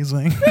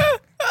amazing.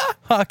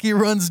 Hockey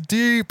runs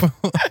deep.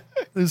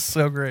 This is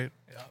so great.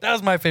 That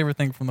was my favorite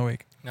thing from the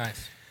week.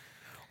 Nice.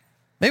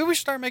 Maybe we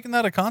should start making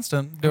that a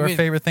constant. Do I our mean-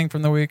 favorite thing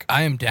from the week.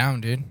 I am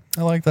down, dude.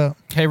 I like that.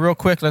 Hey, real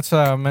quick, let's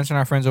mention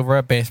our friends over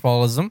at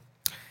Baseballism.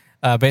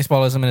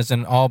 Baseballism is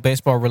an all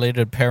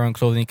baseball-related apparel and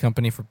clothing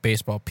company for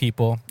baseball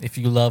people. If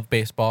you love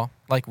baseball,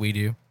 like we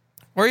do,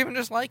 or even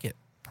just like it,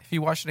 if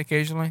you watch it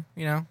occasionally,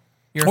 you're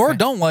a Or fan.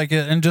 don't like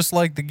it and just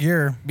like the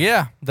gear.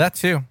 Yeah, that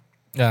too.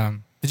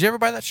 Did you ever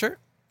buy that shirt?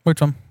 Which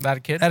one? That a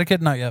kid?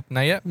 Etiquette? Not yet.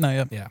 Not yet? Not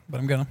yet. Yeah.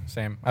 But I'm gonna.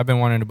 Same. I've been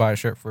wanting to buy a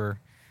shirt for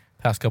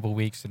past couple of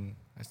weeks, and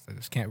I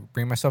just can't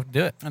bring myself to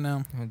do it. I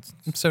know. It's-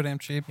 I'm so damn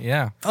cheap.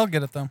 yeah. I'll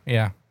get it though.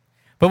 Yeah.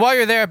 But while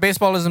you're there at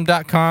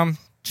baseballism.com,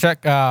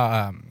 check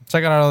out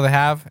all they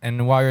have.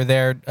 And while you're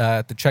there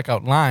at the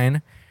checkout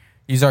line,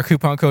 use our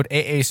coupon code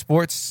AA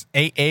Sports.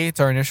 AA,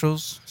 it's our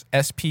initials,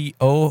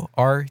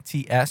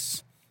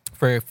 SPORTS,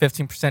 for a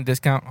 15%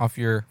 discount off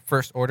your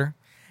first order.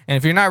 And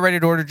if you're not ready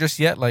to order just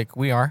yet, like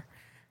we are,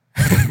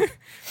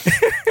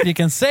 You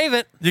can save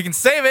it. you can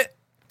save it,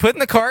 put it in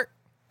the cart,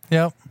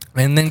 Yep.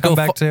 and then Come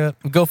back to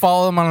it. go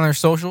follow them on their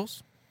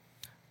socials.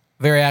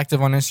 Very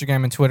active on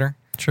Instagram and Twitter,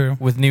 True.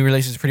 with new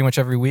releases pretty much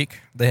every week.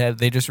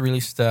 They just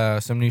released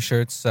some new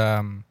shirts.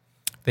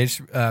 They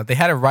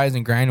had a Rise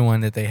and Grind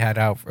one that they had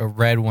out, a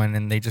red one,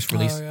 and they just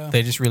released yeah.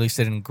 it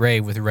in gray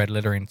with red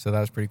lettering. So that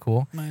was pretty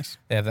cool. Nice.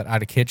 They have that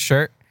Out of Kid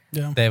shirt.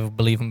 Yeah. They have a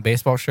Believe in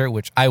Baseball shirt,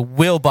 which I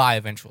will buy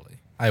eventually.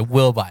 I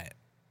will buy it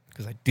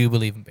because I do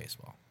believe in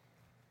baseball.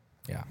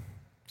 Yeah,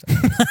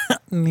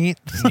 Neat.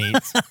 neat.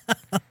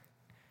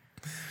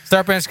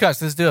 Start bench cuts.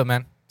 Let's do it,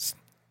 man.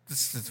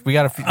 We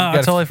got a few. I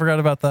totally forgot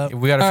about that.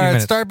 We got a All few right,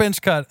 minutes. start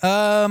bench cut.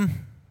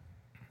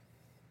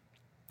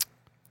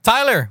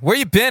 Tyler, where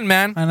you been,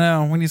 man? I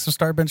know. We need some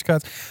start bench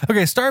cuts.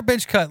 Okay, start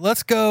bench cut.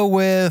 Let's go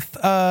with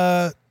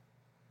Tua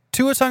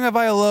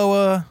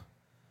Tagovailoa,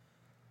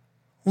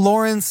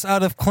 Lawrence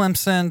out of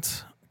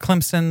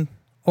Clemson,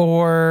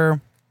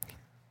 or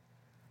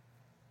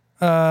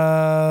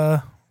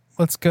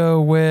let's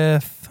go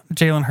with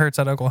Jalen Hurts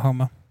out of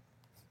Oklahoma.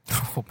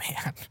 Oh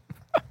man.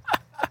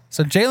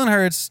 So Jalen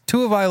Hurts,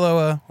 Tua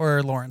Tagovailoa,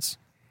 or Lawrence.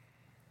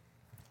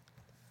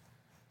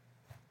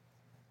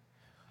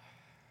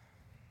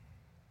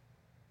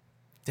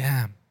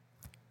 Damn.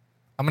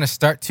 I'm going to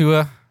start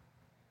Tua,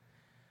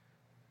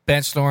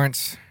 bench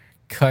Lawrence,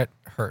 cut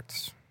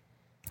Hurts.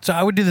 So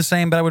I would do the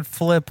same, but I would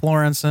flip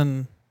Lawrence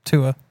and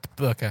Tua.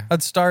 Okay.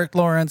 I'd start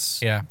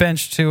Lawrence, Yeah.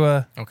 bench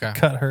Tua, Okay.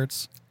 cut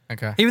Hurts.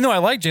 Okay. Even though I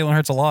like Jalen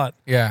Hurts a lot,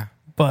 Yeah.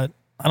 but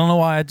I don't know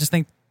why. I just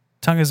think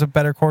Tunga's a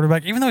better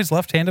quarterback, even though he's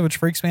left-handed, which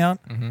freaks me out.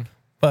 Mm-hmm.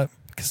 But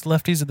because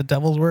lefties are the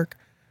devil's work.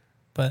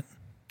 But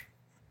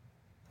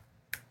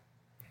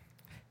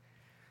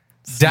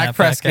Dak snap back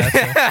Prescott.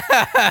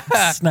 at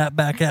you. Snap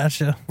back at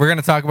you. We're going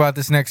to talk about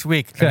this next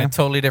week in Okay. a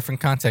totally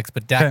different context.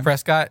 But Dak Okay.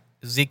 Prescott,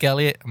 Zeke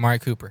Elliott, Amari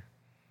Cooper.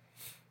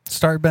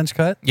 Start bench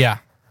cut. Yeah.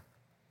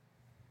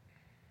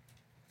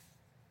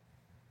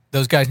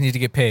 Those guys need to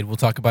get paid. We'll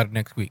talk about it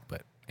next week.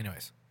 But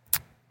anyways.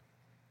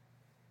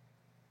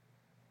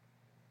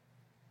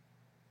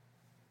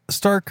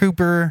 Start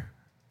Cooper,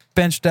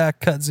 bench Dak,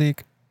 cut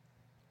Zeke.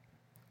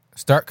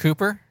 Start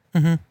Cooper,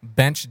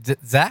 bench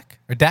Zach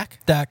or Dak,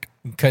 Dak.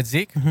 cut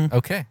Zeke.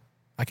 Okay.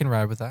 I can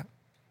ride with that.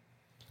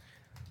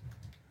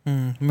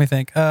 Let me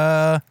think.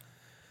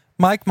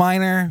 Mike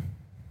Minor.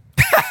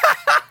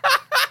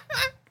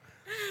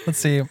 Let's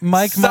see.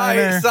 Mike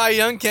Minor. Cy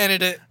Young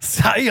candidate.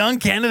 Cy Young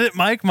candidate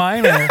Mike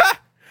Minor.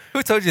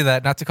 Who told you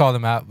that? Not to call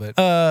them out, but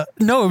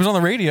No, it was on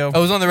the radio. oh,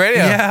 it was on the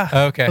radio. Yeah.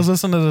 Okay. I was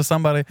listening to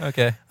somebody.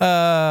 Okay.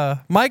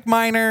 Mike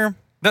Minor.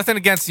 Nothing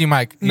against you,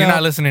 Mike. You're No.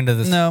 not listening to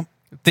this. No.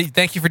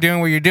 Thank you for doing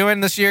what you're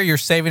doing this year. You're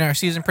saving our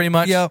season pretty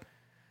much. Yep.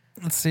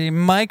 Let's see.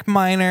 Mike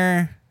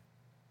Minor.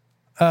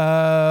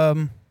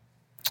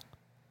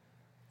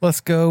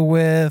 Let's go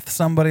with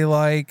somebody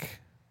like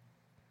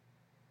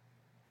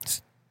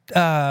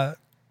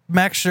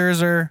Max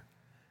Scherzer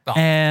Oh,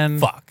 and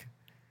Fuck.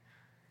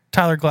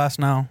 Tyler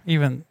Glasnow,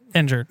 even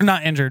injured.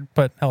 Not injured,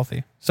 but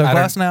healthy. So I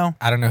don't- Glasnow.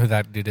 I don't know who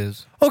that dude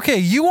is. Okay,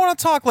 you want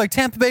to talk like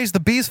Tampa Bay's the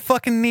bee's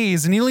fucking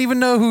knees, and you don't even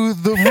know who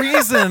the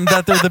reason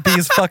that they're the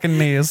bee's fucking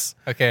knees.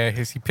 Okay.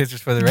 He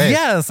pitches for the Rays.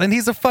 Yes, and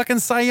he's a fucking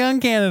Cy Young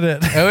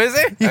candidate. Oh, is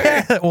he?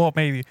 Yeah, well,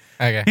 maybe.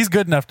 Okay. He's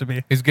good enough to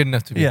be. He's good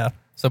enough to be. Yeah.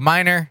 So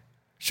Minor,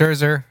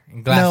 Scherzer,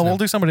 and Glasnow. No, we'll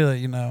do somebody that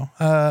you know.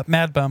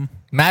 Mad Bum.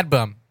 Mad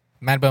Bum.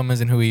 Mad Bum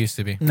isn't who he used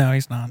to be. No,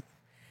 he's not.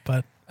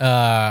 But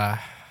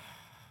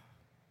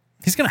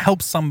he's gonna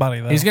help somebody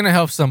though. He's gonna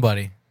help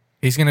somebody.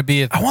 He's gonna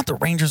be. I want the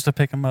Rangers to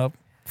pick him up.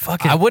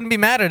 Fuck it. I wouldn't be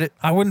mad at it.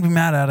 I wouldn't be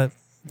mad at it.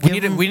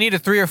 We need a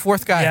 3 or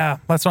 4th guy. Yeah,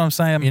 that's what I'm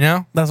saying. You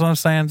know? That's what I'm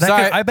saying.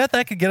 Sorry. I bet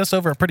that could get us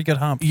over a pretty good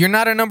hump. You're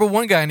not a number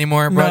 1 guy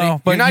anymore, buddy.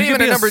 No, but you're not you even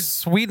could a be number.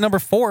 sweet number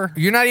 4.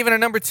 You're not even a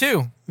number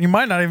 2. You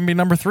might not even be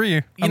number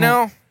 3. You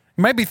know?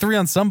 You might be 3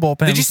 on some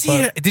bullpens. Did you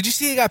see? but- Did you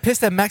see? He got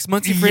pissed at Max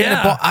Muncy for hitting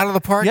the ball out of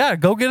the park. Yeah,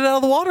 go get it out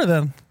of the water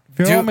then. If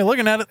you don't Dude. want me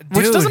looking at it,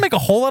 which Dude. doesn't make a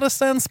whole lot of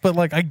sense, but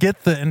like I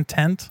get the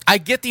intent. I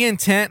get the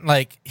intent.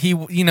 Like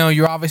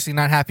you're obviously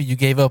not happy. You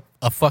gave up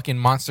a fucking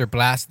monster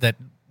blast that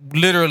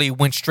literally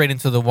went straight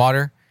into the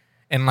water,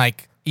 and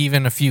like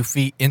even a few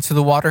feet into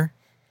the water,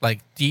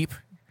 like deep.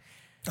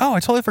 Oh, I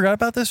totally forgot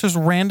about this. Just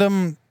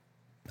random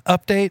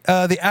update.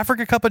 The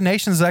Africa Cup of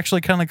Nations is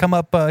actually kind of come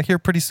up here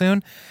pretty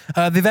soon.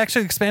 They've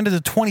actually expanded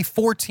to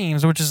 24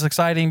 teams, which is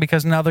exciting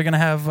because now they're going to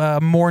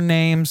have more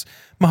names.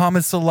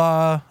 Mohamed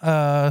Salah,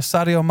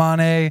 Sadio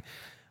Mane.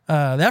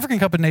 The African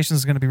Cup of Nations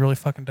is going to be really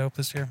fucking dope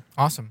this year.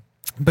 Awesome.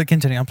 But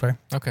continue. I'm sorry.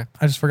 Okay.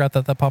 I just forgot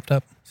that popped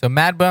up. So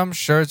Mad Bum,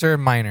 Scherzer,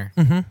 Minor.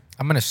 Mm-hmm.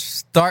 I'm gonna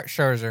start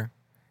Scherzer.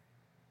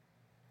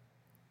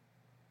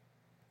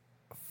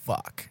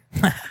 Fuck.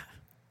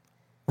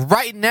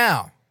 Right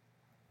now,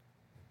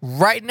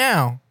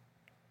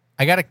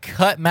 I gotta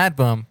cut Mad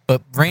Bum,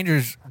 but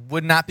Rangers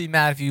would not be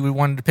mad if you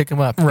wanted to pick him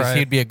up because Right.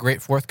 he'd be a great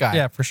 4th guy.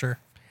 Yeah, for sure.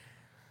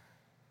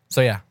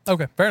 So yeah,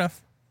 Okay, fair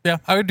enough. Yeah,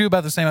 I would do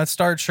about the same. I'd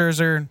start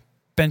Scherzer,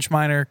 bench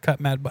Minor, cut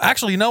Mad Bum.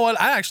 Actually, you know what?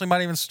 I actually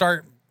might even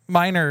start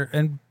Minor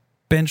and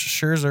bench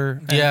Scherzer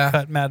and Yeah.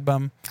 cut Mad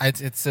Bum. that's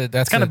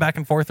Kind of back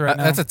and forth right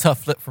now. That's a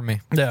tough flip for me.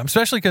 Yeah,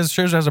 especially because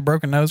Scherzer has a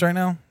broken nose right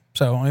now.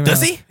 So even Does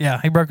though- he?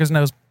 Yeah, he broke his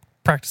nose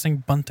practicing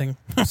bunting.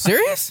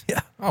 Serious?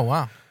 Yeah. Oh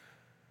wow.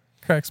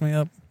 Cracks me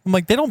up. I'm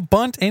like, they don't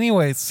bunt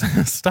anyways.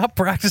 Stop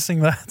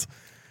practicing that.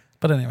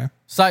 But anyway,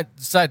 Side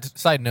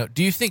note: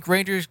 do you think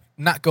Rangers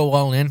not go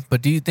all in,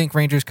 but do you think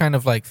Rangers kind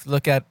of like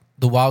look at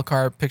the wild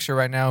card picture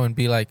right now and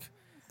be like,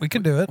 we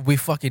can do it. we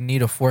fucking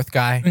need a 4th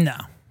guy? No,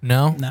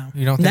 No,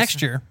 you don't. Think Next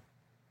so? year.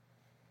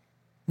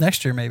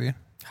 Next year, maybe.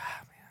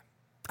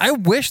 I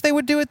wish they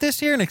would do it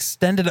this year and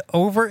extend it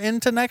over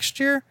into next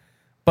year,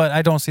 but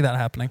I don't see that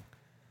happening.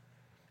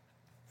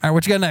 All right,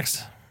 what you got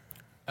next?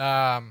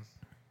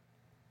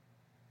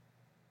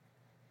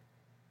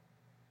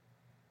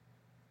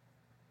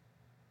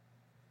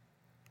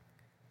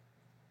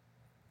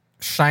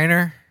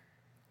 Shiner,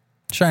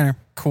 Shiner.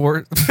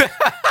 Court.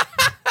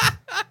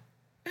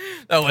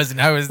 That was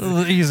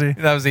Easy.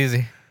 that was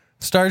easy.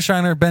 Start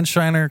Shiner, bench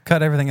Shiner,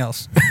 cut everything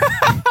else.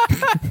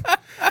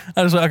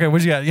 Okay,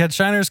 what you got? You had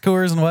Shiners,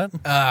 Coors, and what?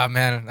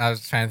 Man, I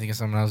was trying to think of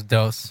something else.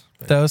 Dose.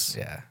 But Dose?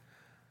 Yeah.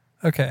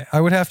 Okay, I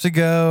would have to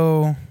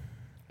go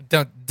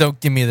Don't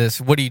give me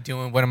this. What are you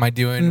doing? What am I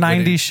doing?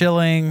 90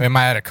 shilling. Am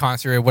I at a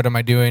concert? What am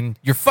I doing?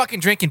 You're fucking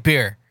drinking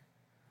beer.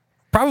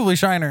 Probably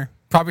Shiner.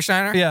 Probably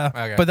Shiner? Yeah,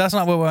 Okay. but that's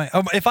not what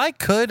if I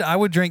could, I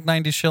would drink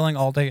 90 shilling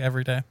all day,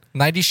 every day.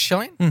 90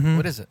 shilling? Mhm.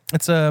 What is it?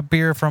 It's a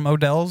beer from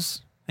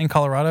Odell's in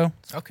Colorado.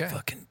 Okay.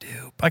 Fucking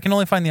dupe. I can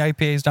only find the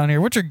IPAs down here,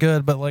 which are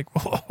good, but like,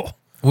 whoa.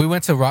 We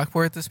went to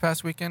Rockport this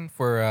past weekend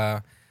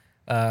for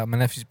my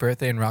nephew's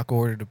birthday, and Rocco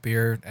ordered a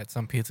beer at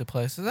some pizza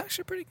place. It was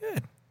actually pretty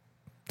good.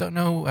 Don't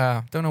know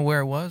where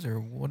it was or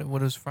what it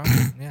was from.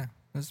 Yeah, it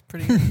was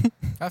pretty good.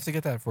 I'll have to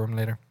get that for him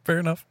later. Fair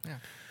enough. Yeah.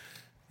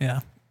 Yeah.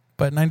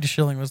 But 90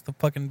 shilling was the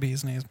fucking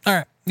bee's knees. All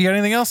right. You got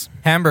anything else?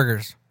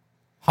 Hamburgers,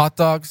 hot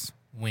dogs,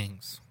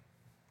 wings.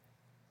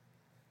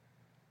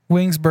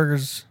 Wings,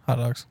 burgers, hot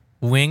dogs.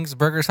 Wings,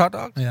 burgers, hot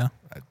dogs? Yeah.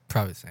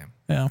 Probably the same.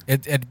 Yeah.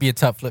 It'd be a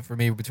tough flip for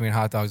me between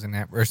hot dogs and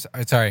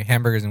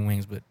hamburgers and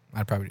wings, but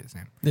I'd probably do the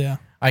same. Yeah.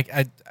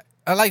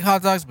 I like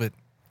hot dogs, but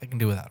I can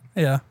do without them.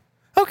 Yeah.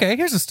 Okay,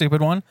 here's a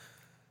stupid one.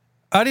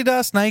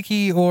 Adidas,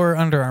 Nike, or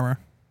Under Armour?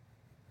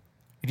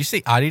 Did you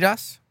say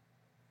Adidas?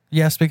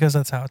 Yes, because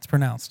that's how it's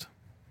pronounced.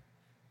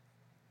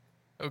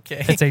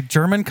 Okay. It's a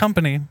German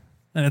company,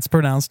 and it's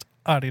pronounced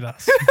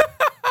Adidas.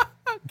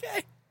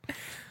 Okay.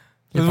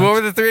 You're What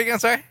were the three again?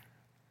 Sorry.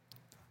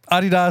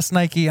 Adidas,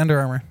 Nike, Under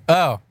Armour.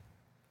 Oh,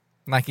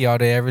 Nike all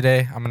day, every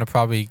day.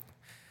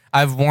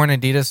 I've worn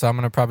Adidas, so I'm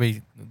gonna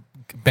probably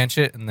bench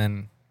it, and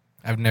then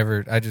I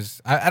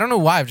don't know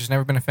why. I've just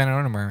never been a fan of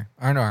Under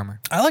Armour.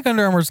 I like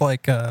Under Armour's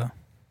like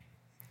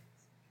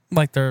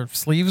their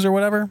sleeves or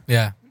whatever,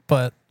 Yeah.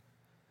 but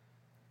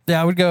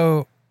yeah, I would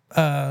go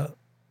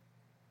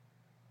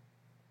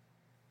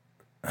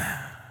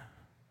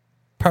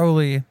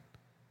probably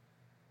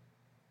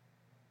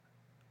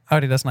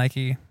Adidas,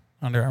 Nike,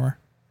 Under Armour.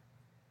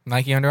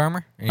 Nike, Under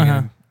Armour. Are you Uh-huh.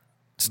 gonna-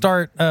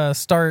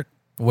 Start.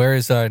 Where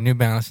is New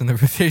Balance in the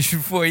rotation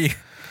for you?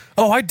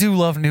 Oh, I do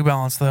love New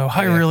Balance though.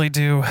 I Yeah. really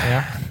do.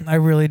 Yeah. I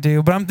really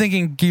do. But I'm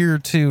thinking gear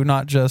too,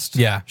 not just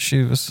Yeah.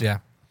 shoes. Yeah.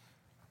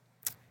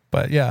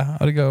 But yeah,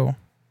 I'd go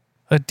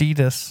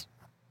Adidas.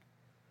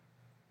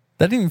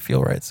 That didn't even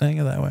feel right saying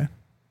it that way.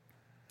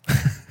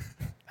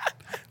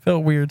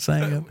 Felt weird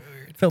saying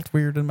it. Felt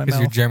weird in my Because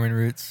mouth. your German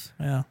roots.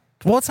 Yeah.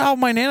 Well, it's how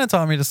my Nana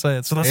taught me to say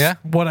it. So that's Yeah?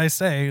 what I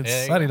say. It's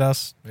There you go.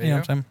 Adidas. There You you know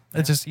what I'm saying?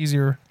 It's just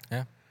easier.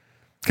 Yeah.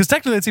 Because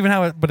technically it's even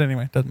how it, but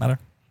anyway, doesn't matter.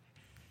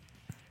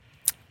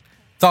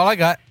 That's all I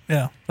got.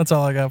 Yeah, that's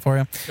all I got for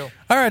you. Cool.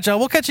 All right, y'all.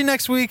 We'll catch you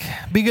next week.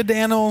 Be good to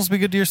animals. Be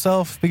good to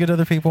yourself. Be good to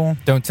other people.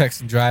 Don't text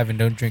and drive, and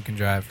don't drink and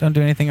drive. Don't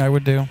do anything I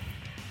would do.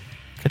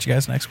 Catch you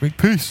guys next week.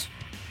 Peace.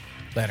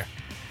 Later.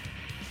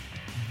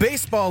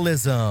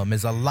 Baseballism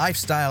is a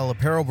lifestyle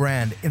apparel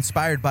brand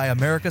inspired by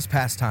America's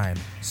pastime,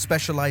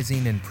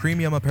 specializing in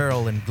premium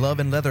apparel and glove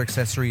and leather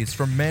accessories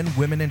for men,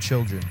 women, and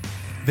children.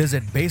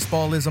 Visit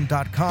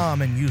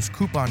baseballism.com and use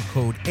coupon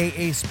code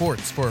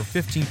AASports for a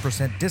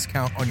 15%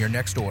 discount on your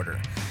next order.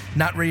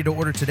 Not ready to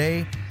order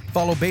today?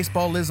 Follow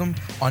Baseballism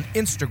on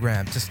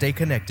Instagram to stay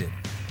connected.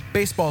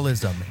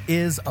 Baseballism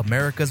is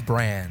America's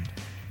brand.